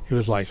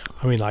was like,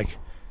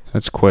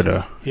 that's quite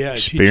a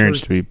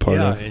experience to be part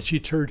of. Yeah, and she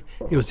turned.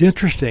 It was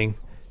interesting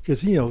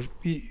because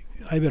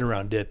I've been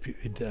around dead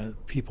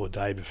people who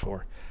died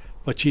before,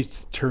 but she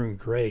turned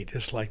gray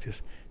just like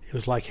this. It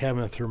was like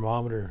having a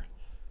thermometer,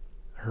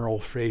 her whole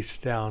face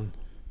down,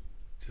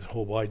 his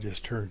whole body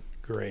just turned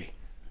gray,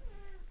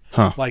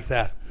 like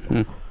that.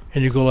 And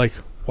you go like,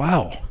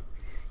 wow,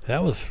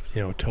 that was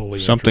totally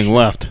something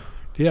left.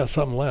 Yeah,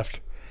 something left,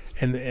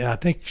 and I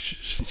think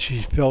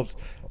she felt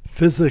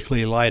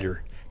physically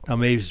lighter. Now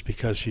maybe it's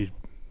because she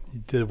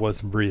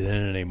wasn't breathing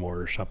in anymore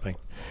or something.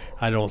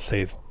 I don't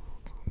say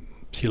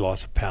she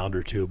lost a pound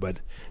or 2,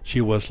 but she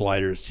was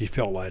lighter. She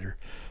felt lighter.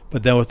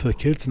 But then with the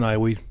kids and I,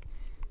 we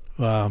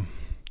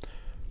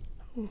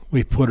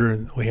put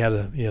her. We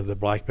had the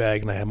black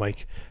bag, and I had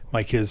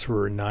my kids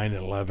were 9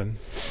 and 11,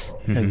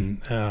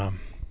 and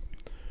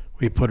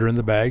we put her in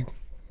the bag,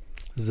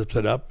 zipped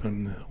it up,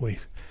 and we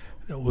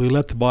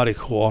let the body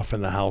cool off in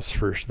the house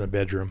first in the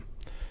bedroom,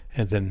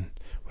 and then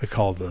we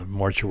called the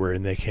mortuary,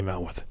 and they came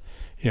out with,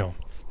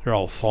 they're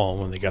all solemn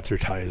when they got their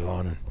ties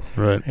on, and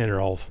right, and they're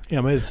all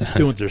doing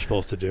what they're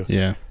supposed to do.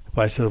 Yeah.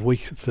 But I said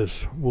we'll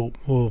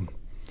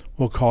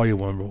call you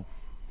when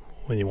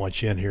you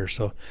want you in here.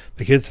 So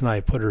the kids and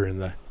I put her in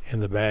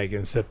the bag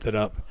and zipped it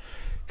up,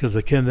 because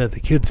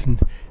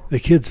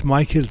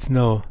my kids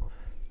know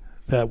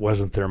that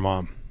wasn't their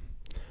mom.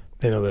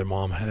 They know their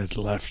mom had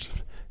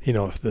left.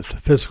 If the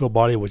physical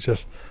body was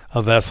just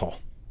a vessel,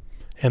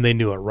 and they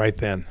knew it right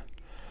then.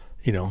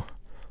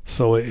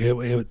 So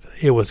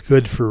it was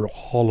good for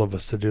all of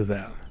us to do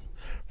that.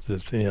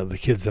 The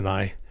kids and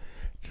I,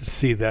 to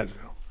see that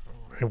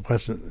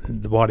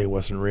the body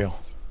wasn't real.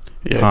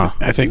 Yeah,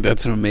 I think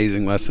that's an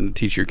amazing lesson to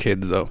teach your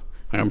kids, though.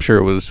 I'm sure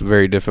it was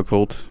very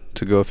difficult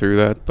to go through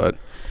that, but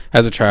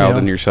as a child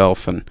and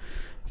yourself,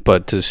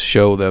 but to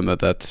show them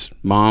that's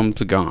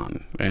mom's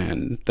gone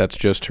and that's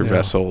just her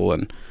vessel,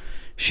 and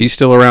she's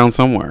still around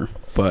somewhere,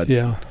 but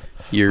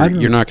you're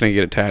not going to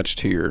get attached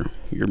to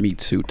your meat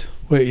suit.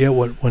 Well, yeah,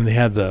 when they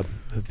had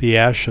the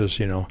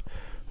ashes,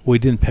 we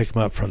didn't pick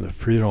them up from the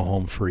funeral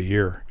home for a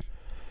year.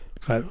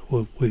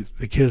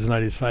 The kids and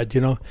I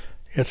decided,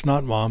 it's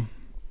not Mom.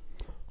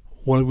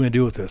 What are we going to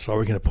do with this? Are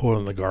we going to pull it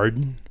in the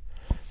garden?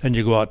 Then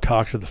you go out and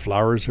talk to the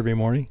flowers every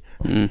morning.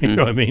 Mm-hmm. You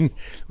know what I mean?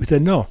 We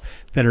said no.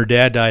 Then her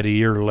dad died a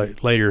year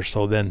later,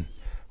 so then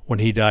when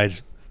he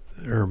died,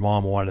 her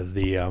mom wanted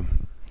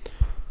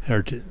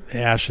her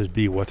ashes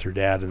be with her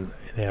dad and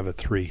have a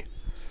three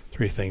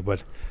thing.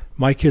 But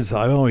my kids,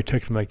 I only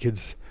took my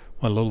kids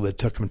when little. They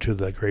took them to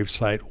the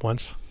gravesite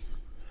once.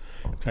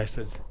 I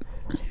said,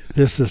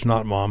 "This is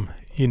not Mom.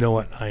 You know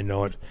it. I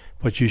know it.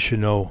 But you should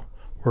know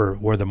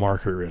where the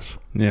marker is."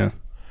 Yeah.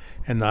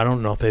 And I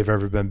don't know if they've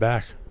ever been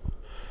back.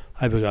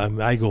 I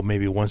go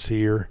maybe once a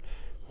year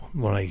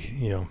when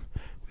I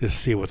just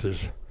see what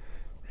there's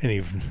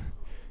any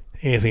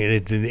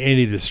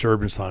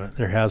disturbance on it.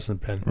 There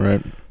hasn't been.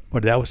 Right.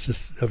 But that was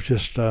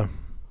just.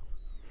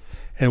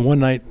 And one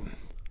night,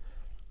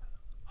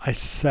 I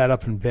sat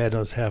up in bed and I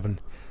was having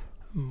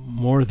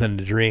more than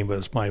a dream. But it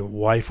was my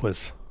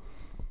wife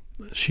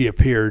she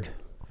appeared,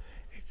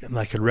 and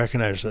I could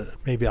recognize her,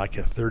 maybe like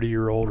a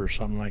 30-year-old or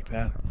something like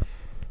that,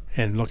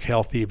 and looked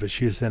healthy. But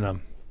she was in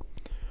a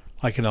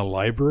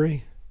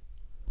library,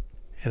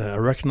 and I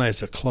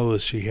recognized the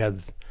clothes. She had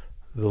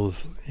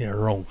those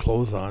her own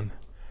clothes on,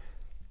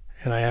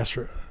 and I asked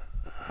her,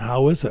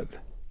 "How is it?"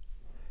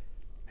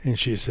 And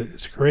she said,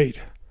 "It's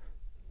great.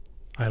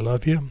 I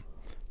love you."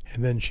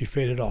 And then she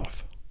faded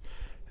off.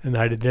 And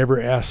I had never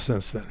asked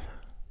since then,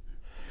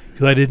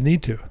 because I didn't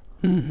need to.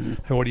 Mm-hmm.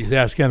 And what he's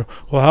asking,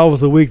 well, how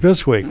was the week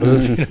this week?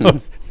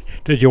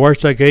 Did you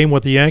watch that game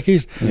with the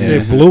Yankees? Yeah.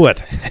 They blew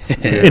it.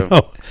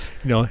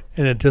 Yeah.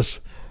 And it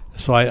just,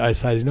 so I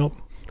decided,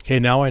 okay,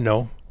 now I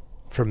know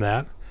from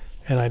that,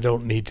 and I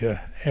don't need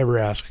to ever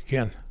ask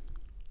again.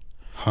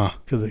 Huh.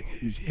 Because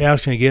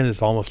asking again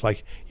is almost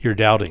like you're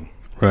doubting.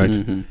 Right.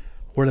 Mm-hmm.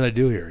 What did I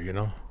do here,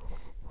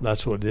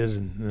 That's what it did,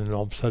 and then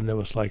all of a sudden it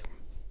was like,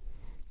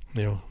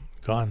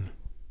 gone.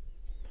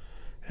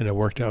 And it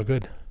worked out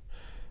good.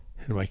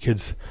 And I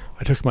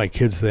took my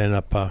kids then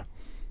up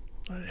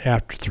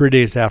after 3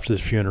 days after the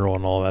funeral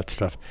and all that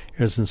stuff.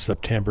 It was in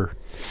September.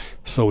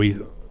 So I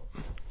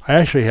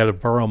actually had to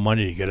borrow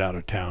money to get out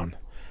of town.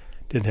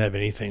 Didn't have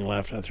anything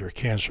left after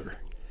cancer.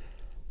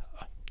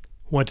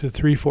 Went to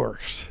Three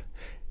Forks.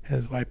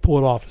 And I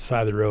pulled off the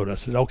side of the road. I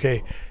said,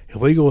 okay, if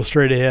we go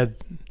straight ahead,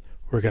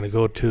 we're going to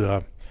go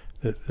to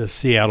the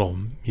Seattle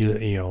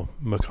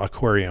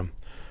aquarium.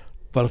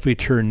 But if we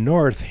turn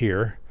north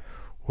here,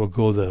 we'll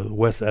go to the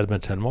West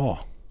Edmonton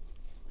Mall.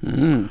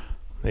 Mm-hmm.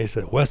 They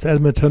said, West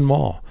Edmonton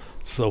Mall.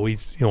 So we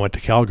went to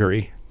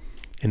Calgary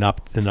and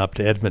up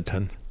to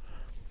Edmonton.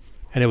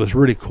 And it was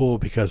really cool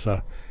because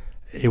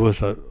it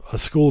was a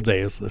school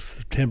day. It was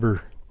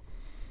September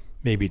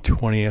maybe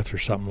 20th or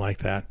something like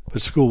that.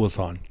 But school was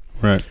on.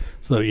 Right.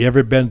 So you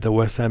ever been to the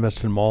West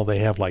Edmonton Mall? They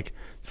have like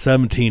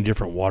 17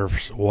 different water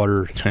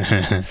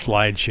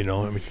slides,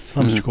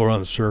 some just go around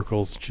in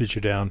circles, shoot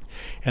you down.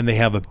 And they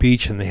have a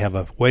beach and they have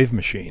a wave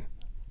machine.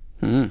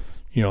 Mm-hmm.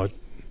 It's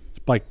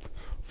like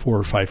 4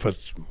 or 5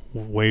 foot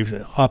waves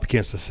up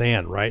against the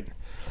sand, right?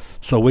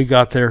 So we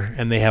got there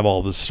and they have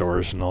all the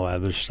stores and all that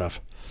other stuff.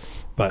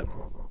 But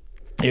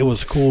it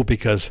was cool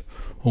because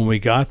when we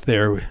got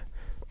there,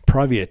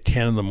 probably at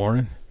 10 in the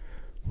morning,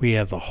 we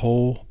had the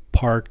whole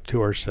park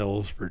to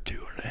ourselves for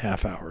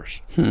 2.5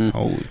 hours.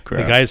 Holy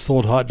crap. The guy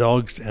sold hot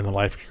dogs and the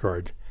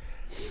lifeguard.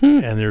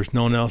 And there's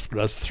no one else but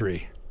us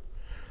three.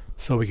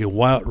 So we could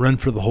run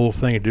for the whole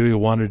thing and do what we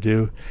wanted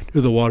to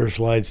do the water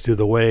slides, do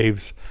the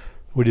waves.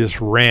 We just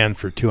ran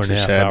for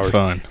 2.5 hours.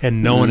 Fun.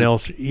 And no one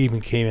else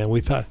even came in. We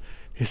thought,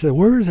 he said,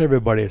 where is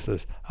everybody? I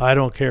says, I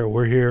don't care.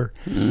 We're here.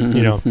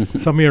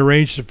 Somebody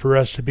arranged it for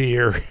us to be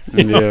here.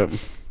 Yeah.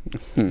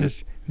 And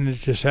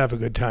just have a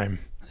good time.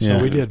 Yeah.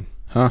 So we did.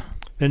 Huh.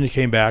 Then you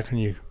came back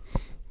and you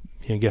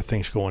get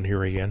things going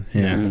here again.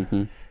 Yeah.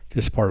 Mm-hmm.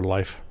 Just part of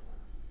life.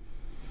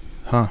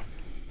 Huh.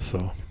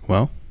 So.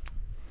 Well,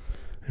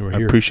 And we're I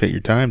here. appreciate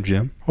your time,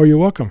 Jim. Oh, you're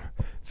welcome.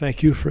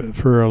 Thank you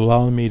for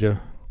allowing me to,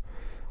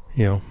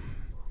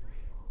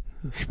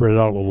 spread it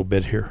out a little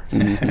bit here.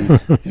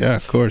 Mm-hmm. Yeah,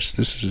 of course.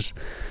 This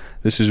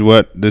is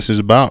what this is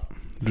about.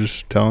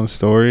 Just telling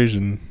stories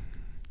and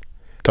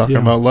talking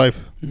Yeah. about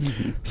life.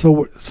 Mm-hmm.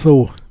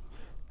 So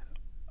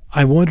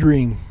I'm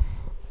wondering,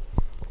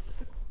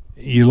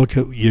 you're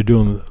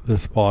doing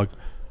this blog.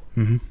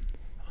 Mm-hmm.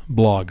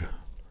 Blog.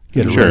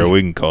 Sure,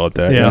 we can call it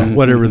that. Yeah,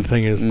 whatever the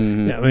thing is.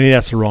 Yeah, I mean,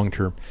 that's the wrong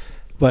term.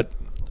 But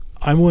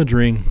I'm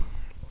wondering,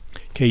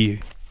 okay,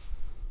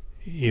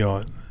 you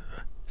know,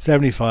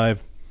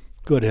 75,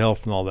 good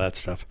health and all that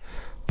stuff.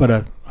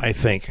 But I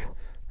think,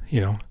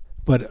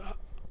 but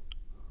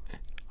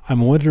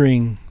I'm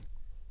wondering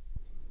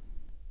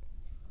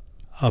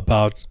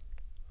about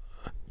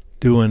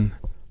doing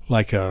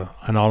like an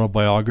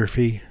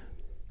autobiography.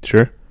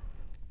 Sure.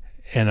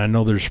 And I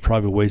know there's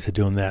probably ways of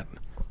doing that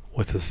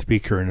with a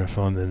speaker and a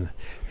phone and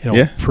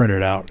print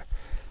it out.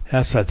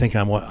 That's I think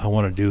I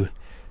want to do.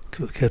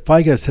 'Cause if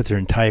I got to sit there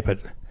and type it,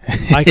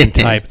 I can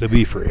type. It'll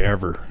be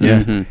forever.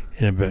 Yeah.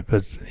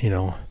 But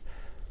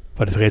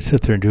if I could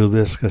sit there and do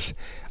this, because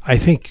I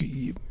think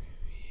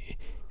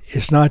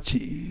it's not.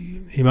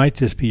 It might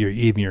just be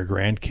even your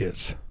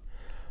grandkids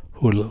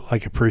who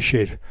would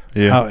appreciate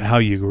how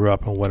you grew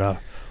up and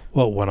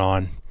what went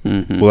on.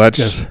 Mm-hmm. Well,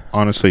 that's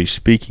honestly,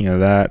 speaking of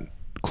that,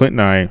 Clint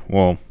and I,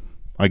 well,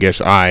 I guess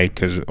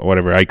because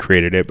whatever, I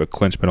created it, but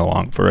Clint's been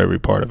along for every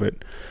part of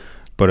it.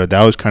 But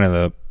that was kind of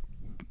the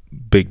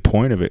big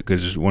point of it,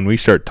 because when we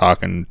start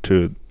talking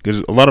because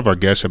a lot of our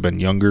guests have been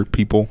younger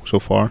people so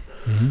far,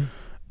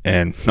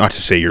 and not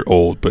to say you're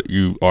old, but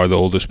you are the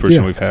oldest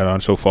person we've had on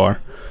so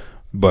far.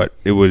 But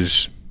it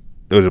was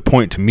a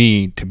point to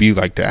me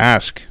to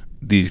ask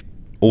these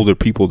older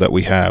people that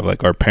we have,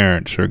 like our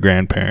parents or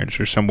grandparents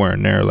or somewhere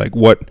in there, like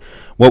what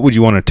would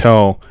you want to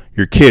tell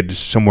your kids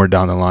somewhere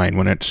down the line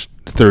when it's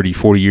 30,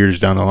 40 years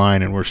down the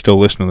line and we're still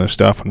listening to this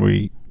stuff and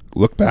we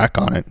look back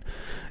on it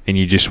and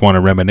you just want to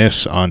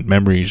reminisce on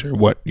memories or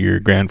what your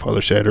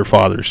grandfather said or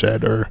father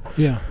said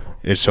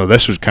so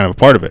this was kind of a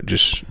part of it,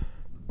 just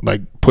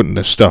like putting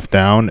this stuff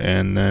down,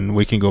 and then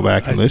we can go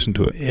back and listen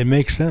to it. It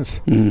makes sense.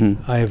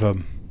 I have a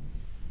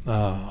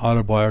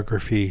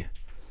autobiography.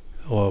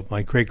 Well,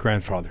 my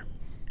great-grandfather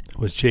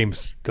was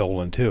James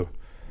Dolan too.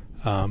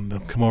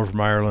 Come over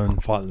from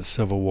Ireland, fought in the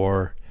Civil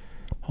War,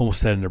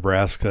 homestead in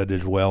Nebraska,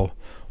 did well,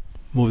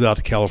 moved out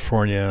to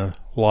California,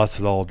 lost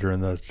it all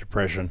during the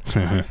Depression.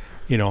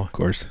 Of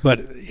course.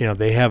 But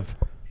they have.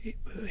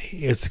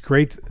 It's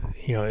great.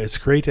 It's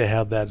great to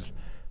have that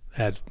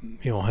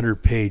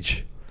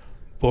 100-page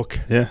book,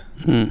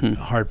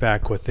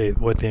 hardback,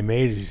 what they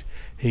made.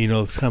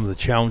 And, some of the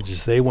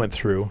challenges they went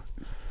through,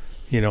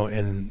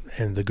 and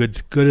the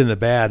good and the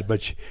bad.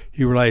 But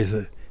you realize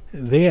that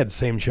they had the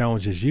same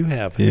challenges you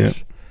have.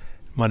 It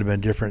might have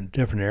been different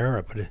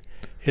era, but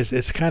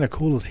it's kind of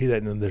cool to see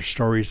that in their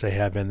stories they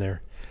have in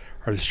there,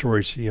 or the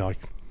stories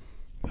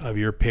of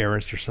your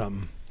parents or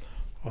something.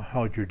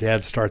 How did your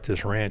dad start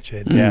this ranch?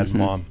 Dad and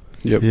mom.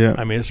 Yep. Yeah.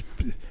 I mean,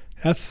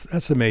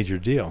 that's a major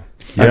deal.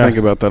 I think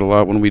about that a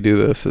lot when we do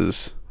this.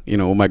 Is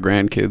my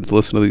grandkids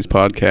listen to these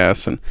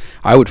podcasts, and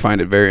I would find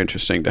it very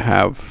interesting to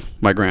have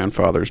my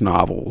grandfather's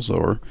novels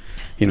or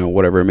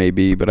whatever it may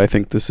be. But I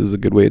think this is a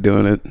good way of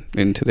doing it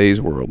in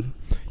today's world.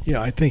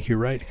 Yeah, I think you're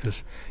right,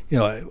 because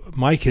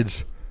my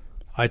kids,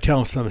 I tell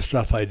them some of the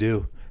stuff I've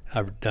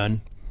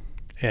done,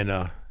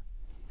 and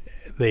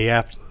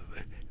they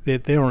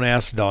don't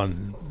ask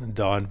Don,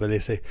 but they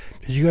say,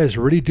 "Did you guys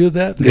really do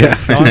that?" Yeah,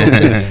 Don will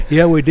say,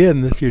 "Yeah, we did.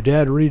 And your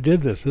dad really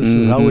did this. This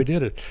is how we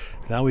did it."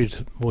 Now we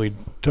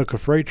took a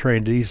freight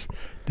train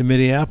to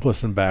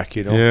Minneapolis and back.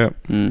 Yeah.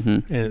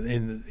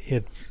 And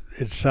it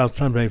sounds,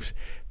 sometimes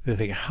they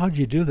think, "How'd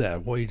you do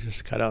that?" Well, you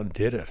just got out and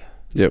did it.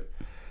 Yep.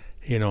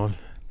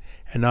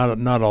 And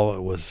not all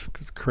it was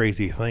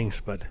crazy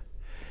things, but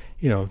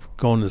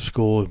going to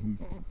school,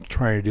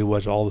 trying to do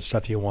all the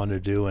stuff you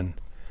wanted to do, and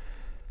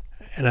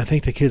I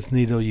think the kids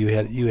need to know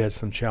you had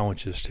some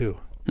challenges too.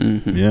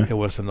 Yeah, it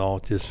wasn't all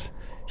just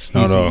it's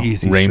not all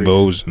easy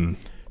rainbows street.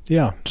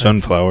 And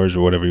sunflowers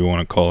or whatever you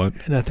want to call it.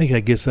 And I think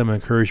that gives them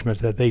encouragement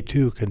that they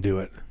too can do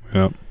it.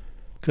 Yeah,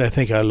 because I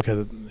think I look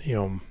at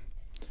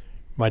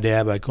my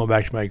dad, by going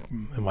back to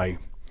my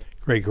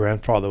great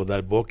grandfather with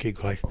that book, he'd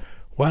go like,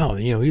 "Wow,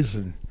 he's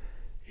in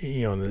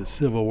the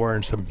Civil War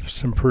and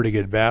some pretty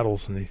good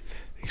battles," and he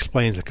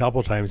explains a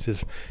couple times.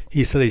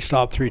 He said he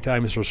stopped 3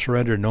 times for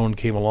surrender and no one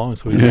came along,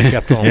 so he just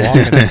kept on walking.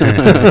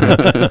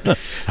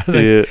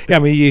 I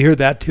mean, you hear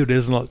that too.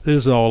 This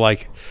isn't all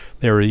like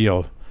they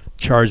were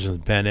charged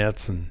with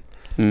bayonets,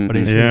 but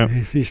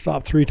he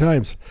stopped 3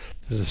 times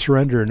to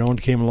surrender and no one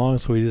came along,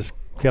 so he just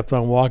kept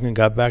on walking and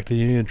got back to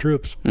Union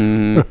troops.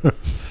 Yeah,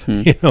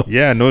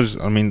 and those,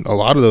 I mean, a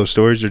lot of those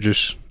stories are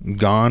just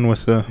gone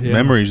with the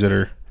memories that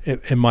are.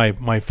 And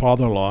my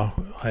father-in-law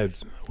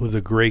was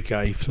a great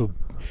guy. He flew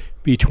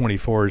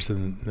B-24s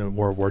in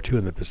World War II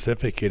in the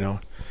Pacific,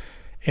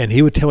 and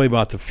he would tell me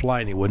about the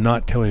flying. He would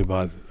not tell me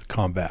about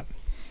combat,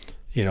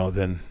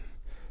 and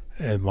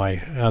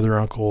my other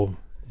uncle,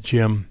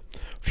 Jim,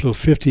 flew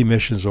 50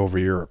 missions over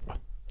Europe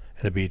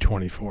in a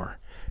B-24.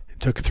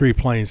 It took 3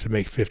 planes to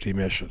make 50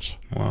 missions.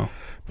 Wow.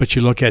 But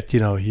you look at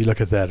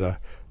that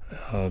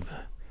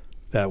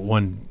that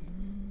one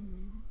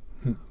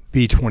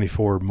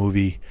B-24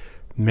 movie,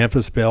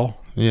 Memphis Belle.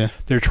 Yeah.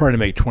 They're trying to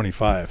make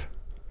 25.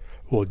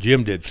 Well,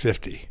 Jim did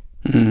 50,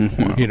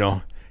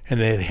 wow. And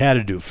they had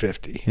to do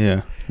 50.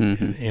 Yeah.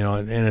 And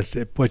it's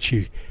what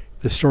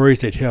the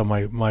stories they tell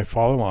my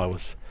father-in-law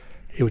was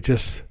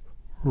just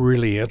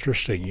really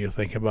interesting. You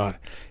think about,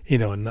 a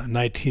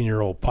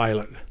 19-year-old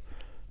pilot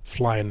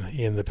flying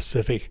in the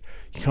Pacific.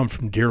 You come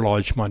from Deer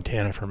Lodge,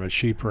 Montana, from a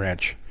sheep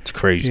ranch. It's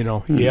crazy.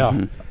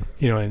 Yeah.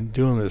 And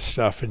doing this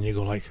stuff, and you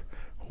go like,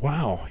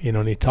 wow.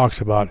 And he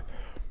talks about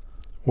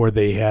where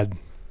they had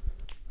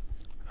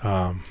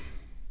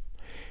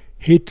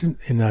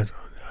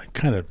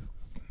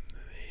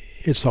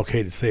it's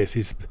okay to say this.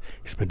 He's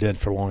been dead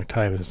for a long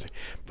time,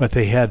 but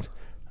they had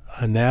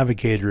a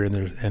navigator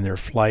in their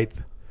flight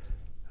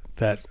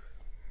that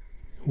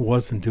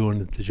wasn't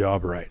doing the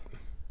job right.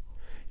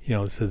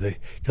 So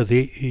because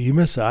you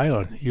miss the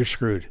island, you're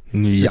screwed.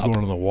 Yep. You're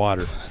going in the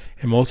water,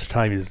 and most of the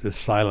time it's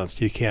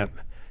silenced. You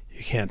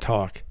can't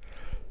talk.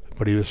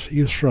 But he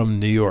was from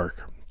New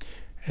York,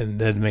 and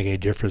that didn't make any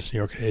difference in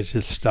New York. It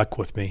just stuck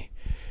with me.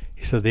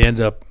 He said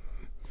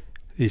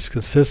he's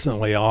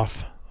consistently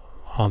off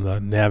on the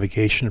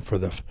navigation for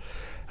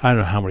I don't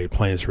know how many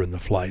planes were in the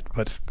flight,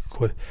 but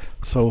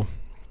so,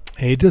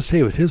 and he did say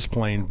it was his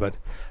plane, but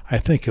I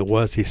think it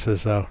was. He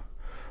says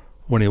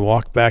when he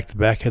walked back to the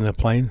back end of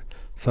the plane,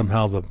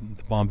 somehow the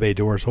Bombay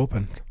doors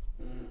opened.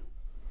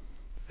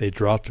 They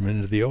dropped him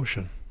into the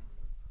ocean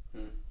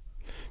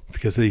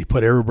because he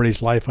put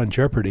everybody's life on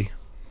jeopardy.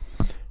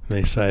 And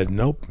they said,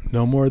 nope,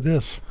 no more of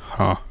this.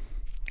 Huh.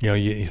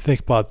 You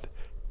think about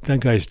that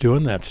guy's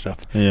doing that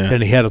stuff. Yeah. Then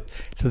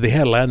they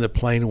had landed a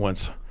plane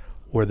once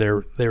where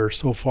they were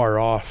so far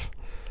off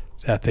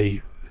that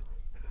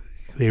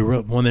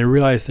when they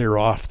realized they were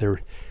off,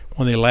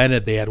 when they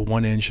landed they had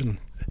one engine.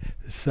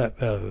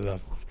 The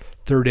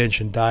third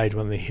engine died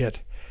when they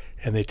hit,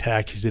 and they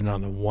taxied in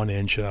on the one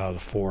engine out of the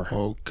four.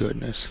 Oh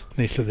goodness! And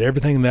they said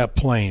everything in that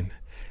plane,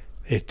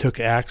 it took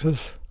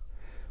axes,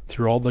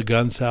 threw all the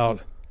guns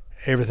out,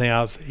 everything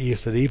out. He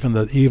said even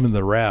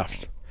the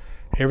raft,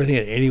 everything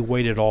at any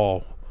weight at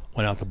all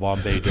went out the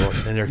Bombay door,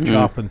 and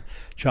they're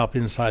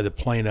chopping inside the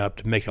plane up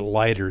to make it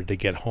lighter to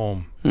get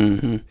home.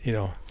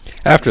 Mm-hmm.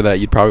 After that,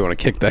 you'd probably want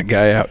to kick that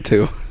guy out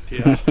too.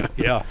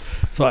 Yeah.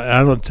 So I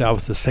don't know if that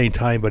was the same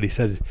time, but he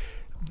said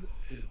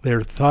they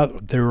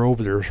thought they were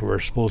over there where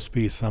supposed to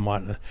be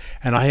somewhat,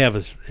 and I have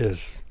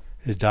his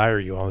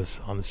diary on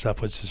the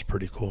stuff, which is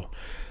pretty cool.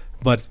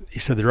 But he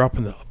said they're up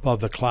above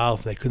the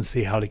clouds, and they couldn't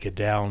see how to get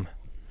down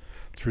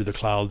through the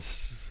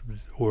clouds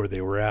where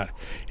they were at.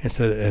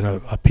 And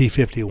a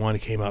P-51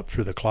 came up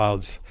through the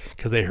clouds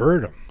because they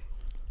heard him.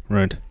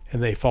 Right.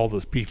 And they followed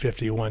this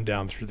P-51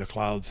 down through the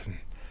clouds, and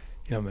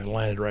they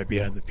landed right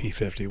behind the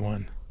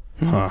P-51.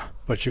 Huh.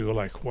 But you go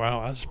like,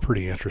 wow, that's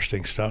pretty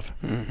interesting stuff.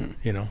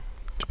 Mm-hmm.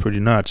 It's pretty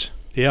nuts.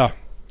 Yeah.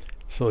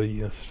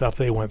 So stuff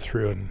they went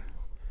through, and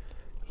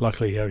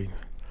luckily, I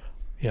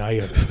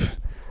got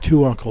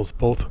two uncles.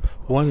 Both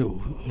one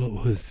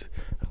who was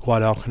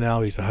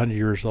Guadalcanal. He's 100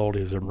 years old.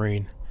 He's a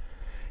Marine,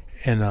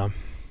 and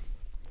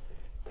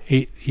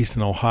he's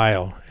in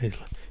Ohio.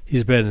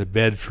 He's been in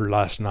bed for the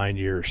last 9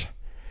 years.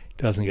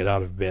 Doesn't get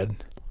out of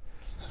bed.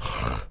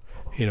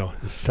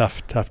 It's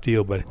tough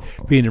deal. But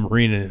being a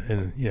Marine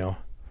in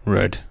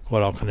right,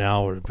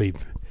 Guadalcanal would be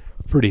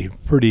pretty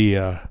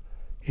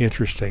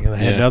interesting. And I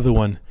had another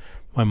one,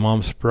 my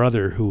mom's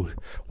brother, who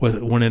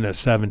went in at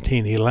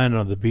 17. He landed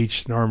on the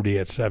beach in Normandy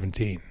at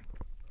 17.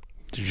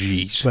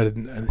 Jeez. But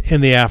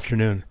in the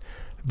afternoon.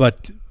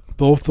 But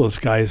both those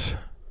guys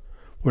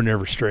were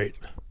never straight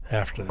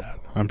after that.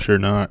 I'm sure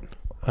not.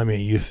 I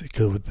mean, you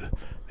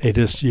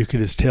could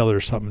just tell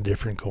there's something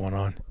different going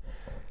on.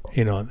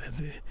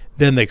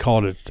 Then they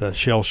called it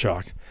shell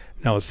shock.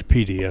 Now it's the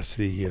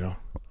PTSD.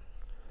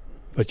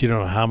 But you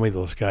don't know how many of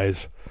those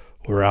guys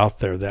were out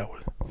there that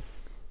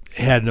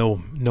had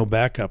no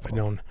backup.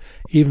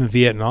 Even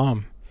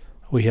Vietnam,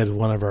 we had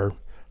one of our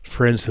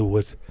friends who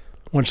went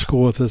to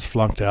school with us,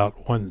 flunked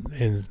out, went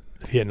in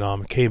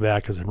Vietnam, came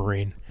back as a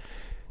Marine.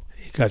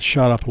 He got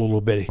shot up a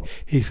little bit.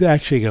 He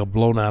actually got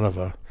blown out of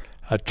a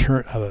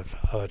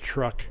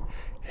truck,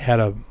 had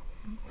a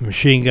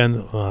machine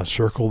gun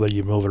circle that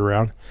you move it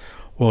around.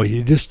 Well,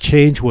 he just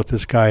changed with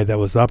this guy that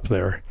was up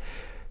there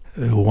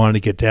who wanted to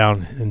get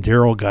down, and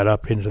Daryl got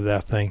up into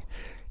that thing.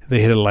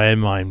 They hit a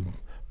landmine,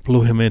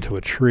 blew him into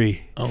a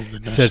tree. Oh,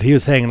 goodness. He said he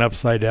was hanging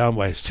upside down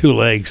by his two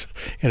legs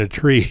in a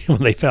tree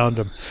when they found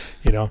him,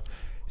 And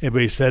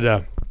but he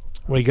said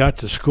when he got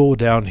to school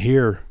down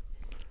here,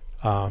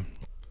 a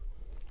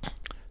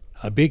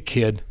big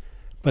kid,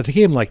 but they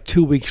gave him like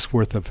 2 weeks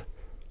worth of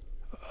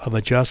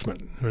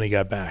adjustment when he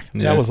got back.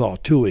 Yeah. That was all,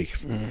 2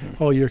 weeks.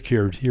 Mm-hmm. Oh, you're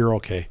cured. You're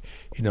okay.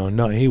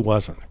 No, he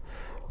wasn't.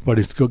 But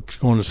he's going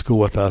to school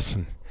with us,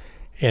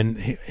 and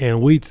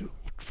we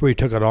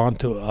took it on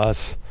to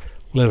us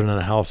living in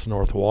a house in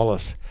North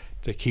Wallace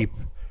to keep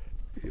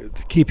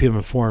him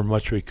informed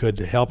much we could,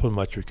 to help him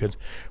much we could.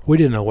 We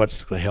didn't know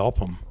what's going to help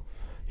him,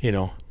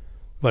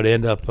 but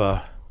end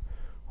up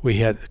we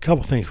had a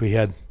couple things. We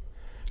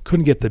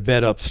couldn't get the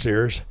bed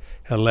upstairs,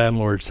 and the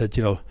landlord said,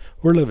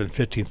 we're living in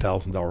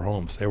 $15,000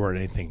 homes. They weren't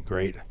anything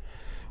great.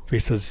 But he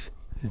says,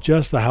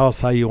 just the house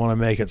how you want to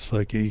make it so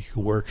you could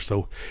work.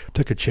 So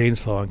took a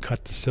chainsaw and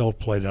cut the sill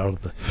plate out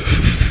of the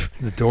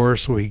the door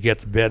so we could get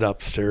the bed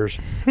upstairs.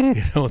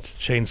 It's a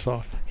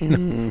chainsaw.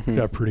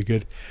 Got pretty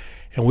good.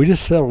 And we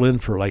just settled in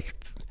for like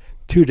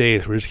 2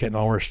 days. We're just getting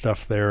all our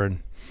stuff there.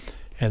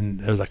 And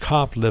there was a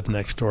cop lived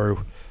next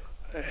door.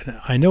 And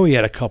I know he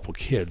had a couple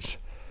kids,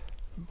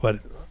 but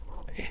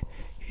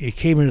he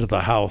came into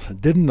the house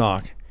and didn't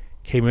knock,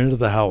 came into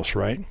the house,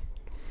 right?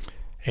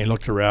 And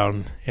looked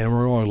around, and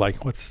we're all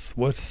like,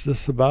 what's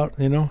this about,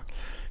 We haven't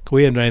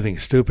done anything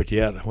stupid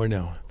yet.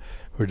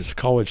 We're just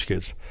college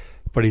kids.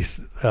 But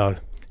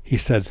he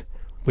said,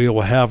 we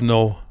will have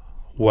no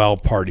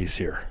wild parties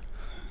here.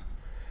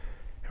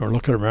 And we're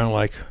looking around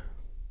like,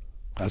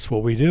 that's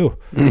what we do.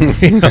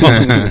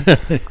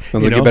 Sounds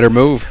like a better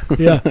move.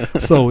 Yeah.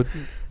 So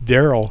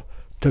Daryl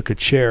took a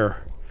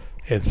chair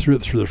and threw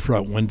it through the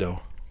front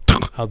window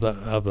of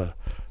the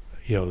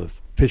the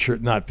picture,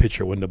 not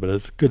picture window, but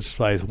it's a good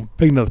size,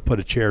 big enough to put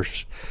a chair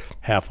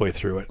halfway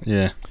through it.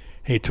 Yeah.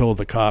 And he told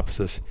the cop,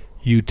 says,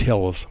 you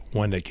tell us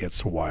when it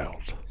gets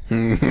wild.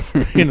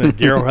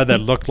 Daryl had that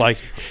look like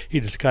he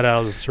just got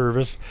out of the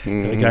service.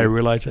 And the guy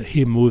realized that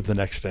he moved the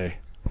next day.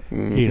 He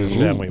and his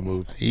family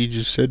moved. He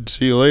just said,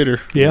 see you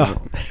later. Yeah.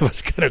 It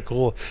was kind of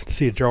cool to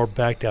see Daryl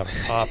back down the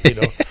cop,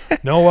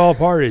 No wild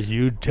parties.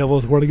 You tell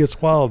us when it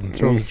gets wild, and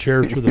throws a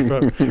chair through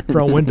the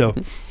front window.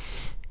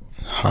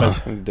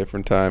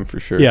 Different time for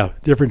sure. Yeah,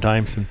 different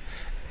times. And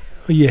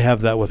you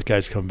have that with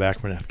guys coming back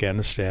from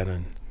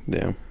Afghanistan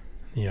and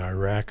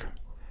Iraq.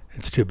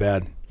 It's too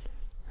bad.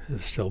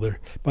 It's still there.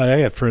 But I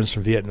have friends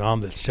from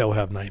Vietnam that still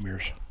have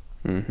nightmares.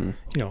 Mm-hmm.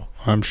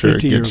 I'm sure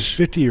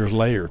 50 years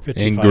later,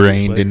 55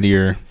 ingrained years later. into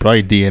your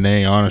probably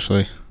DNA,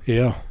 honestly.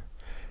 Yeah.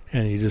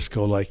 And you just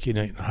go like,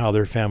 how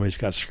their families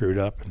got screwed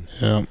up.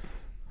 Yeah.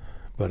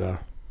 But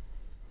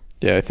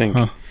I think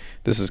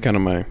this is kind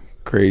of my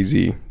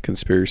crazy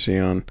conspiracy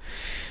on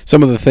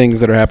some of the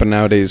things that are happening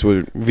nowadays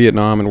with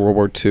Vietnam and World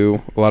War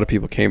II. A lot of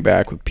people came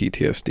back with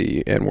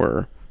PTSD and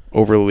were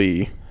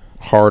overly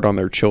hard on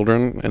their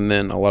children, and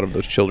then a lot of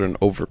those children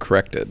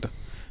overcorrected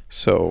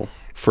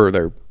for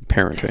their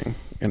parenting.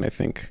 And I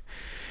think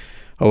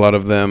a lot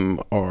of them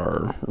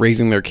are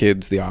raising their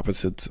kids the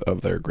opposites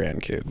of their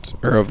grandkids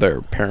or of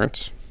their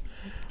parents,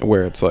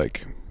 where it's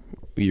like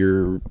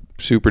you're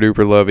super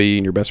duper lovey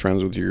and you're best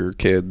friends with your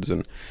kids,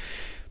 and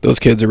those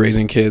kids are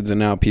raising kids, and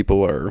now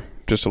people are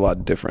just a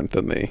lot different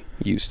than they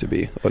used to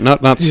be. But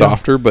not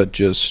softer, but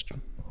just,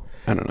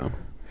 I don't know.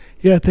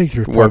 Yeah, I think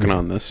you're working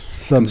on this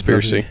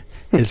conspiracy.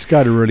 It's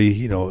got to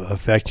really,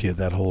 affect you,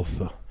 that whole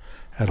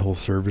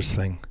service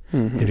thing.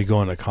 If you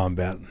go into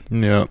combat.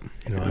 Yeah.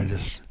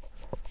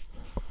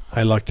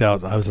 I lucked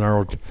out. I was an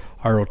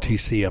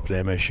ROTC up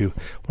at MSU.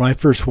 When I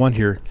first went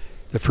here,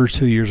 the first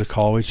 2 years of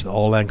college,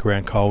 all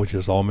land-grant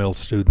colleges, all male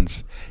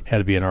students had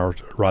to be an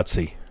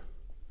ROTC.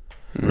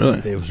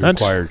 Really? It was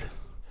required.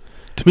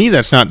 To me,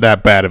 that's not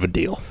that bad of a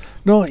deal.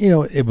 No,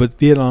 but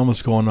Vietnam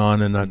was going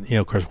on, and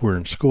of course, we're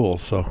in school,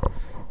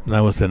 and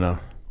I was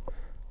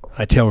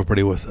I tell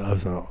everybody I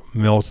was in a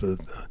military,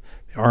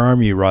 our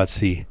Army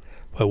ROTC,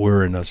 but we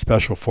were in a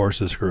Special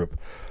Forces group,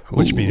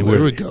 which means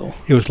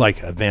it was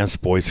like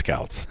advanced Boy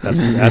Scouts.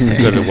 That's how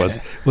good it was.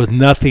 It was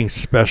nothing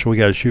special. We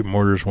got to shoot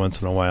mortars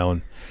once in a while,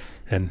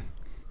 and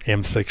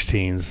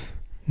M16s.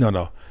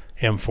 No,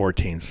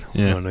 M14s.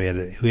 Yeah. We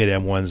had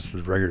M1s,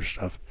 the regular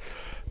stuff,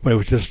 but it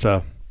was just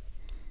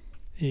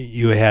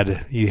you had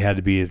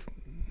to be.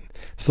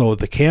 So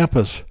the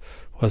campus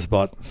was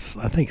about,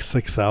 I think,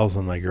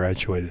 6,000. I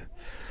graduated,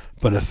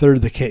 but a third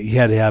of the you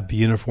had to have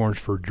uniforms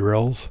for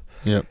drills.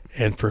 Yep.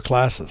 And for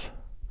classes.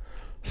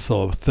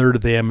 So a third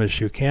of the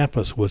MSU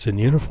campus was in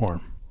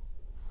uniform.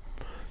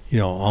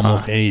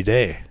 Almost any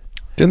day.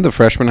 Didn't the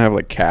freshmen have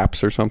like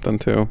caps or something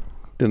too?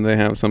 Didn't they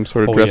have some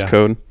sort of dress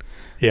code?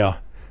 Yeah.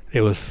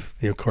 It was,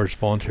 of course,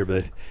 volunteer,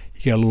 but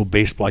you got a little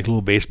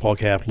baseball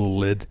cap, little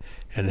lid,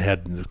 and it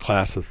had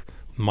the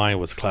mine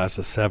was class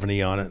of 70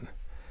 on it.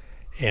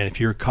 And if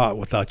you're caught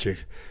without your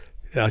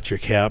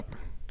cap,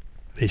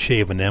 they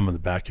shave an M on the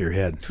back of your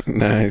head.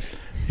 Nice.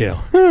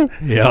 Yeah.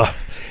 Yeah.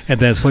 And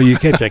then so you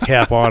kept that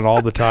cap on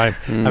all the time.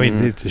 I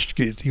mean, you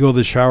go to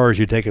the showers,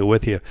 you take it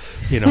with you,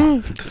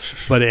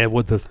 But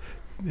with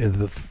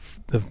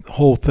the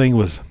whole thing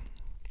was,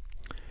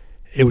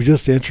 it was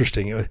just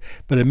interesting.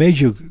 But it made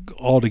you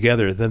all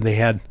together. Then they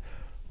had,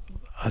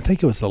 I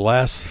think it was the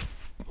last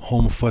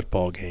home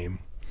football game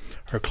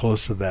or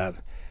close to that.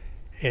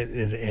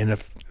 And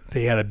if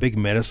they had a big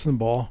medicine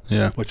ball,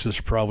 which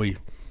was probably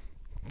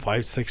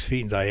 5-6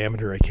 feet in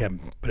diameter.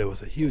 But it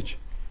was a huge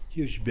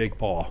big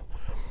ball.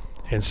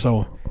 And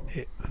so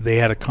they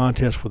had a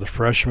contest with the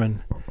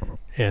freshmen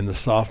and the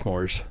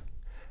sophomores,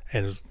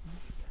 and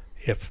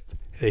if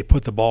they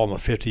put the ball on the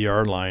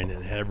 50-yard line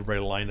and had everybody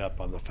lined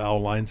up on the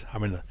foul lines,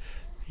 the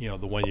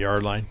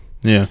 1-yard line,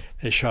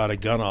 they shot a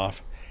gun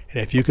off,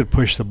 and if you could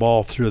push the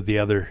ball through the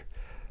other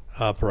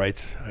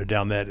uprights or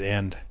down that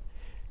end,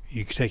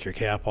 you could take your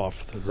cap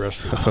off for the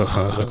rest of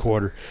the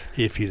quarter.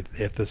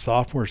 If the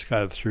sophomores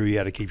got it through, you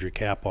had to keep your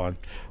cap on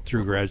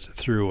through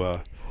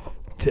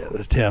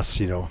the tests.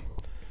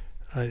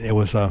 It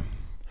was all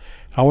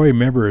I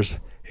remember is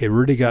it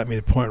really got me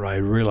to the point where I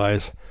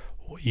realized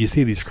you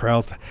see these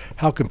crowds.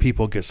 How can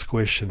people get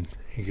squished and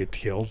get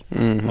killed?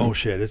 Oh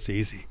shit, it's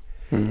easy.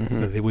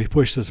 We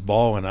pushed this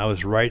ball, and I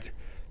was right,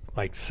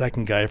 like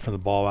second guy from the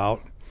ball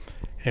out.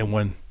 And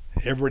when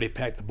everybody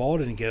packed, the ball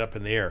didn't get up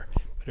in the air,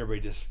 but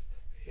everybody just,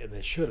 and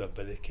they should have,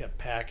 but it kept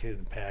packing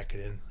and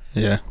packing in.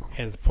 Yeah.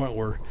 And at the point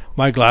where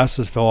my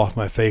glasses fell off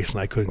my face and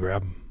I couldn't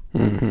grab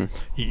them.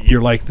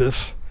 You're like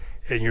this,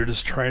 and you're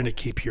just trying to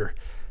keep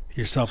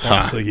yourself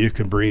up so you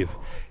can breathe.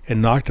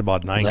 And knocked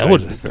about 9 That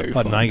guys. would be very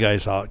About fun. 9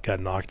 guys out, got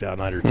knocked out,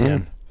 9 or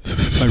 10.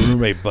 My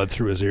roommate bled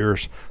through his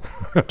ears.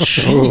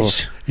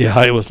 Jeez.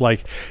 Yeah, it was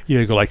like,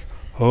 you go like,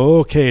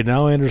 okay,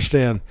 now I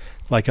understand.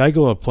 It's like I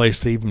go to a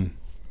place,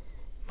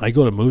 I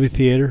go to a movie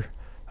theater,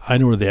 I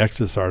know where the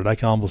exits are, and I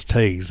can almost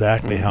tell you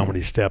exactly how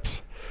many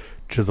steps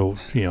to the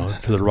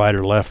to the right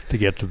or left to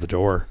get to the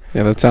door.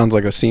 Yeah, that sounds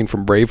like a scene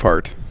from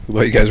Braveheart.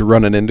 Like you guys are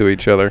running into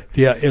each other.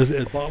 Yeah, it was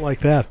about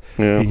like that.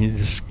 Yeah. And you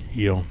just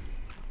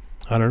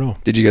I don't know.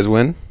 Did you guys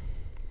win?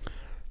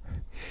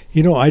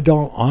 I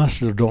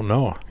honestly don't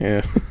know.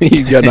 Yeah,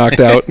 you got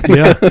knocked out.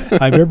 Yeah,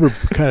 I remember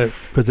kind of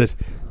because of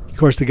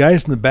course the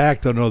guys in the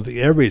back don't know.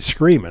 Everybody's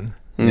screaming.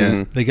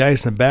 Yeah. The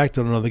guys in the back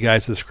don't know the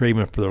guys that's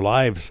screaming for their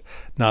lives.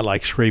 Not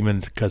like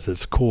screaming because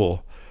it's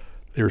cool.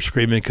 They were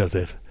screaming because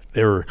they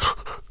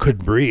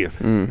couldn't breathe.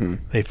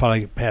 They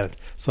finally panicked.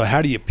 So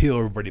how do you peel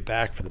everybody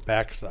back from the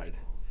backside?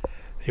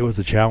 It was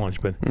a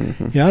challenge, but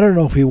I don't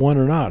know if he won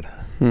or not.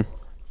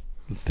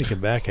 Thinking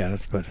back at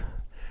it, but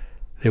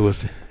it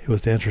was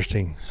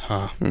interesting.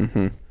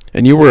 And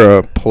you were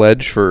a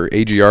pledge for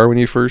AGR when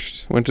you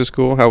first went to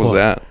school. How was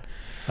that?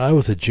 I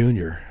was a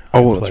junior.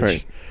 Oh, that's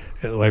right.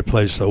 I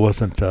pledged, so it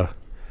wasn't.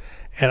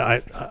 And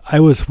I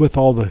was with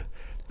all the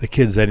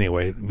kids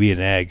anyway,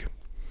 being ag,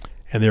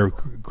 and they were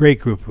a great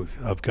group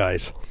of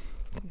guys.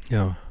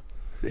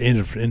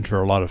 In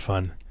for a lot of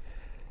fun,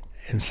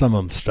 and some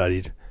of them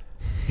studied.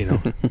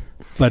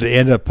 But it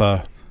ended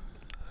up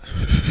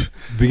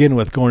begin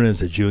with going in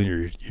as a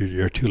junior.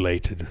 You're too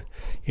late to.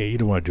 You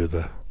don't want to do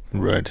the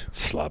Right.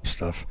 slop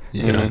stuff.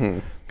 Yeah.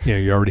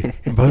 You already.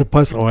 And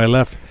plus, when I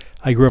left,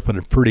 I grew up in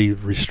a pretty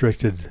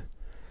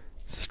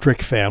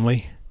strict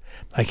family.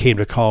 I came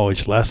to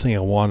college. Last thing I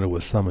wanted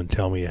was someone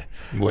tell me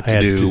What to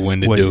do,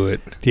 when to do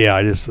it. Yeah,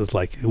 I just was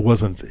like, it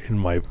wasn't in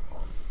my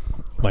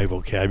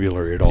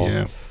vocabulary at all.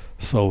 Yeah.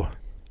 So,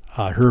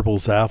 Herbal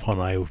Zaff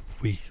and I,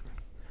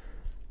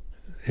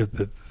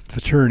 the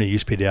fraternity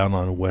used to be down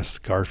on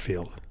West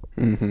Garfield.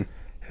 But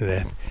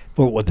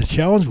what the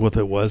challenge with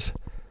it was,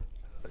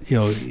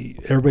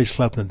 everybody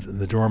slept in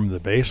the dorm in the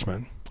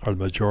basement, or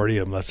the majority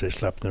of them, unless they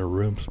slept in their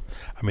rooms.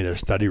 I mean, their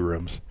study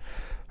rooms.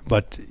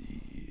 But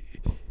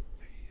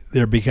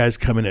there'd be guys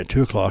coming at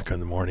 2 o'clock in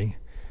the morning.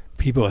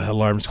 People had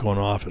alarms going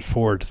off at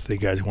 4 to say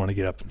guys want to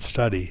get up and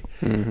study.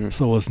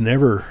 So it was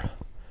never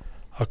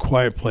a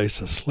quiet place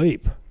to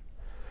sleep,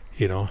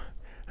 and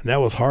that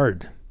was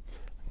hard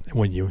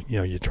when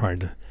you're trying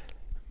to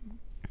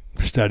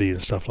study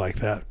and stuff like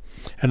that.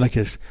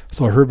 And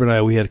so Herb and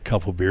I, we had a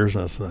couple beers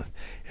on us,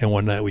 and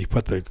one night we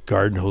put the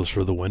garden hose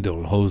through the window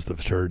and hosed the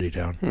fraternity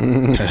down.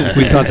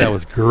 We thought that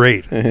was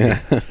great.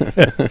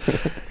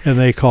 And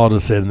they called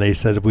us in and they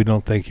said, "We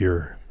don't think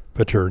you're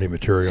fraternity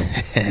material."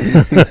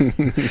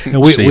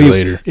 And See you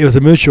later. It was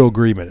a mutual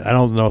agreement. I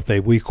don't know if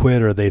we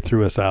quit or they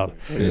threw us out.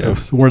 It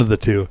was one of the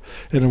two,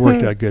 and it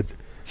worked out good.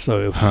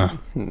 So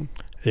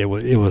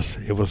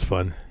it was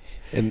fun.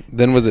 And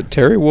then was it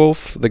Terry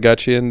Wolf that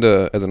got you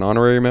into as an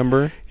honorary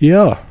member?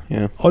 Yeah.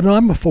 Yeah. Oh no,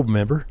 I'm a full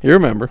member. You're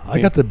a member. I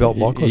got the belt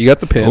buckle. You got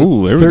the pin.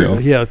 Oh, there we go.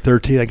 Yeah,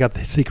 13. I got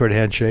the secret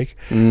handshake.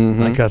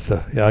 I got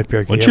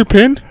the What's your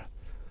pin?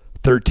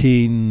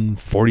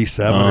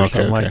 1347 or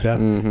something like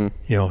that.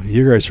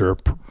 You guys are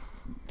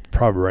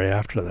probably right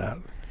after that.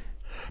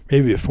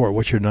 Maybe before.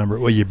 What's your number?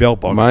 Well, your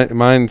belt buckle.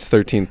 Mine's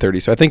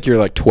 1330. So I think you're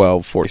like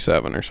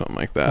 1247 or something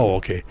like that. Oh,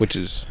 okay. Which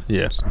is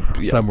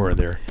Somewhere in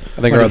there.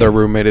 I think our other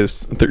roommate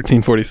is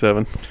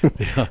 1347.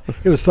 Yeah,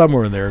 it was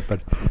somewhere in there, but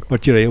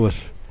it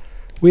was.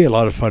 We had a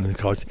lot of fun in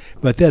college.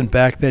 But then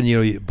back then,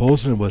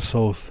 Bozeman was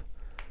so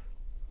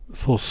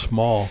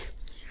small.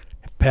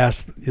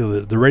 Past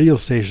the radio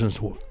stations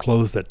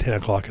closed at 10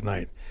 o'clock at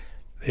night.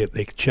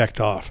 They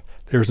checked off.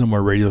 There's no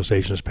more radio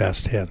stations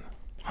past 10.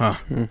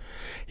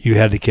 You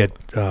had to get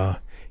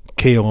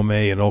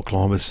KOMA in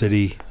Oklahoma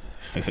City,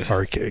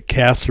 or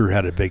Castor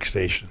had a big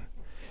station,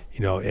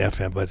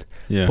 FM. But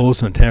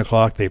Bozeman, 10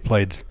 o'clock, they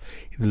played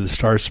either the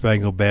Star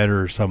Spangled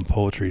Banner or some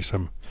poetry,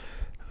 some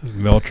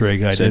military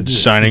guy did.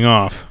 Signing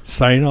off.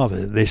 Signing off.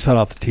 They shut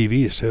off the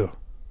TVs too.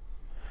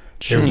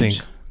 Jeez. Everything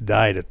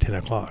died at 10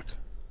 o'clock.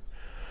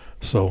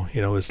 So,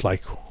 it's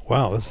like,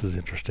 wow, this is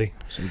interesting.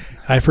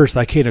 I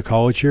came to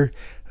college here.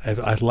 I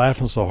was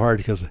laughing so hard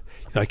because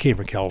I came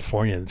from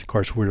California, and of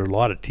course there were a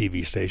lot of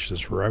TV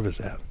stations where I was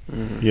at.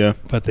 Yeah,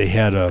 but they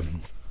had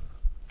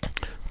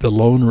the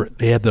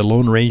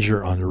Lone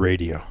Ranger on the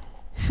radio.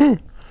 Yeah,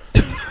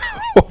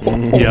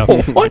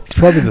 what? It's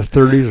probably the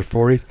 30s or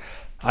 40s.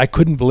 I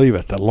couldn't believe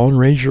it. The Lone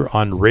Ranger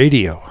on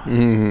radio.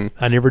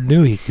 I never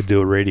knew he could do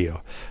a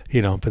radio,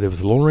 but it was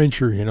the Lone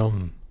Ranger.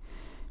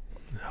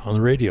 on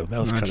the radio. That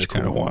was That's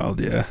kind of cool.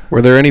 Wild, yeah.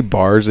 Were there any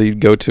bars that you'd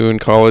go to in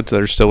college that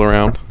are still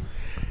around?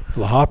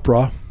 The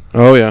Hofbräu.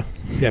 Oh, yeah.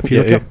 Yeah, if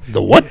you look up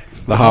The what?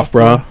 The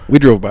Hofbräu. We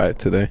drove by it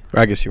today.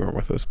 I guess you weren't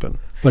with us, but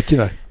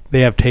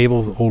they have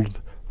tables,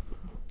 old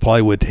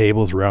plywood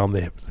tables around.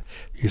 They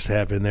used to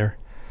have in there.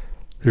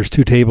 There's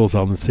 2 tables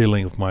on the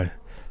ceiling with my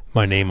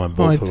name on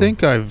both of them. I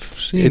think I've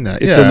seen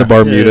that. It's in the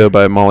Bermuda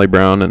by Molly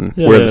Brown and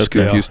where the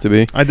Scoop used to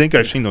be. I think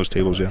I've seen those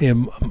tables, yeah.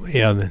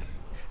 Yeah.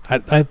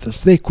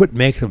 They quit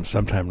making them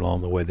sometime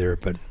along the way there,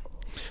 but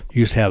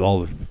you used to have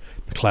all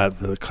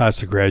the class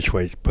that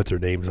graduate put their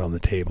names on the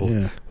table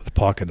with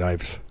pocket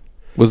knives.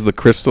 Was the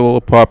Crystal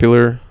a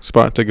popular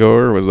spot to go,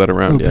 or was that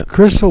around yet? The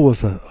Crystal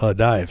was a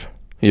dive.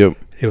 Yep.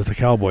 It was a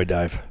cowboy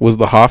dive. Was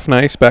the Hof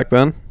nice back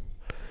then?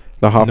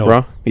 The Hofbräu?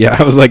 No. Yeah,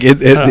 I was like, it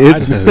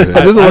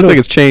doesn't look like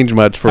it's changed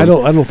much. From I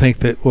don't think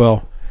that.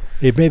 Well,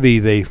 maybe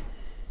they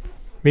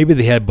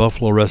had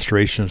Buffalo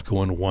Restorations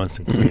go in once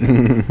and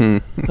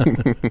clean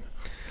it.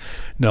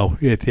 No,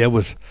 it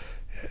was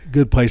a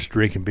good place to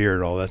drink and beer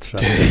and all that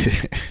stuff.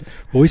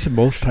 But we said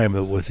most of the time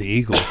it was the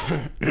Eagles.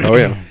 Oh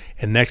yeah.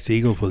 And next to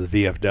Eagles was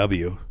the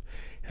VFW,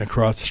 and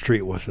across the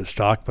street was the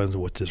Stockman's,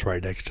 which is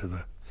right next to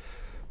the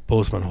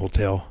Bozeman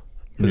Hotel.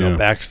 Bozeman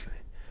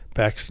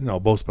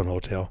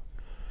Hotel.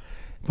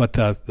 But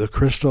the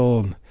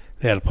Crystal,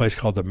 they had a place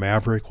called the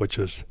Maverick, which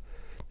was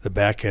the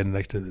back end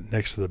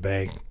next to the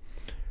bank.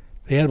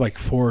 They had like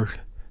 4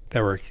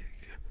 that were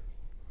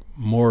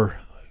more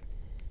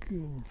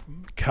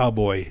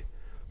cowboy,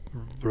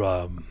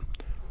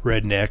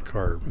 redneck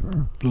or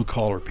blue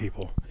collar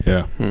people.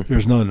 Yeah.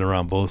 There's nothing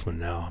around Bozeman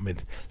now. I mean,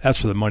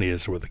 that's where the money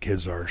is, where the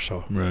kids are.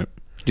 So. Right.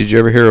 Did you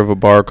ever hear of a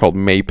bar called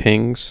May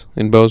Ping's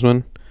in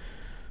Bozeman?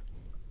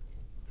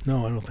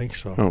 No, I don't think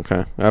so.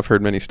 Okay. I've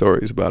heard many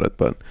stories about it,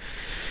 but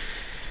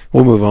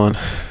we'll move on.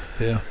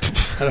 Yeah.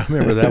 I don't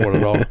remember that one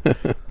at all.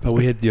 But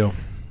we had, there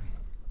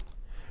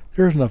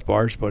was enough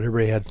bars, but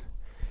everybody had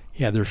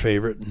their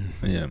favorite and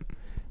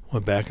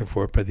went back and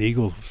forth. But the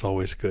Eagles was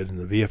always good, and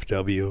the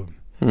VFW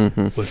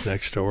was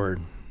next door.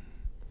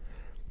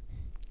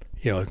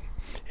 And,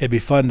 it'd be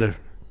fun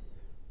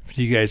for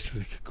you guys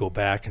to go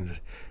back and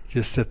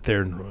just sit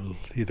there and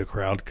see the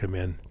crowd come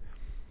in.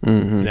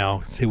 Mm-hmm.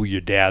 Now, see where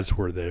your dads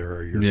were there,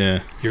 or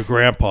your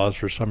grandpas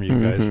for some of you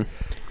guys.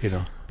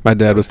 My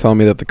dad was telling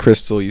me that the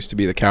Crystal used to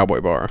be the cowboy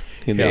bar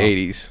in the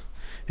 80s,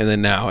 and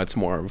then now it's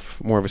more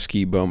of a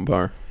ski bum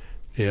bar.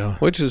 Yeah,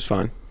 which is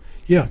fine.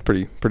 Yeah,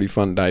 pretty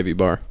fun divey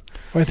bar.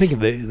 Well, I think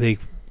they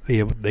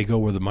go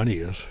where the money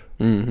is.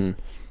 Mm-hmm.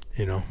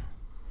 And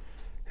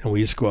we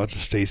used to go out to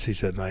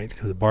Stacy's at night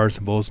because the bars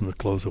in Bozeman would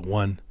close at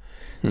 1.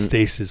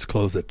 Stacy's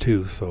closed at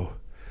 2, so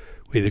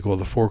we either go to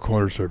the Four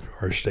Corners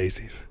or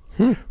Stacy's.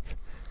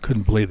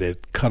 Couldn't believe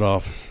they'd cut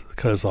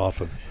us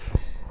off of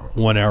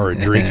 1 hour of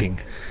drinking.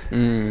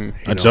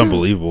 That's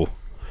unbelievable.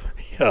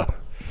 Yeah.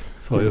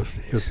 So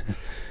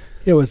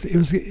it was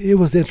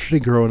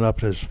interesting growing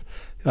up. And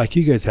like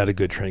you guys had a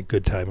good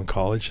time in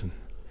college,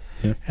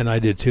 and I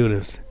did too.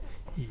 And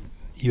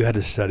you had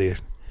to study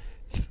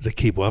to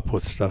keep up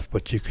with stuff,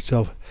 but you could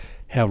still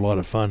have a lot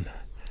of fun.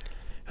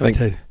 I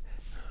think.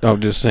 I'm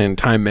just saying,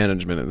 time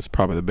management is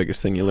probably the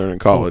biggest thing you learn in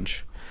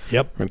college.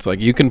 Yep. It's like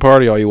you can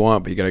party all you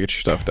want, but you got to get your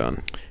stuff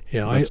done.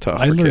 Yeah, that's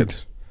tough for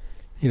kids.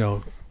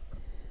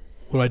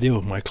 What I did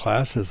with my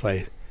classes,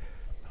 I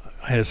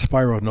had a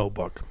spiral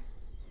notebook,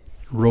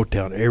 wrote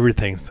down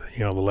everything,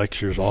 the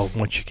lectures, all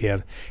once you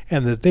can,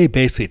 and they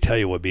basically tell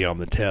you what would be on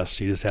the test.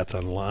 You just have to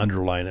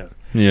underline it.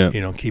 Yeah.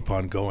 Keep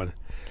on going.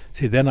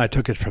 See, then I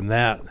took it from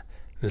that. And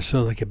as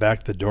soon as I get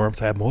back to the dorms,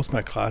 I have most of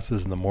my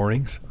classes in the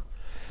mornings.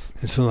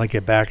 As soon as I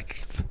get back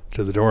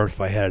to the dorms,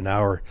 if I had an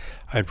hour,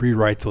 I'd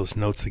rewrite those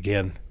notes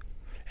again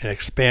and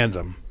expand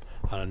them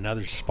on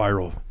another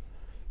spiral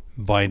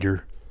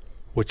binder,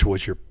 which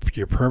was your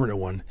permanent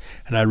one,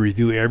 and I'd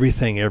review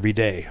everything every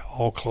day,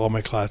 all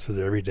my classes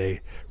every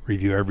day,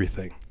 review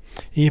everything.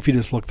 Even if you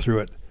just look through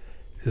it,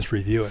 just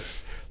review it.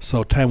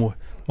 So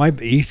my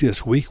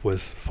easiest week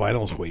was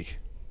finals week,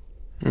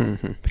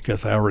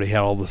 because I already had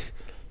all the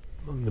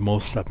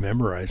most stuff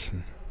memorized.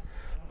 And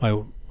my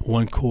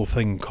one cool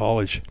thing in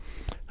college,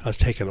 I was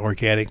taking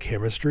organic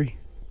chemistry,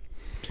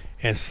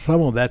 and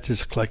some of that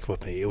just clicked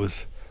with me. It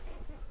was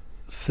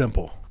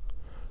simple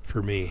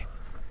for me.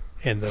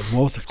 And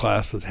most of the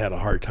classes had a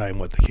hard time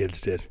what the kids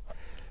did.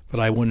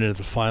 But I went into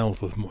the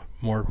finals with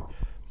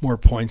more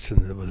points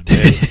than it was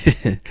due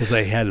because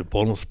they had a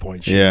bonus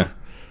point sheet. Yeah.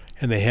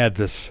 And they had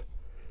this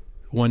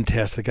one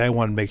test. The guy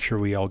wanted to make sure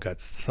we all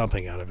got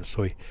something out of it.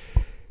 So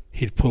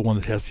he'd put one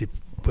of the tests, he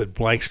put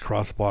blanks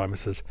across the bottom and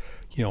says,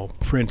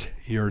 print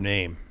your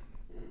name.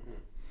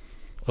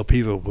 Well,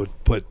 people would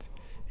put,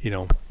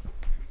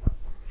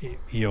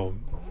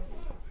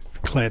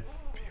 Clint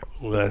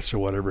Les or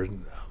whatever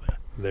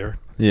there.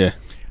 Yeah.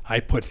 I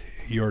put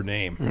your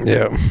name.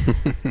 Yeah.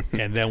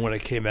 And then when I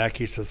came back,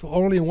 he says,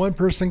 only one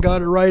person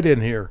got it right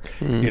in here.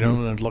 You know,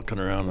 and I'm looking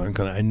around,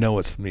 I know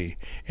it's me.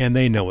 And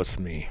they know it's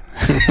me.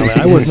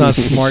 I was not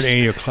smart in any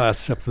of your class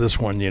except for this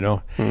one, you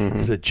know.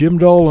 He said, Jim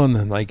Dolan.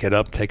 And I get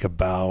up, take a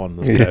bow, and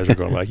those guys are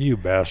going like, you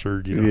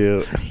bastard, you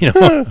know. Yeah. You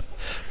know?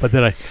 But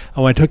then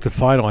when I took the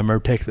final, I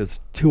remember taking this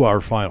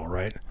 2-hour final,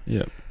 right?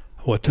 Yeah.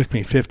 Well, it took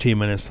me 15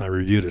 minutes, and I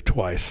reviewed it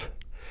twice.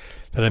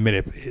 Then I made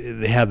it.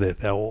 They had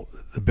the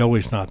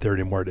building's not there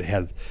anymore. They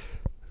had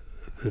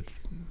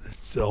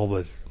all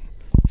the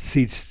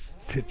seats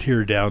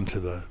tiered down to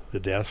the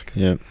desk.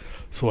 Yeah.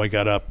 So I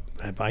got up,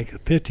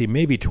 15,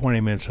 maybe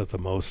 20 minutes at the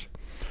most.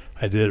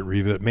 I did it,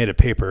 review it, made a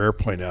paper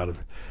airplane out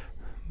of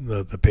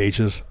the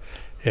pages,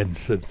 and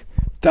said,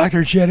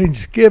 Dr.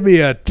 Jennings, give me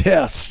a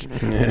test.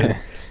 And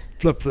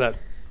flipped that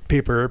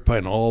paper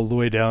airplane all the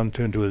way down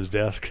into his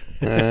desk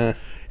and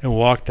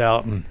walked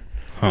out, and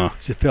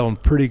just feeling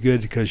pretty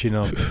good because, you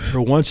know,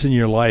 for once in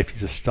your life, you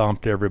just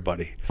stomped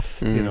everybody,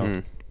 you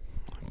know.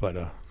 But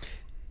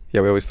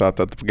yeah, we always thought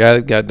that the guy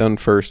that got done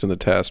first in the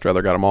test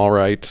rather got them all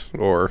right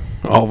or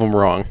all of them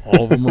wrong.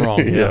 All of them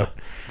wrong, yeah.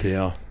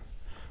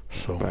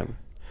 So, But,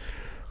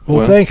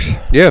 well, thanks.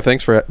 Yeah,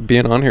 thanks for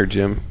being on here,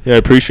 Jim. Yeah, I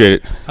appreciate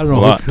it. I don't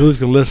know who's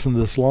going to listen to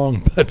this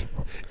long, but,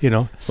 you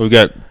know. We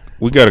got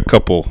a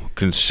couple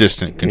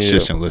consistent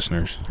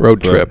listeners.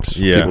 Road trips.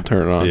 Yeah. People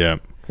turn it on. Yeah.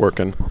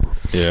 Working.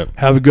 Yeah.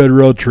 Have a good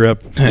road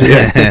trip.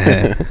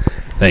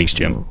 Thanks,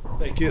 Jim.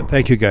 Thank you.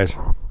 Thank you, guys.